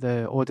at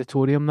the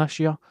auditorium this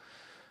year.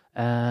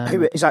 How,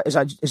 is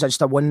that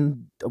just a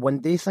one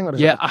day thing? Or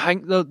is Yeah, it I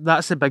think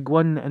that's the big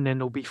one, and then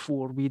there'll be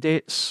 4 wee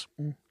dates.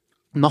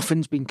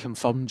 Nothing's been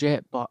confirmed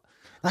yet, but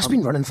that's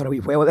been running for a wee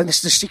while. And this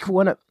is the sequel,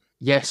 innit?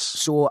 yes,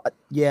 So,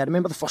 yeah, I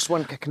remember the first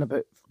one kicking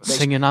about.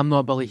 singing I'm Not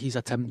a Billy, He's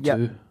a Tim Yeah.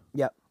 too.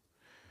 Yeah.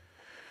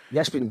 Yeah,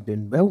 it's been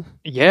doing well.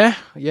 Yeah,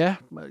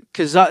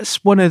 because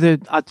that's one of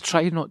the. I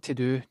try not to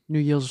do New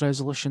Year's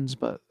resolutions,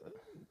 but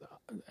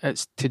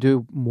it's to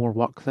do more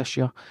work this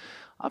year.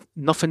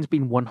 Nothing's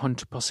been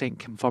 100%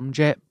 confirmed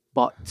yet,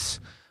 but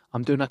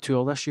I'm doing a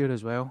tour this year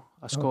as well.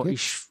 A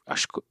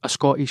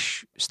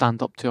Scottish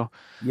stand-up tour.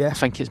 Yeah. I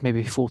think it's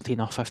maybe 14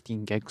 or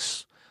 15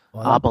 gigs.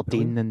 Oh, that'd be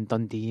Aberdeen and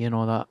Dundee and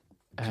all that.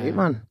 Great,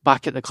 man.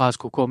 Back at the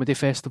Glasgow Comedy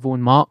Festival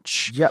in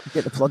March. Yep,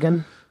 get the plug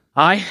in.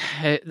 Aye,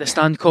 at the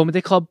Stand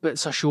Comedy Club.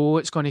 It's a show.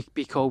 It's going to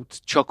be called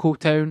Chuckle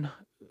Town.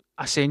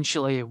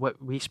 Essentially, what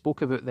we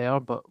spoke about there,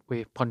 but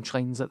with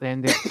punchlines at the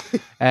end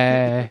of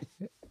it.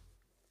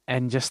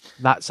 And just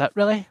that's it,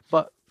 really.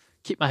 But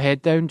keep my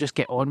head down, just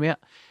get on with it.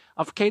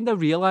 I've kind of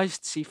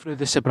realised, see, through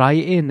the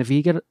sobriety and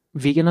the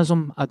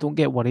veganism, I don't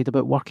get worried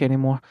about work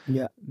anymore.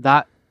 Yeah.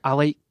 That I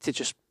like to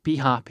just be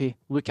happy,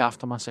 look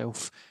after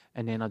myself,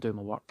 and then I do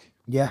my work.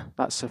 Yeah.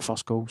 That's the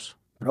first goals.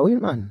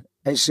 Brilliant, man.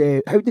 It's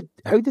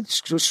how did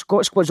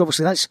Scott Squad's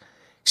obviously that's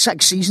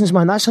 6 seasons,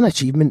 man. That's an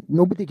achievement.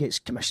 Nobody gets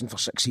commissioned for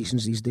 6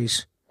 seasons these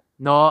days.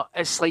 No,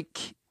 it's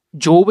like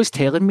Joe was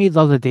telling me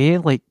the other day,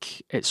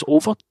 like it's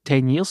over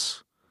 10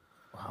 years.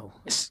 Wow.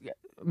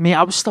 Mate,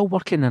 I was still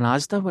working in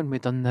Asda when we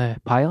done the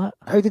pilot.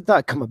 How did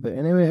that come about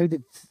anyway?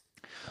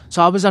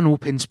 So I was an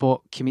open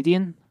spot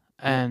comedian,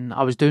 and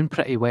I was doing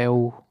pretty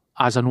well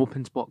as an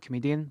open spot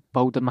comedian,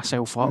 building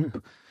myself up,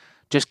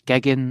 just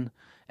gigging.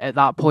 At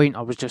that point,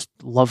 I was just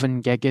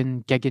loving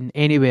gigging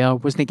anywhere,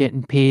 wasn't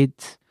getting paid.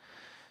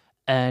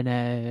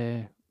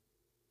 And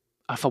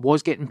if I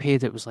was getting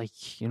paid, it was like,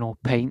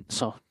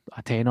 pints or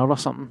a tenner or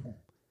something.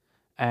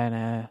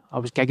 And I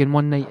was gigging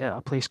one night at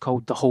a place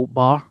called The Holt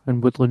Bar in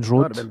Woodlands I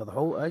Road. remember the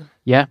Holt, aye.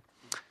 Yeah.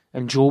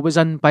 And Joe was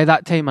in. By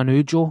that time, I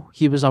knew Joe.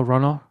 He was a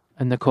runner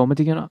in the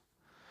comedy unit.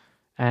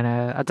 And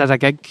I did a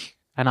gig.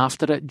 And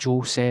after it,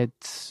 Joe said,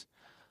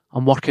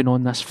 I'm working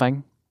on this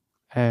thing.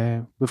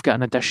 We've got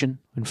an audition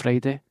on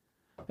Friday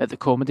at the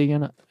comedy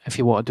unit if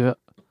you want to do it.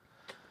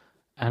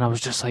 And I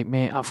was just like,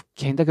 mate, I've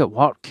kind of got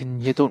work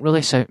and you don't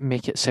really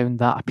make it sound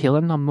that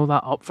appealing. I'm not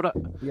that up for it.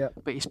 Yeah.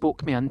 But he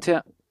spoke me into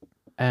it.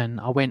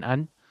 And I went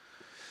in.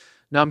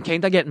 Now, I'm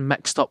kind of getting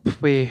mixed up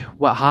with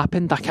what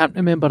happened. I can't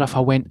remember if I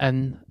went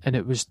in and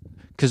it was...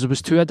 Because there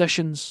was 2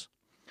 auditions.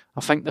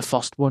 I think the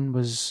first one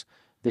was,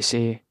 they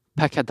say,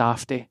 pick a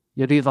dafty.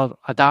 You're either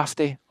a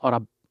dafty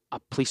or a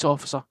police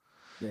officer.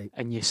 Right.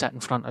 And you sit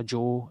in front of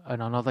Joe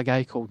and another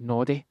guy called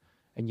Noddy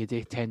and you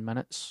do 10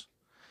 minutes.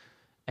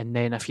 And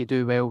then if you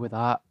do well with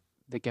that,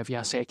 they give you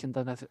a second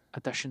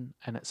audition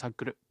and it's a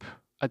group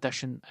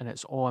audition and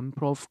it's all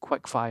improv,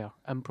 quick fire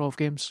improv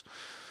games.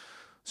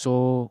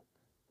 So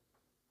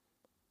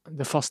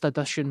the first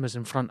audition was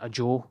in front of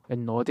Joe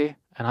and Noddy,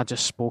 and I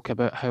just spoke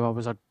about how I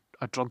was a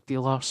drug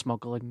dealer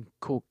smuggling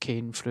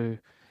cocaine through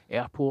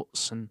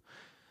airports, and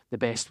the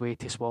best way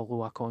to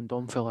swallow a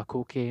condom full of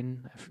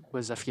cocaine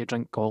was if you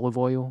drink olive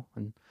oil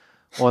and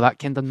all that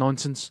kind of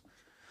nonsense.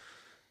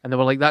 And they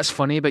were like, that's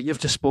funny, but you've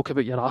just spoke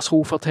about your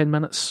asshole for 10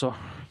 minutes, so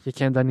you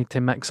kind of need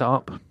to mix it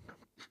up.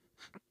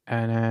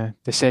 And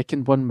the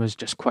second one was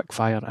just quick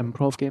fire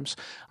improv games.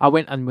 I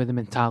went in with the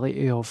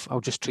mentality of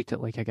I'll just treat it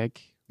like a gig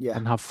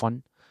and have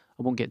fun.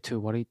 I won't get too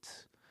worried.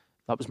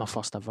 That was my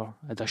first ever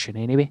audition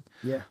anyway.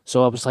 Yeah.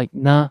 So I was like,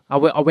 nah. I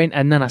went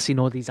in and I seen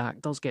all these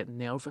actors getting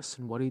nervous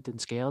and worried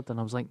and scared. And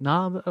I was like,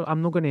 nah,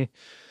 I'm not going to...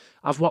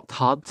 I've worked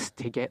hard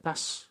to get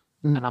this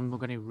and I'm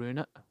not going to ruin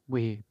it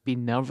with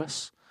being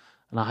nervous.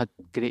 And I had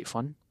great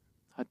fun.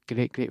 I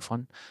had great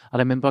fun. I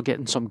remember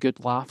getting some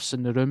good laughs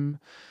in the room.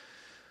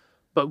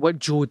 But what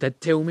Joe did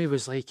tell me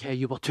was like,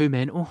 you were too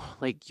mental,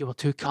 like you were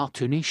too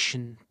cartoonish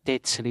and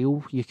dead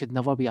surreal. You could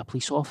never be a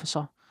police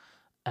officer.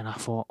 And I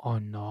thought, oh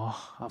no,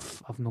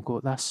 I've not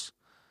got this.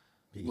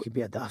 You could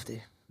be a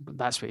dafty. But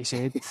that's what he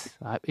said.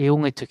 He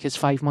only took his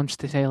 5 months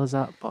to tell us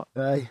that. But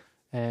Aye.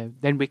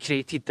 then we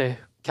created the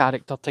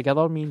character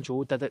together. Me and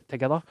Joe did it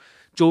together.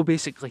 Joe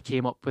basically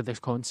came up with this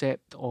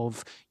concept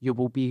of you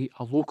will be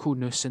a local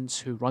nuisance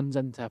who runs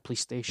into a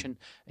police station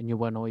and you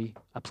will annoy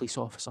a police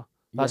officer.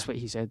 That's what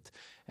he said.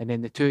 And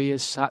then the 2 of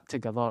us sat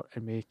together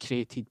and we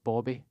created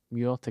Bobby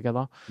Muir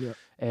together.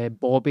 Yeah.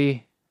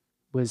 Bobby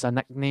was a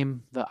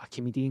nickname that a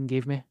comedian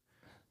gave me.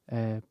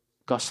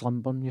 Gus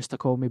Limburn used to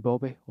call me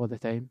Bobby all the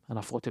time, and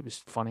I thought it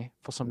was funny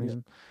for some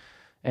reason.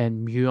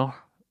 And Muir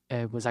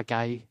was a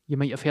guy, you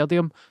might have heard of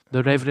him,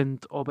 the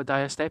Reverend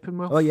Obadiah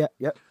Steppenwolf. Oh, yeah,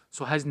 yeah.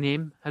 So his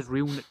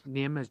real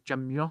name is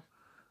Jim Muir,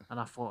 and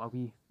I thought a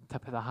wee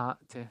tip of the hat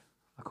to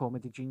a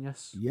comedy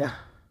genius. Yeah.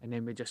 And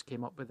then we just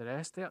came up with the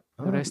rest of it.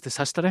 The rest is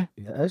history.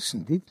 Yeah, it is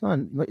indeed,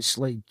 man. It's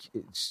like,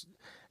 it's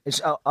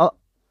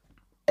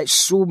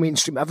so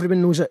mainstream.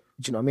 Everyone knows it.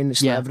 Do you know what I mean?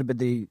 It's like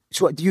everybody.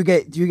 So what, do you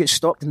get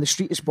stopped in the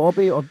street as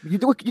Bobby, or you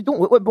don't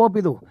look like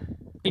Bobby though?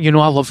 You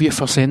know, I love you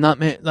for saying that,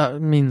 mate. That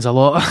means a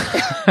lot.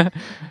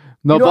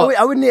 No, you know, but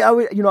I wouldn't.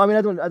 You know, I mean,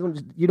 I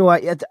don't. You know, I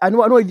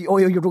know. All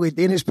you're really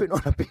doing is putting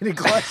on a pair of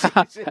glasses.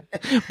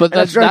 But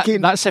that's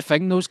the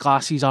thing. Those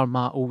glasses are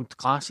my old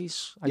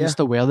glasses. I used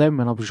to wear them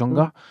when I was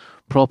younger.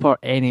 Proper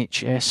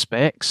NHS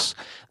specs.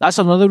 That's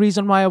another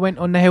reason why I went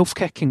on the health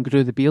kick and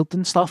grew the beard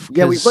and stuff.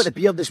 Yeah, we've got the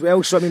beard as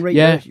well. So I mean,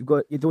 now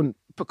you don't.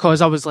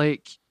 Because I was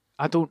like,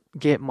 I don't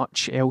get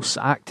much else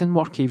acting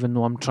work, even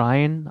though I'm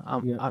trying.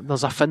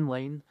 There's a thin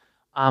line.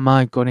 Am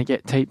I going to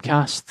get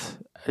typecast?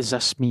 Is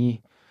this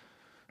me?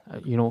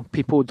 You know,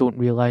 people don't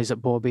realise that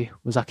Bobby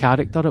was a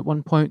character at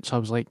one point. So I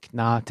was like,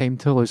 nah, time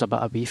to lose a bit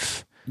of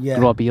beef,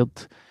 grow a beard,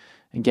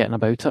 and getting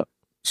about it.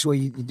 So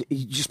you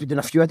just been doing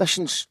a few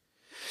auditions?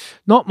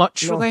 Not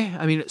much, really.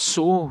 I mean, it's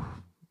so...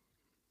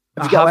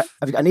 Have you got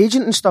an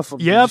agent and stuff?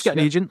 Yeah, I've got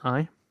an agent,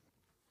 aye.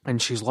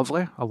 And she's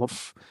lovely.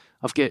 I've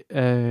got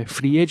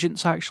 3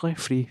 agents, actually.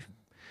 Three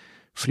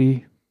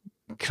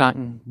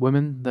cracking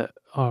women that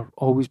are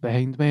always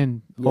behind me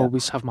and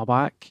always have my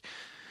back.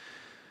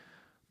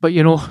 But,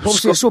 you know...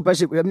 Obviously, you're so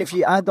busy. I mean, if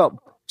you add up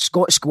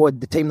Scott Squad,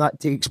 the time that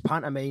takes,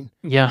 pantomime,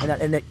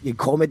 and your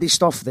comedy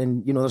stuff,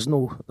 then, you know, there's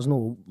no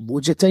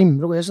loads of time,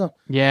 really, is there?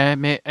 Yeah,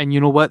 mate. And you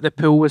know what? The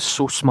pool was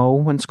so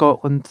small in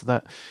Scotland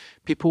that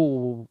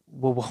people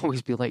will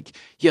always be like,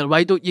 here,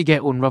 why don't you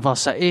get on River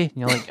City? And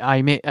you're like,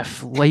 aye, mate,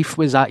 if life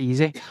was that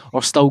easy.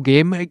 Or Still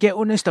Game. Get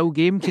on the Still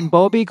Game. Can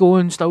Bobby go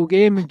on Still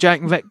Game? Jack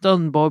and Victor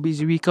and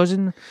Bobby's wee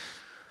cousin.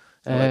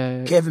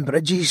 Kevin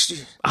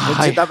Bridges.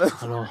 I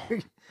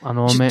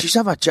know, mate. Just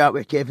have a chat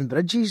with Kevin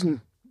Bridges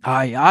and...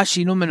 Aye, I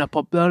seen him in a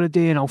pub the other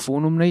day and I'll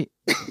phone him, right?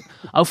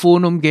 I'll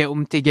phone him, get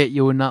him to get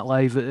you on that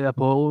live at the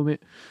Apollo,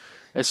 mate.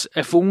 It's,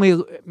 if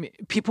only...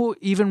 People,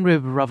 even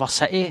with River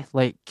City,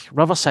 like,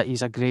 River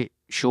City's a great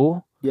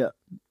show. Yeah.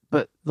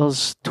 But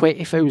there's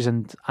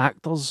 20,000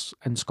 actors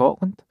in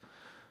Scotland.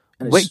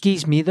 What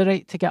gives me the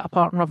right to get a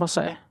part in River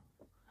City?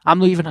 I'm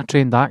not even a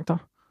trained actor.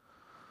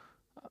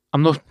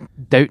 I'm not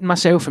doubting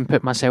myself and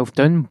putting myself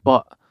down,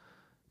 but...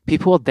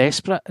 People are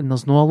desperate and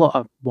there's not a lot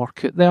of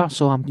work out there,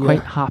 so I'm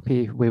quite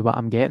happy with what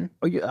I'm getting.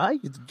 Oh, you're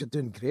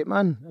doing great,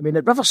 man. I mean,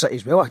 at River City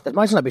as well, I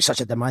imagine that'd be such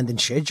a demanding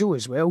schedule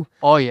as well.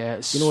 Oh, yeah.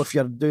 It's, you know, if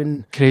you're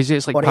doing... Crazy,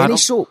 it's like... Or any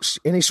soaps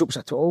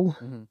at all.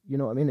 Mm-hmm. You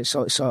know what I mean? It's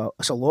a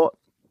lot.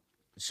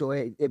 So,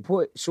 I've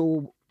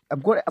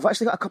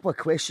actually got a couple of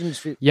questions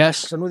for you.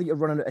 Yes. Because I know that you're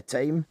running out of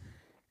time.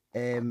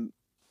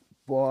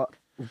 But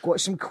we've got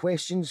some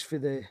questions for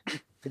the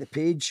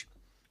page,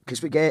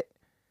 because we get...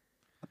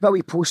 But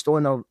we post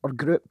on our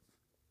group.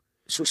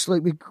 So it's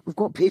like we've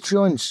got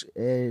Patreons.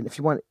 If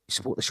you want to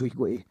support the show, you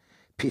go to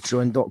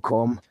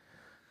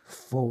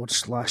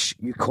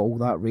patreon.com/You Call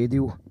That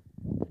Radio.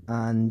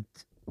 And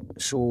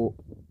so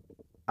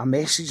I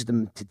messaged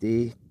them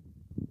today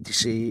to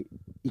say,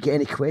 you get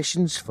any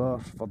questions for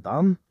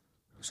Dan?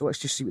 So let's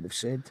just see what they've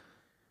said.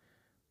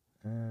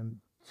 2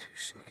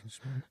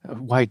 seconds, man.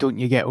 Why don't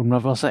you get on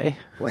River City?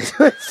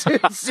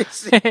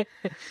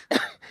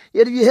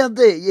 Yeah, you heard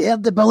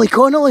the Billy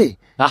Connolly?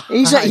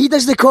 He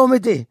does the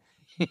comedy.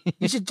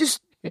 You should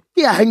just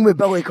hang with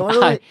Billy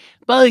Connolly.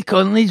 Billy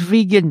Connolly's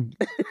vegan.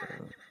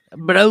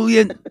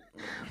 Brilliant.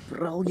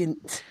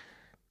 Brilliant.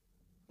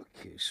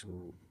 Okay,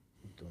 so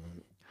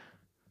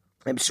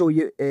so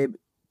you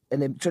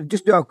so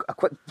just do a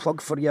quick plug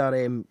for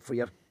your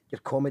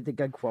comedy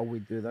gig while we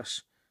do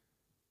this.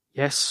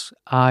 Yes,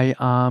 I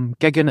am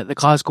gigging at the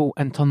Glasgow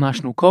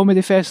International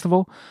Comedy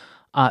Festival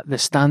at the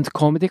Stand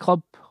Comedy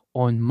Club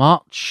on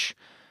March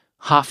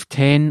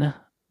 10:30,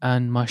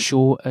 and my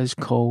show is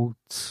called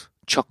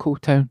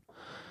Chuckletown.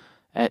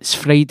 It's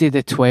Friday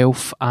the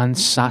 12th and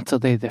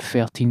Saturday the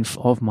 13th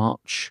of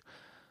March.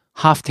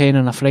 10:30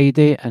 on a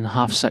Friday and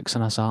 6:30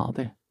 on a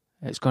Saturday.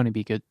 It's going to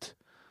be good.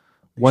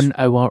 1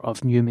 hour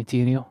of new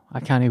material.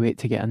 I can't wait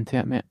to get into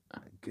it, mate.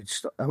 Good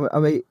stuff. I'm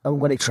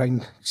going to try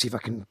and see if I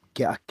can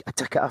get a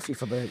ticket off you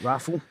for the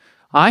raffle.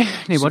 Aye,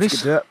 no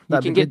worries. You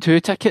can get 2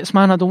 tickets,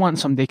 man. I don't want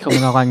somebody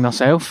coming along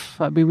themselves.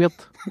 That'd be weird.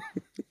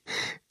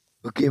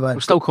 Okay, man.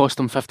 It'll still cost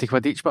them 50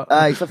 quid each, but...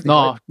 Aye, 50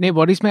 no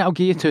worries, mate. I'll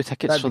give you 2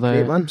 tickets for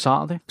the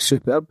Saturday.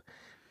 Superb.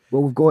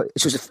 Well, we've got...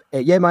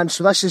 yeah, man,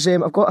 so this is...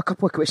 I've got a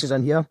couple of questions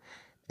in here.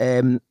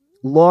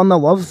 Lorna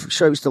Love,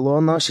 shouts to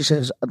Lorna. She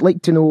says, I'd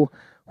like to know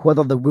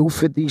whether the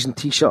Wolf hoodies and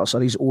T-shirts are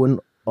his own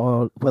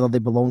or whether they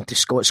belong to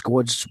Scott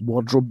Squad's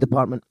wardrobe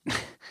department.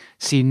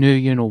 See, now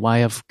you know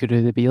why I've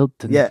grew the beard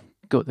and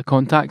got the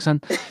contacts in.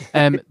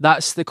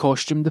 That's the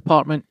costume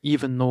department,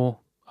 even though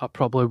I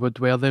probably would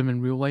wear them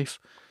in real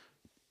life.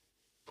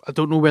 I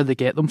don't know where they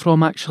get them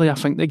from, actually. I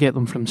think they get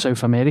them from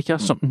South America,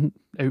 something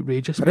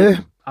outrageous.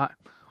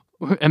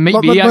 It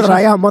might be,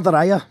 actually. Mother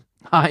Aya.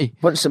 Aye.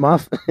 Once them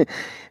off.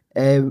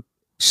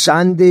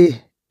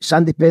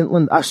 Sandy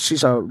Pentland,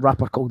 she's a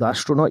rapper called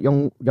Astronaut,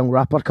 young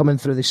rapper coming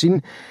through the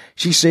scene.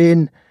 She's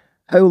saying,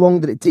 how long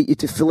did it take you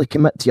to fully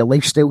commit to your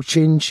lifestyle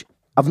change?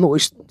 I've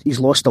noticed he's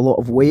lost a lot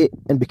of weight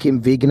and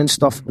became vegan and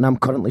stuff, and I'm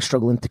currently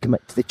struggling to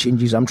commit to the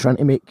changes I'm trying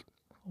to make.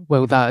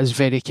 Well, that is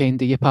very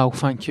kind of you, pal.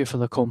 Thank you for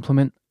the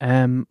compliment.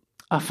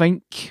 I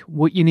think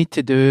what you need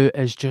to do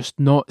is just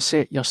not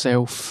set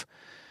yourself...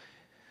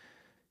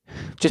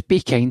 Just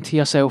be kind to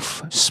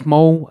yourself.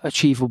 Small,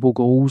 achievable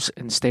goals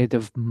instead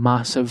of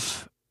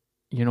massive,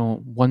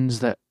 ones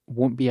that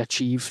won't be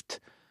achieved.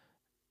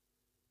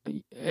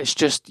 It's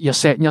just you're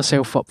setting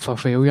yourself up for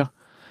failure.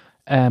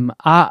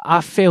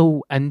 I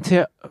fell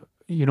into it.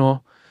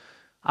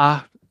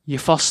 You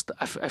first,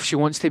 if she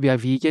wants to be a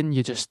vegan,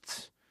 you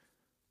just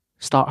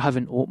start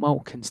having oat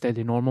milk instead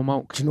of normal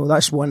milk. Do you know,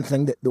 that's one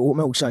thing, that the oat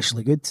milk's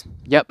actually good.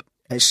 Yep.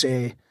 It's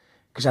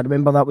because I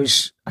remember I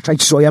tried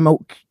soya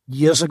milk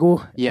years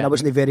ago, and I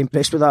wasn't very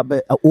impressed with that,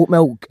 but oat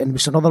milk, and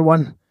there's another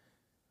one.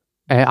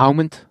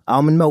 Almond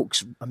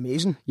milk's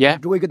amazing. Yeah.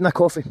 Really good in a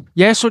coffee.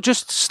 Yeah, so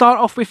just start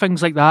off with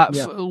things like that.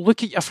 Yeah.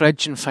 Look at your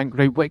fridge and think,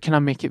 right, what can I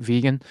make it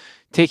vegan?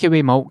 Take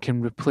away milk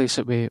and replace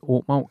it with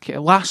oat milk.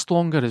 It'll last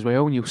longer as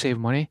well, and you'll save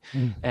money.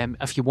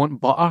 If you want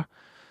butter,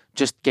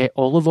 just get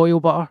olive oil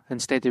butter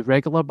instead of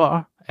regular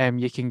butter.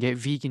 You can get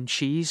vegan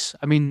cheese.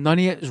 I mean, none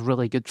of it is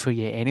really good for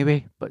you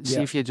anyway, but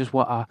see if you just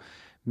want to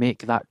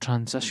make that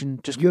transition,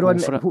 just go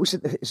for it.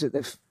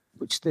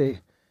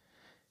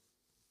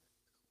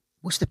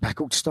 What's the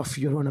pickled stuff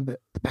you're on about?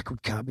 The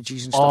pickled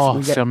cabbages and stuff.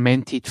 Oh,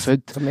 fermented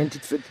food.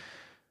 Fermented food.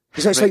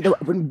 Because it's like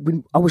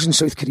when I was in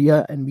South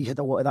Korea and we had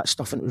a lot of that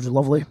stuff and it was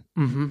lovely.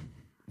 Mm-hmm.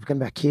 We're going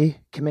to be a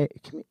K.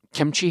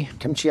 Kimchi.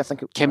 Kimchi, I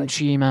think.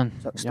 Kimchi, man.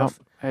 That stuff.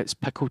 It's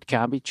pickled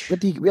cabbage. Where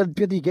do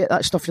you get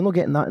that stuff? You're not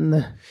getting that in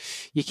the...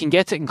 You can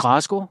get it in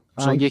Glasgow.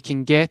 Aye. So you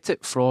can get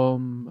it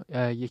from...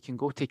 you can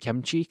go to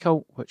Kimchi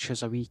Cult, which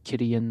is a wee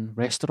Korean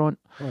restaurant,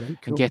 All right,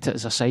 cool. and get it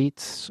as a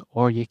side.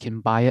 Or you can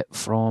buy it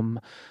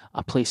from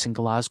a place in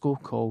Glasgow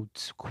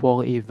called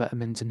Quality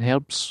Vitamins and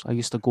Herbs. I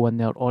used to go in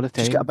there all the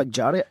time. Just get a big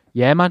jar of it.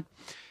 Yeah, man.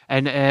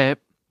 And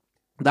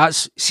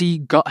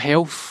gut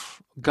health.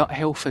 Gut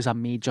health is a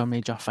major,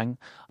 major thing.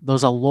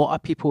 There's a lot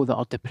of people that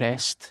are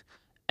depressed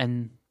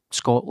in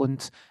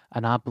Scotland,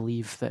 and I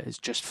believe that it's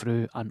just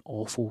through an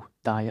awful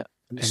diet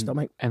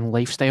and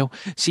lifestyle.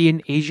 See,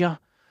 in Asia,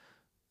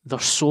 they're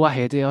so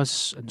ahead of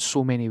us in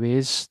so many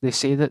ways. They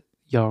say that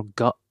your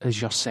gut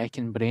is your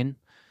second brain.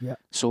 Yeah.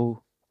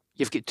 So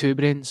you've got two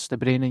brains, the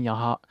brain and your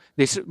heart.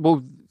 They say,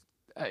 well,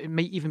 it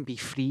might even be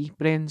three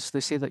brains.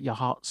 They say that your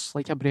heart's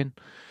like a brain.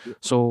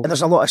 So, and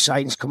there's a lot of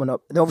science coming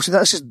up. And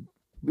obviously,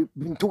 we've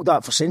been told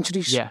that for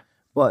centuries. Yeah.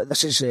 But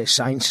this is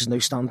science is now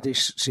starting to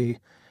say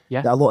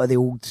yeah. that a lot of the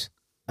old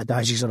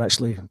adages are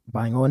actually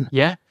bang on.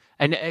 Yeah,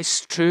 and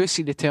it's true.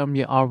 See, the term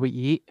 "you are what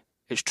you eat."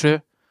 It's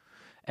true.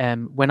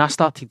 When I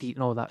started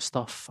eating all that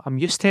stuff, I'm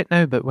used to it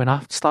now. But when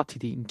I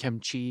started eating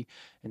kimchi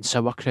and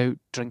sauerkraut,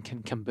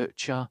 drinking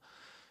kombucha,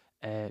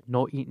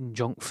 not eating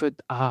junk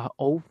food, I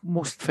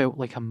almost felt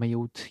like a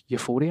mild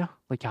euphoria,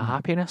 like a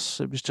happiness.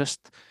 It was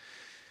just,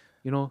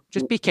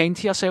 just be kind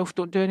to yourself.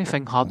 Don't do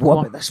anything hardcore. What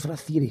about this for a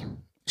theory?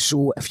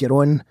 So if your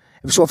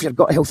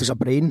gut health is a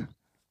brain,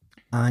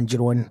 and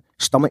you're on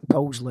stomach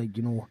pills like,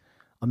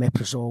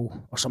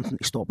 omeprazole or something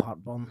to stop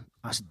heartburn,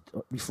 acid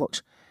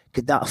reflux,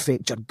 could that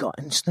affect your gut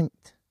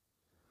instinct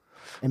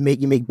and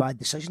make you make bad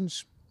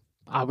decisions?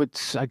 I would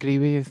agree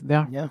with you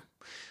there. Yeah.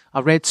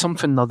 I read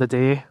something the other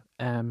day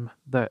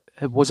that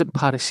it wasn't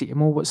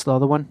paracetamol. What's the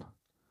other one?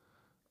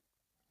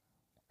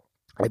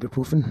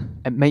 Ibuprofen.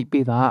 It might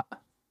be that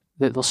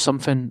there's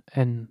something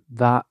in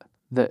that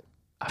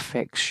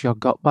affects your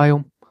gut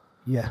biome.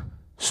 Yeah.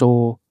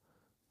 So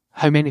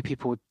how many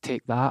people would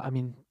take that? I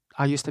mean,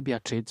 I used to be a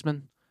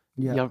tradesman.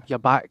 Yeah. Your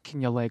back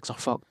and your legs are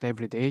fucked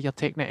every day. You're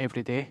taking it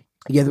every day.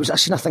 Yeah, there was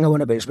actually a thing I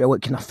want about as well.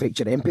 It can affect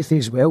your empathy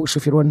as well. So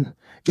if you're on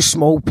just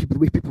small people, the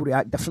way people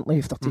react differently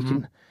if they're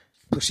taking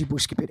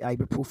placebos compared to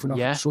ibuprofen.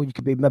 Yeah. So you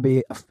could be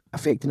maybe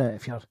affecting it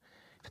if you're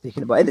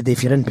taking it. But at the end of the day,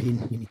 if you're in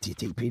pain, you need to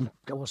take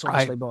painkillers,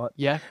 obviously. But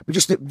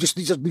just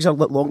these are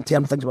long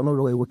term things we're not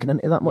really looking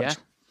into that much. Yeah.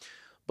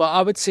 But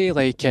I would say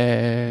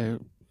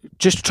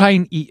just try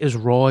and eat as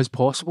raw as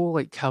possible.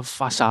 Like have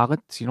a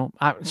salad.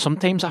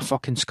 Sometimes I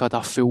fucking scud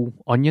a full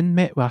onion,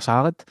 mate, with a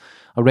salad.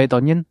 A red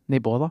onion, no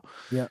bother.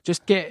 Yeah.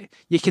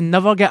 You can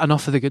never get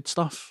enough of the good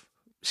stuff.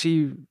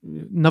 See,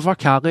 never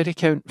calorie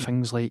count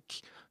things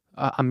like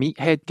a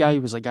meathead guy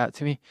was like that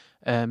to me.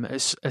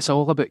 It's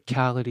all about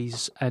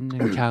calories in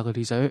and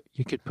calories out.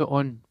 You could put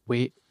on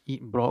weight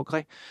eating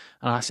broccoli,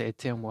 and I said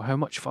to him, "Well, how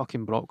much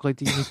fucking broccoli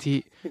do you need to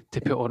eat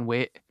to put on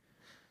weight?"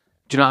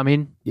 Do you know what I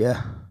mean?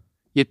 Yeah.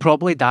 You'd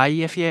probably die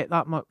if you ate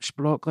that much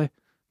broccoli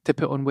to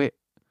put on weight.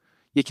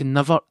 You can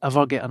never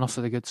ever get enough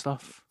of the good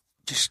stuff.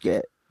 Just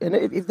get And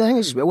if the thing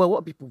is, well, a lot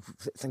of people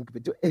think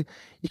about it.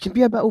 You can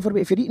be a bit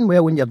overweight if you're eating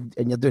well and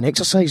you're doing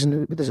exercise,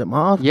 and what does it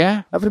matter?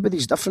 Yeah.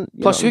 Everybody's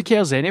different. Plus, who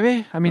cares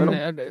anyway? I mean,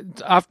 I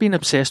I've been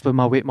obsessed with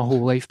my weight my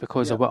whole life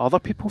because of what other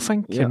people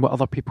think and what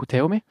other people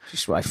tell me.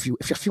 Just what I feel.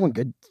 If you're feeling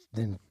good,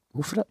 then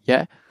go for it.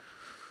 Yeah.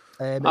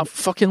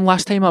 Fucking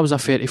last time I was a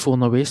 34 in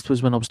the waist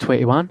was when I was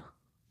 21.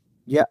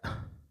 Yeah.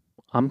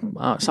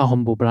 That's a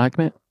humble brag,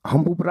 mate.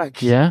 Humble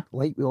brag. Yeah.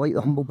 We like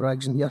the humble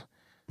brags in here.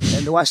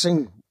 And the last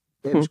thing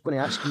I was going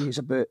to ask you is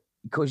about,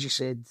 because you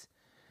said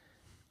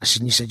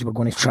you were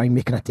going to try and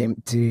make an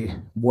attempt to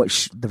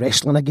watch the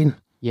wrestling again.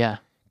 Yeah.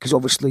 Because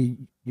obviously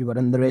you were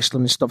in the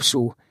wrestling and stuff.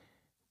 So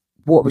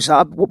what was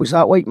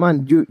that like,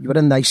 man? You were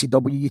in the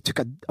ICW. You took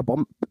a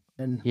bump.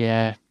 And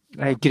yeah.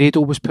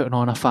 Grado was putting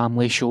on a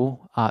family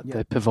show at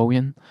the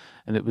Pavilion,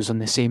 and it was on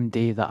the same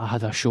day that I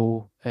had a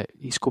show at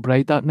East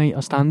Kilbride that night,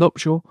 a stand-up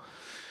show.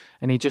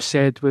 And he just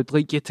said, we'd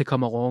like you to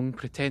come along,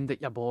 pretend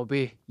that you're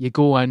Bobby. You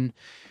go in,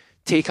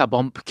 take a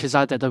bump, because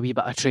I did a wee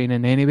bit of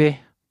training anyway,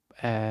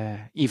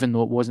 even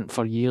though it wasn't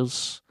for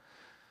years.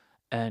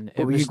 And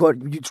you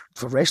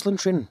for wrestling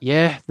training?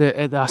 Yeah,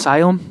 the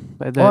asylum.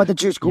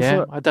 Did you go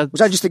for it? I did.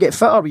 Was that just to get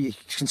fit, or were you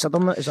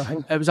considering it as a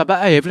thing? It was a bit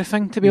of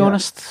everything, to be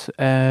honest.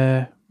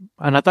 And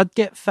I did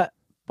get fit,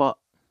 and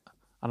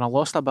I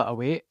lost a bit of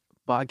weight,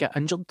 but I get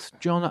injured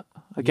during it.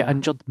 I get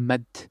injured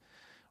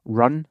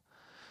mid-run,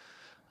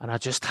 and I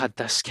just had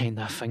this kind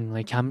of thing,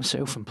 like, I'm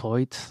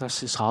self-employed,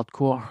 this is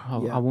hardcore,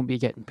 I won't be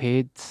getting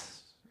paid.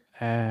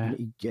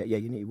 You need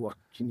to work,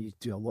 you need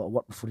to do a lot of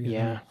work before you...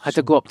 Yeah, I had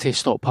to go up to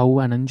Stockpile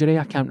with an injury.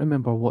 I can't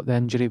remember what the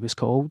injury was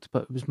called,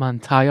 but it was my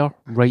entire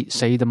right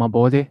side of my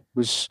body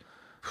was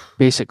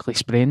basically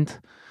sprained.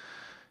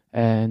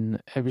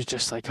 And it was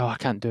just like, I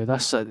can't do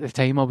this. At the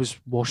time I was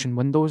washing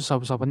windows, I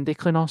was a window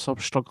cleaner, so I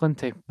was struggling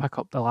to pick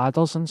up the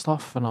ladders and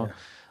stuff, and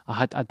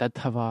I did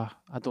have I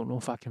don't know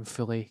if I can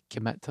fully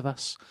commit to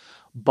this,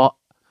 but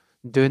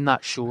doing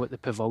that show at the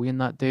Pavilion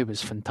that day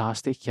was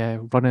fantastic.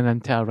 Running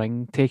into a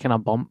ring, taking a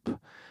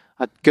bump,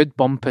 a good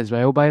bump as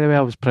well, by the way,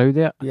 I was proud of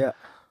it. Yeah.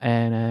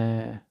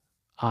 And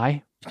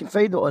you can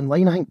find it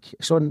online, I think.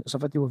 It's a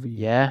video of you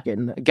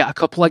getting it. Get a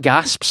couple of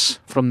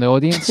gasps from the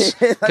audience,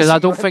 because I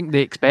don't think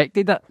they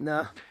expected it.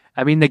 Nah.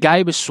 I mean, the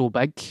guy was so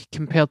big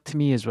compared to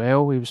me as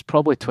well. He was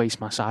probably twice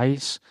my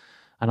size,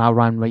 and I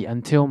ran right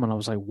into him, and I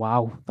was like,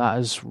 wow, that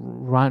is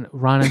ran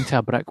into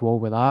a brick wall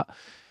with that.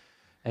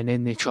 And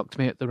then they chucked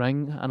me at the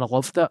ring, and I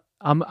loved it.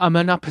 I'm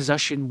in a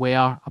position where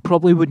I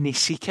probably wouldn't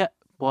seek it,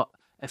 but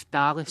if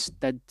Dallas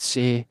did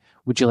say,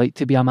 would you like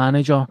to be a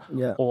manager,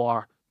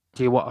 or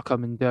do you want to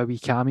come and do a wee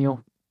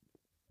cameo,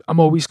 I'm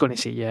always going to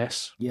say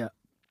yes. Yeah.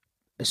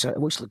 It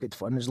looks like good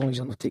fun, as long as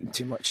you're not taking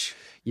too much.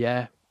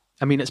 Yeah.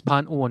 I mean, it's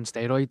panto on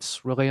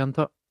steroids, really, isn't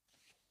it?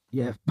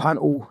 Yeah,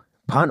 panto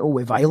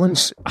with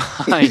violence.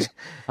 Aye.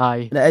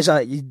 And it is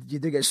you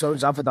do get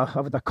sounds. I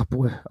got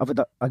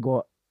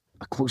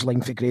a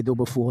clothesline for Grado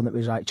before, and it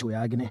was actually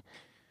agony.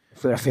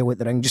 Where I fell at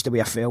the ring, just the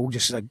way I fell,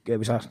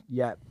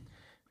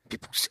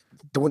 people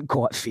don't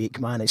call it fake,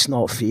 man. It's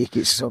not fake.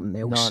 It's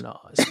something else. No,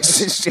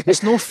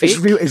 it's no fake.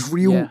 It's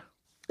real. Yeah.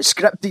 It's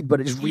scripted,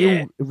 but it's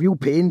real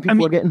pain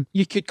people are getting.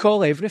 You could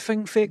call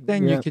everything fake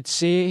then. You could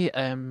say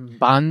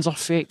bands are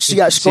fake. See,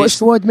 that Scottish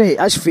squad, mate,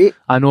 that's fake.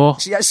 I know.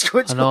 See, that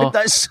Scottish squad,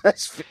 that's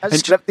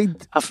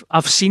scripted.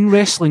 I've seen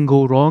wrestling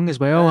go wrong as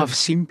well. I've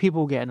seen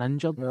people getting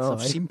injured.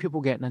 I've seen people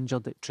getting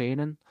injured at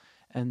training,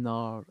 and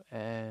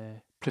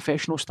they're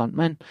professional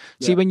stuntmen.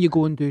 See, when you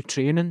go and do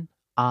training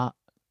at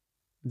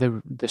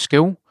the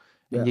school,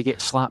 and you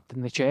get slapped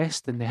in the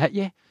chest and they hit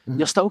you,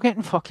 you're still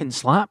getting fucking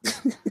slapped.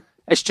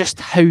 It's just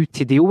how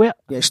to deal with it.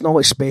 Yeah, it's not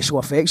like special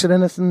effects or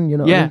anything, you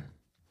know what I mean?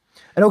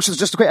 And also, it's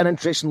just quite an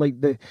interesting,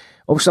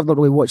 obviously I've not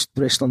really watched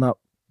wrestling that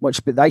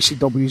much, but the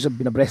ICWs have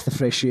been a breath of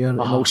fresh air, and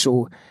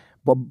also,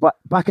 but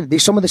back in the day,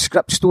 some of the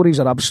script stories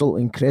are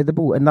absolutely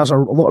incredible, and there's a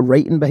lot of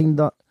writing behind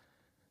that.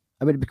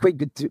 I mean, it'd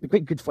be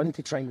quite good fun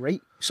to try and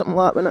write something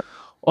like that, wouldn't it?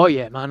 Oh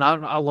yeah, man,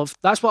 I love.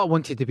 That's what I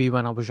wanted to be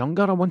when I was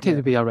younger. I wanted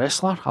to be a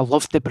wrestler. I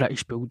loved the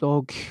British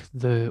Bulldog,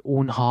 the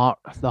Own Heart,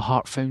 the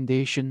Heart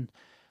Foundation.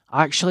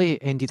 I actually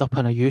ended up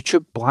in a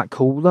YouTube black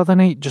hole the other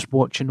night, just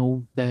watching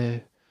all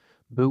the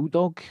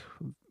Bulldog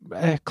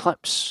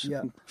clips,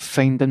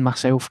 finding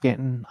myself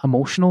getting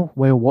emotional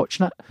while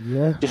watching it.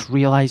 Just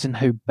realising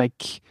how big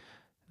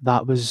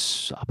that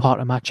was a part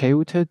of my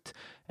childhood.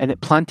 And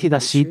it planted a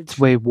seed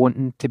with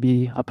wanting to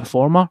be a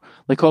performer.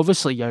 Like,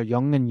 obviously you're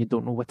young and you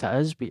don't know what it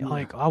is, but you're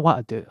like, I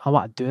want to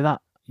do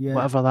that. Yeah.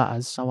 Whatever that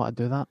is, I want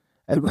to do that.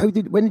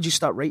 When did you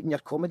start writing your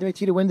comedy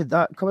material? When did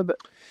that come about?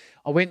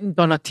 I went and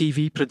done a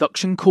TV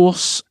production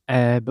course.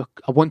 I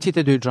wanted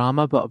to do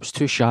drama, but I was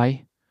too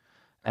shy,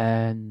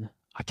 and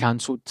I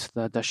cancelled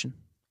the audition.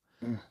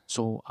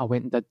 So I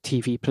went and did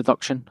TV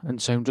production and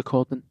sound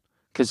recording,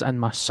 because in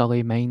my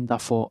silly mind I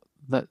thought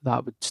that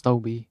would still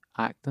be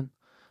acting,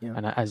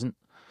 and it isn't.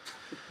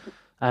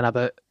 And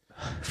about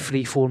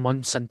 3-4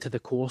 months into the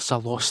course, I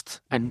lost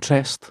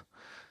interest.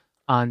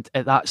 And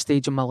at that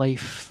stage of my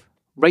life,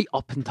 right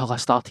up until I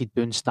started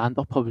doing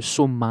stand-up, I was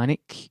so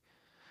manic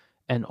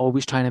and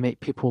always trying to make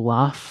people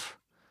laugh.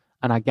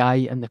 And a guy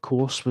in the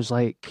course was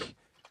like,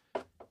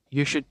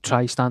 you should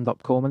try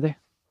stand-up comedy.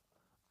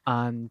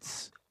 And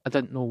I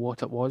didn't know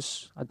what it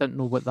was. I didn't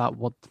know what that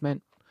word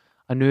meant.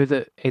 I knew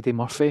that Eddie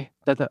Murphy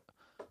did it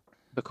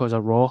because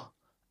of Raw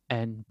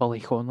and Billy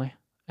Connolly,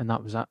 and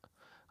that was it.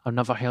 I've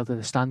never heard of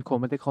the Stand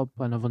Comedy Club.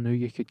 I never knew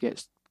you could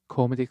get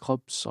comedy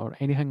clubs or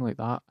anything like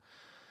that.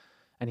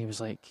 And he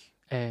was like,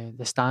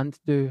 the Stand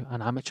do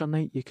an amateur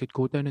night. You could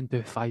go down and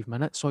do 5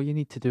 minutes. All you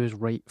need to do is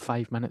write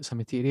 5 minutes of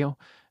material.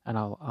 And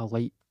a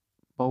light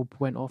bulb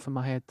went off in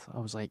my head. I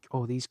was like,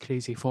 oh, these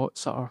crazy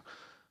thoughts that are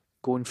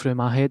going through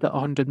my head at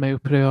 100 mile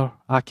per hour,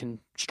 I can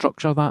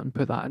structure that and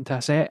put that into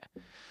a set.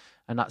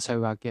 And that's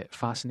how I get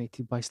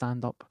fascinated by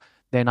stand-up.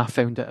 Then I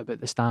found out about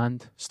the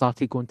Stand,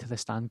 started going to the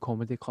Stand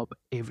Comedy Club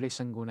every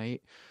single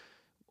night,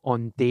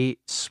 on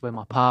dates with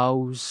my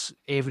pals,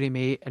 every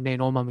mate, and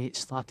then all my mates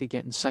started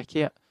getting sick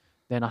of it.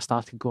 Then I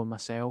started going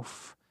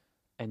myself,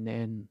 and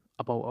then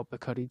I built up the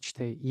courage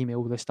to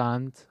email the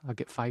Stand. I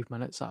get 5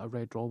 minutes at a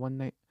Red Raw one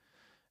night,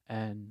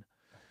 and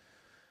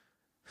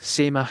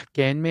same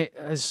again, mate,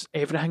 as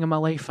everything in my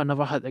life. I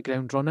never hit the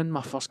ground running.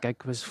 My first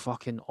gig was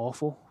fucking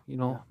awful. You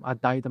know, I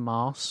died in my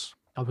arse.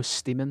 I was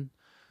steaming.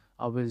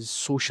 I was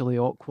socially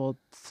awkward.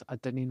 I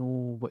didn't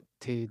know what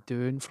to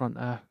do in front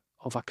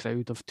of a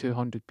crowd of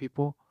 200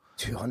 people.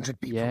 200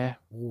 people? Yeah.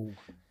 Whoa.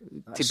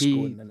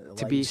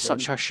 To be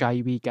such a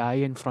shy wee guy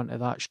in front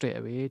of that straight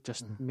away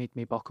just made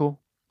me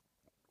buckle.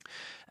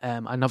 I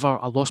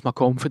lost my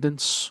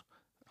confidence.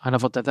 I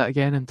never did it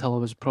again until I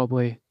was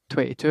probably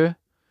 22.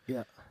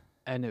 Yeah.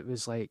 And it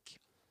was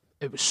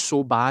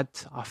so bad.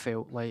 I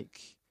felt like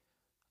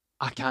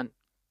I can't,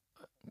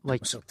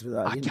 like,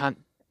 I can't.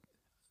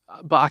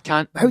 But I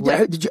can't. How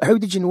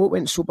did you know it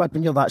went so bad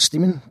when you're that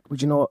steaming?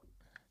 Would you not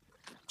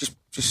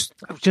just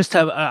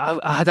I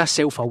had a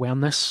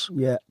self-awareness.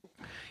 Yeah.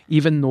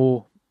 Even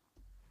though,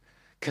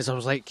 because I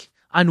was like,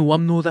 I know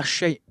I'm no this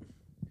shite.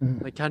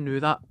 Like, I knew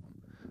that.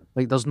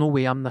 Like, there's no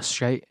way I'm this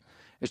shite.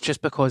 It's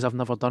just because I've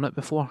never done it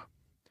before,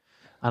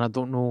 and I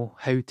don't know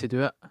how to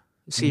do it.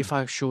 See, if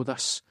I show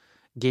this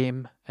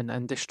game and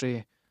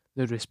industry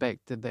the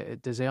respect that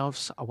it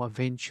deserves, I'll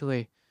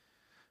eventually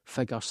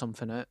figure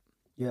something out.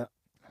 Yeah.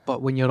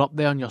 But when you're up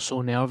there and you're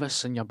so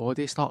nervous and your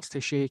body starts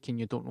to shake and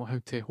you don't know how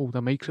to hold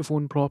a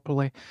microphone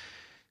properly,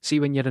 see,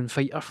 when you're in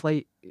fight or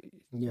flight,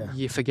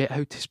 you forget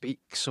how to speak.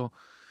 So,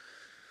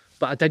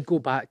 but I did go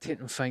back to it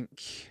and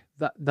think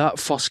that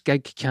first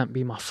gig can't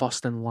be my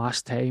first and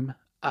last time.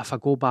 If I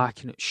go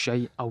back and it's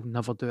shite, I'll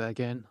never do it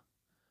again.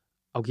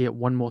 I'll get it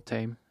one more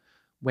time.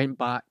 Went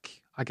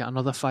back, I got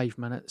another 5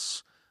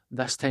 minutes.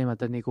 This time I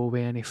didn't go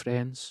with any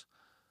friends.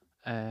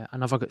 I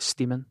never got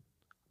steaming.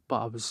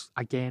 But I was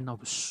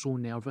so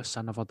nervous.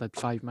 I never did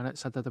 5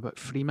 minutes. I did about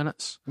 3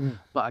 minutes.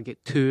 But I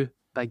get 2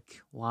 big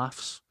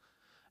laughs.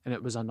 And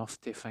it was enough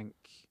to think,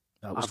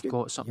 I've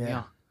got something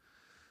here.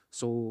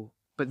 So,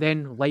 but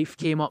then life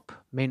came up.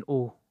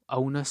 Mental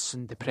illness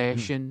and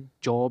depression,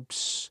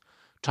 jobs,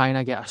 trying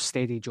to get a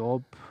steady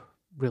job,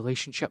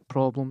 relationship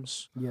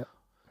problems. Yeah.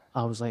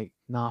 I was like,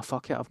 nah,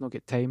 fuck it. I've not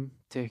got time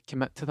to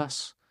commit to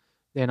this.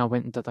 Then I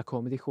went and did a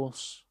comedy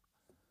course.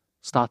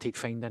 Started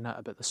finding out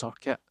about the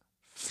circuit.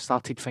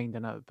 Started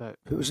finding out about...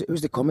 Who was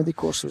the comedy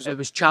course? It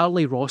was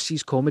Charlie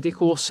Ross's comedy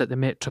course at the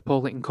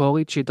Metropolitan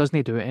College. He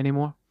doesn't do it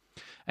anymore.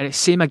 And it's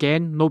same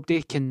again.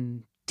 Nobody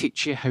can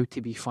teach you how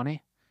to be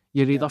funny.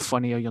 You're either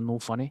funny or you're no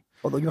funny.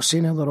 Although you were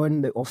saying earlier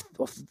on that off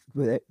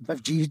with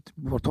Viv G,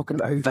 we were talking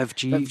about how Viv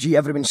G,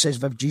 everyone says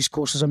Viv G's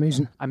course is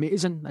amazing.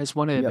 Amazing. It's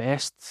one of the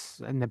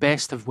best, and the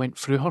best have went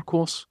through her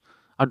course.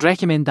 I'd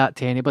recommend that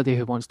to anybody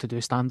who wants to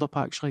do stand-up,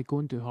 actually. Go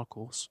and do her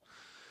course.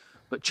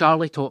 But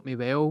Charlie taught me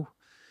well.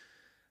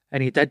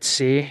 And he did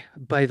say,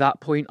 by that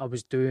point I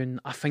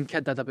think I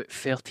did about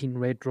 13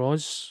 Red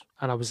Raws,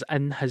 and I was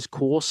in his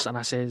course, and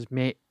I says,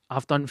 mate,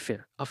 I've done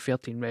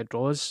 13 Red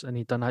Raws, and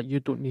he done that, you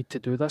don't need to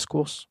do this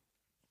course.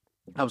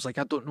 I was like,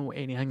 I don't know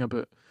anything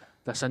about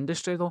this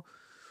industry though.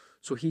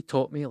 So he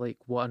taught me like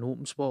what an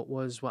open spot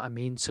was, what a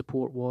main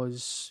support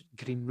was,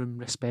 green room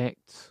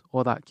respect,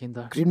 all that kind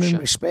of green room shit.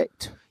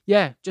 Respect?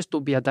 Yeah, just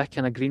don't be a dick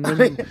in a green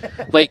room.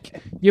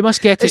 Like, you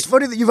must get it. It's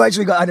funny that you've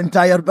actually got an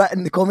entire bit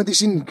in the comedy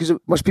scene, because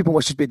most people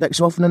must just be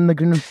dicks often in the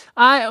green room.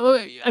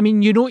 I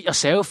mean, you know it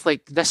yourself,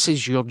 like, this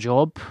is your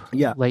job.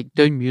 Yeah. Like,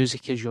 doing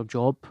music is your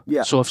job.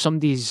 Yeah. So if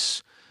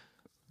somebody's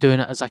doing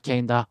it as a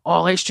kind of,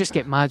 oh, let's just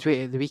get mad with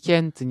it at the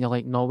weekend, and you're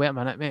like, no, wait a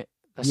minute, mate.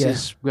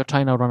 We're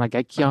trying to run a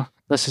gig here.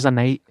 This is a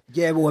night.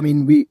 Yeah, well, I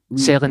mean, we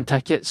selling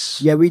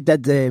tickets. Yeah, we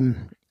did.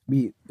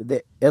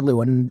 The early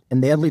on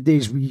in the early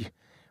days, we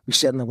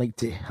certainly like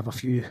to have a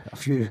few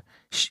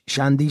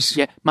shandies.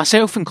 Yeah,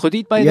 myself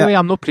included. By the way,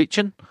 I'm not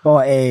preaching.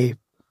 But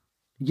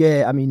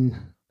yeah, I mean,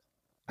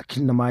 I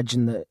can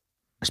imagine that,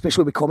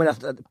 especially with comedy,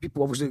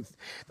 people obviously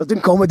they're doing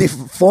comedy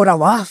for a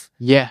laugh.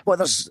 Yeah, but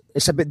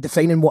it's about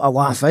defining what a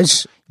laugh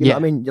is. You know what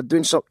I mean? You're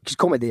doing something because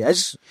comedy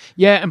is.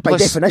 Yeah, and by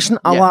plus, definition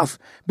a laugh.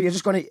 But you're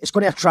just it's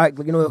going to attract,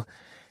 like, you know,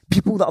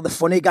 people that are the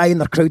funny guy in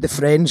their crowd of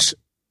friends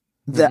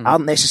that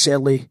aren't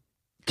necessarily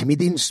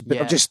comedians, but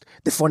Yeah. they're just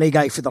the funny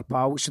guy for their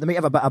pals. So they might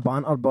have a bit of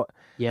banter, but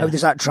Yeah. how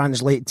does that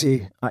translate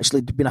to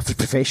actually being a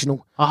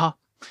professional?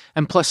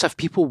 And plus, if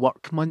people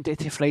work Monday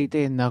to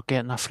Friday and they're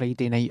getting a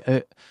Friday night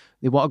out,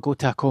 they want to go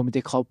to a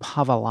comedy club,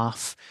 have a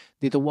laugh.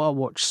 They don't want to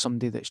watch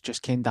somebody that's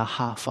just kind of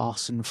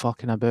half-arsing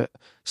fucking about,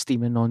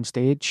 steaming on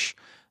stage.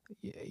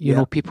 You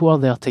know, people are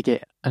there to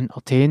get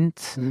entertained,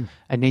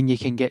 and then you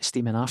can get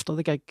steaming after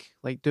the gig.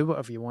 Like, do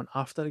whatever you want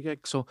after the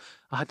gig. So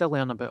I had to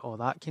learn about all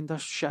that kind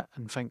of shit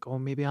and think, oh,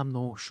 maybe I'm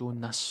not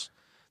showing this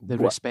the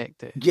respect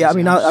that it Yeah, I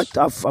mean,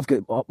 deserves. I've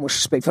got utmost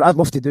respect for it. I'd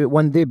love to do it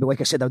one day, but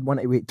like I said, I'd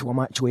want to wait till I'm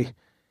actually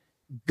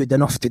good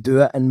enough to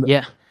do it. And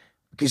Yeah.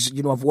 because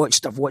I've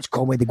watched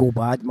comedy go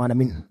bad, man. I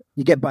mean,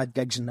 you get bad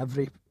gigs in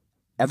every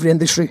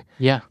industry,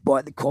 Yeah.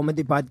 but the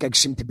comedy bad gigs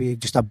seem to be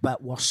just a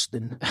bit worse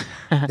than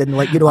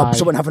like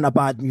someone having a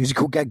bad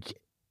musical gig.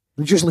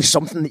 There's usually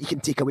something that you can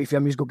take away from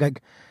a musical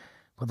gig,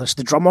 whether it's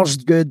the drummer's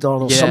good or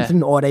there's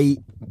something all right.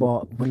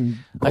 But when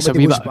It's a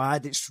comedy wee goes bit-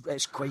 bad,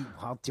 it's quite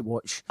hard to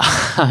watch.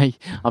 Aye,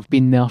 I've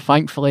been there.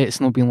 Thankfully, it's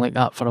not been like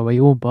that for a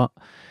while, but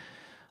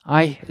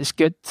aye, it's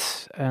good.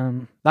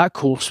 That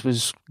course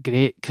was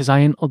great because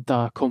I entered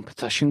a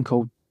competition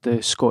called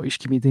the Scottish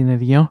Comedian of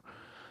the Year.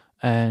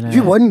 And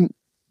You won.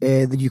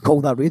 You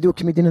call that Radio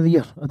Comedian of the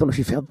Year. I don't know if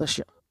you've heard this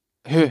yet.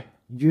 Who?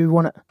 You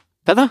won it.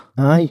 Did I?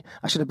 Aye.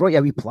 I should have brought you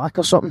a wee plaque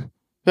or something.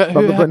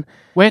 Who?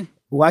 When?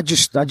 Well, I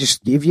just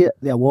gave you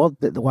the award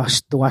at the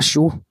last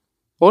show.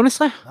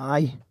 Honestly?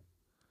 Aye.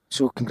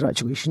 So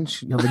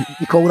congratulations. You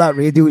call that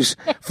radio's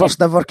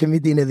first ever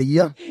Comedian of the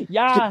Year.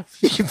 Yeah.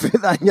 You can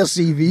put that in your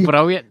CV.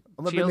 Brilliant.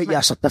 Or maybe Cheers, make mate. you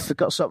a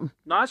certificate or something.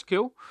 No, that's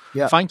cool.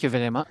 Yeah. Thank you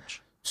very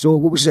much. So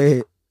what was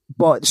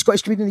but the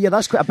Scottish Comedian of the Year,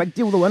 that's quite a big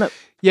deal though, isn't it?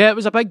 Yeah, it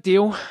was a big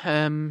deal.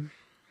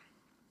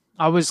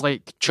 I was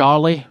like,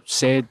 Charlie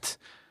said,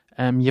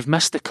 you've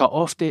missed the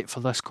cut-off date for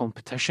this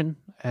competition,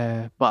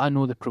 but I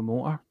know the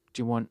promoter.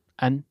 Do you want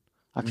in?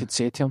 I could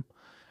say to him.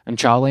 And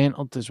Charlie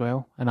entered as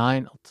well, and I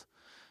entered.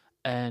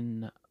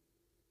 And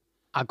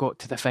I got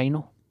to the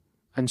final,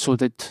 and so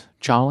did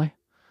Charlie.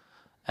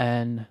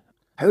 And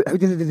How did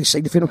they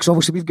decide the final? Because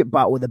obviously we've got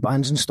Battle of the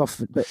Bands and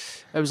stuff, but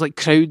it was like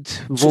crowd it's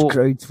just vote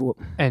crowd vote.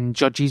 and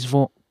judges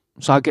vote.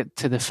 So I get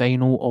to the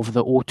final of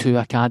the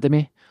O2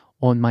 Academy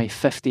on my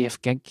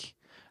 50th gig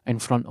in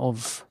front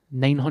of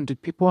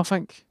 900 people, I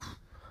think.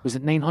 Was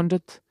it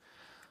 900?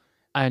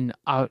 And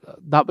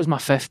that was my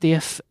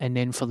 50th. And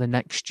then for the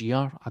next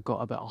year, I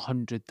got about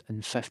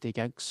 150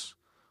 gigs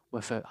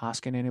without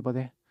asking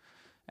anybody.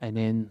 And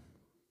then,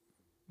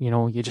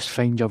 you just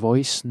find your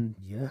voice and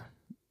Yeah.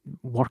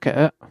 work it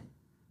out.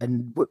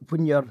 And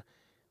when you're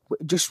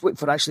just wait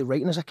for actually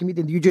writing as a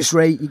comedian, do you just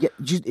write? Do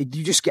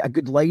you just get a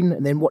good line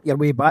and then work your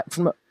way back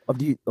from it, or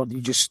do you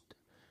just?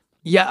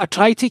 Yeah, I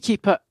try to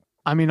keep it.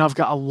 I mean, I've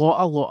got a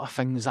lot of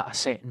things that I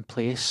set in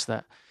place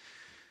that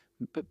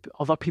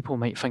other people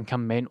might think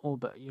I'm mental,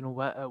 but you know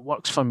what? It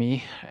works for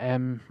me.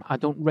 I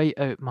don't write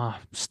out my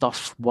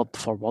stuff word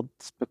for word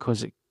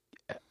because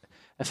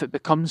if it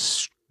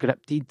becomes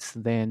scripted,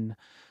 then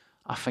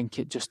I think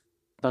it just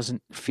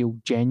doesn't feel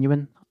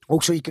genuine.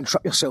 Also, you can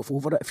trip yourself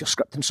over it if you're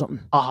scripting something.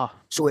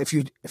 So if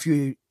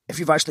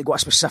you've actually got a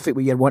specific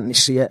way you're wanting to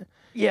say it,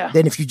 Yeah.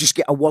 then if you just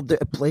get a word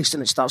out of place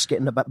and it starts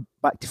getting a bit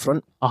back to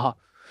front.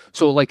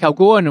 So like I'll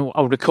go and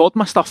I'll record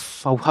my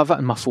stuff. I'll have it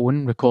in my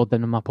phone,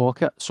 recording in my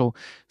pocket. So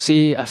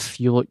say if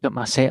you looked at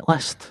my set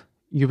list,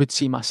 you would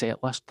see my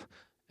set list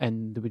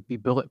and there would be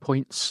bullet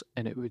points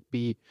and it would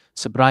be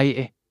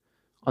sobriety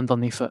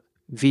underneath it,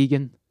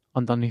 vegan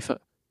underneath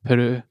it,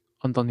 Peru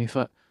underneath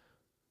it,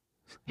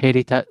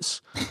 hairy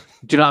tits.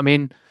 Do you know what I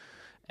mean?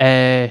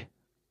 And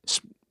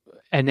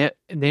then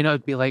it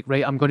would be like,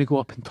 right, I'm going to go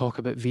up and talk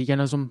about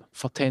veganism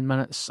for 10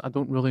 minutes. I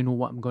don't really know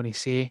what I'm going to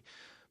say,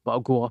 but I'll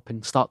go up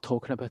and start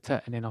talking about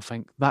it, and then I'll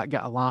think, that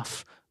get a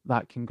laugh,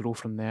 that can grow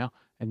from there,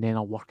 and then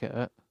I'll work it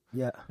out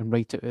Yeah. and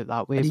write it out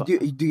that way. And But- you're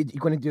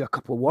going to do a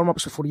couple of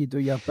warm-ups before you do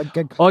your big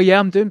gig? Oh yeah,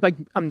 I'm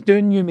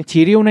doing new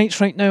material nights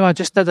right now. I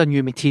just did a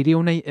new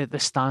material night at the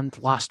Stand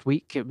last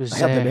week. It was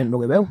I heard it went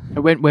really well. It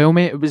went well,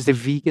 mate. It was the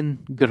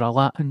Vegan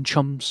Gorilla and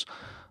Chums.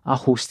 I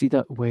hosted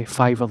it with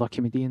 5 other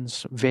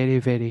comedians. Very,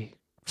 very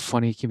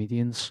funny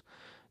comedians.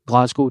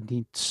 Glasgow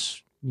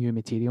needs new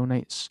material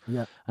nights.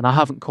 Yeah. And I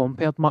haven't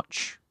compared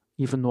much,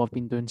 even though I've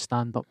been doing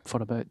stand-up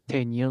for about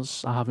 10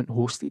 years. I haven't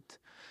hosted.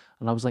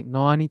 And I was like,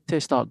 no, I need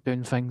to start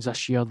doing things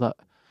this year that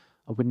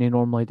I wouldn't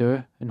normally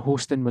do. And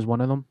hosting was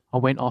one of them. I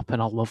went up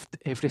and I loved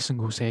every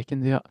single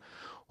second of it.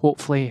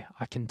 Hopefully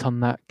I can turn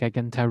that gig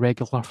into a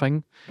regular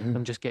thing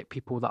and just get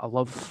people that I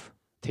love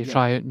to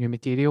try out new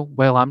material.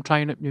 Well, I'm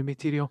trying out new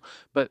material.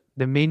 But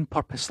the main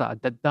purpose that I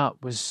did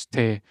that was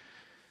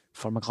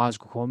for my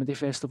Glasgow Comedy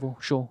Festival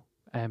show.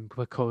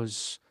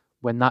 Because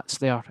when that's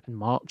there in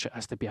March, it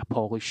has to be a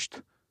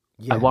polished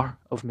hour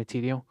of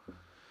material.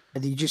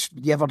 And do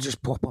you ever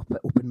just pop up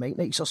at open mic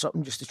nights or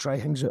something just to try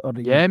things out? Or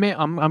Yeah, mate,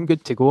 I'm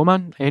good to go,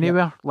 man.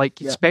 Anywhere.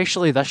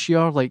 Especially this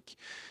year,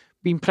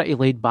 been pretty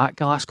laid back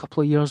the last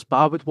couple of years, but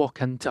I would walk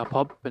into a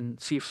pub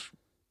and see if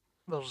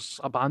there's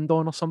a band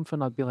on or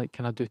something, I'd be like,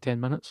 can I do 10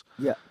 minutes?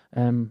 Yeah.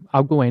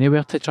 I'll go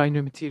anywhere to try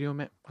new material,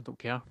 mate. I don't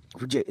care.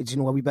 Do you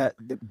know a wee bit?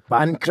 The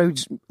band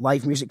crowds,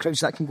 live music crowds,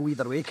 that can go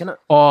either way, can it?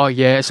 Oh,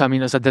 yes. I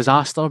mean, it's a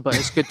disaster, but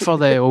it's good for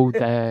the old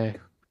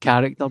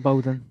character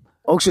building.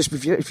 Also,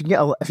 if you can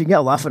get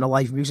a laugh in a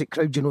live music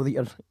crowd, you know that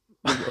you're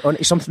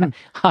onto something.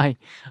 Aye.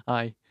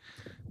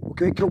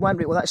 Okay, cool, man.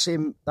 Right, well,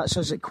 that's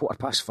us at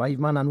 5:15,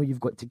 man. I know you've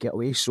got to get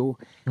away. So,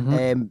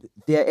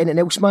 anything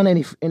else, man?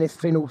 Any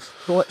final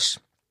thoughts?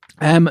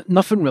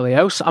 Nothing really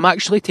else. I'm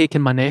actually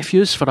taking my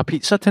nephews for a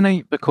pizza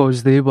tonight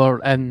because they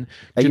were in.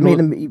 Are you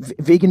making them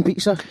vegan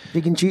pizza,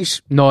 vegan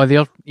cheese? No,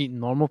 they're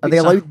eating normal pizza. Are they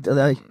allowed? Are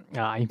they?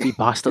 Aye, be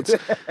bastards.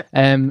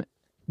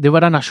 They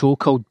were in a show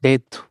called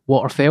Dead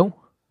Waterfell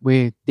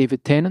with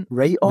David Tennant.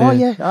 Right. Oh,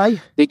 yeah.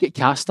 Aye. They get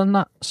cast in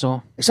that.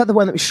 So is that the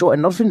one that was shot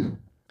in Irvine?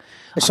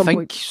 I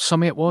think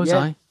some of it was. Yeah.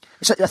 Aye.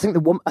 I think the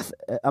woman.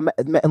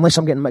 Unless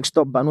I'm getting mixed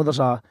up, but I know there's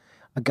a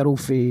girl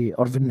from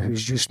Irvine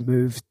who's just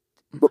moved.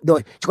 No,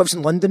 she lives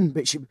in London,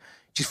 but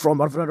she's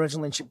from Irvine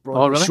originally, and she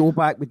brought the show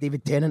back with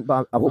David Tennant.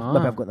 But I hope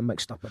maybe I've got them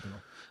mixed up. I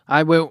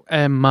don't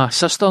know. My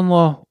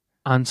sister-in-law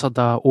answered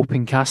a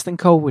open casting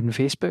call on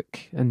Facebook,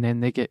 and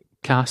then they get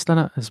cast in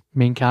it as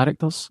main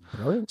characters.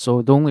 Brilliant.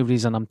 So the only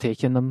reason I'm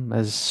taking them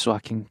is so I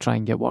can try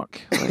and get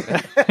work.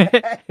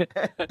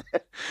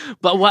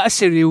 But what a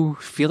surreal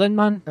feeling,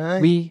 man.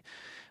 Aye.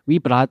 We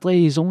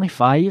Bradley, he's only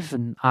 5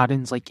 and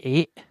Aaron's like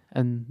 8,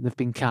 and they've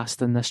been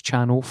cast in this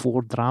Channel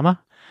 4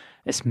 drama.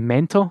 It's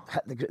mental.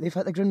 They've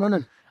hit the ground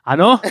running. I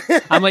know.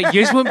 I'm like,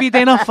 yous won't be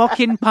doing a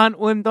fucking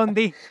panto in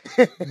Dundee.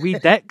 We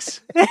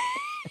dicks.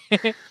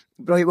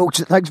 Right, well,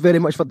 thanks very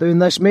much for doing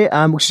this, mate.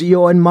 And we'll see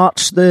you on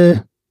March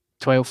the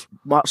 12th.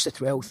 March the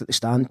 12th at the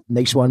stand.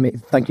 Nice one, mate.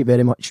 Thank you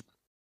very much.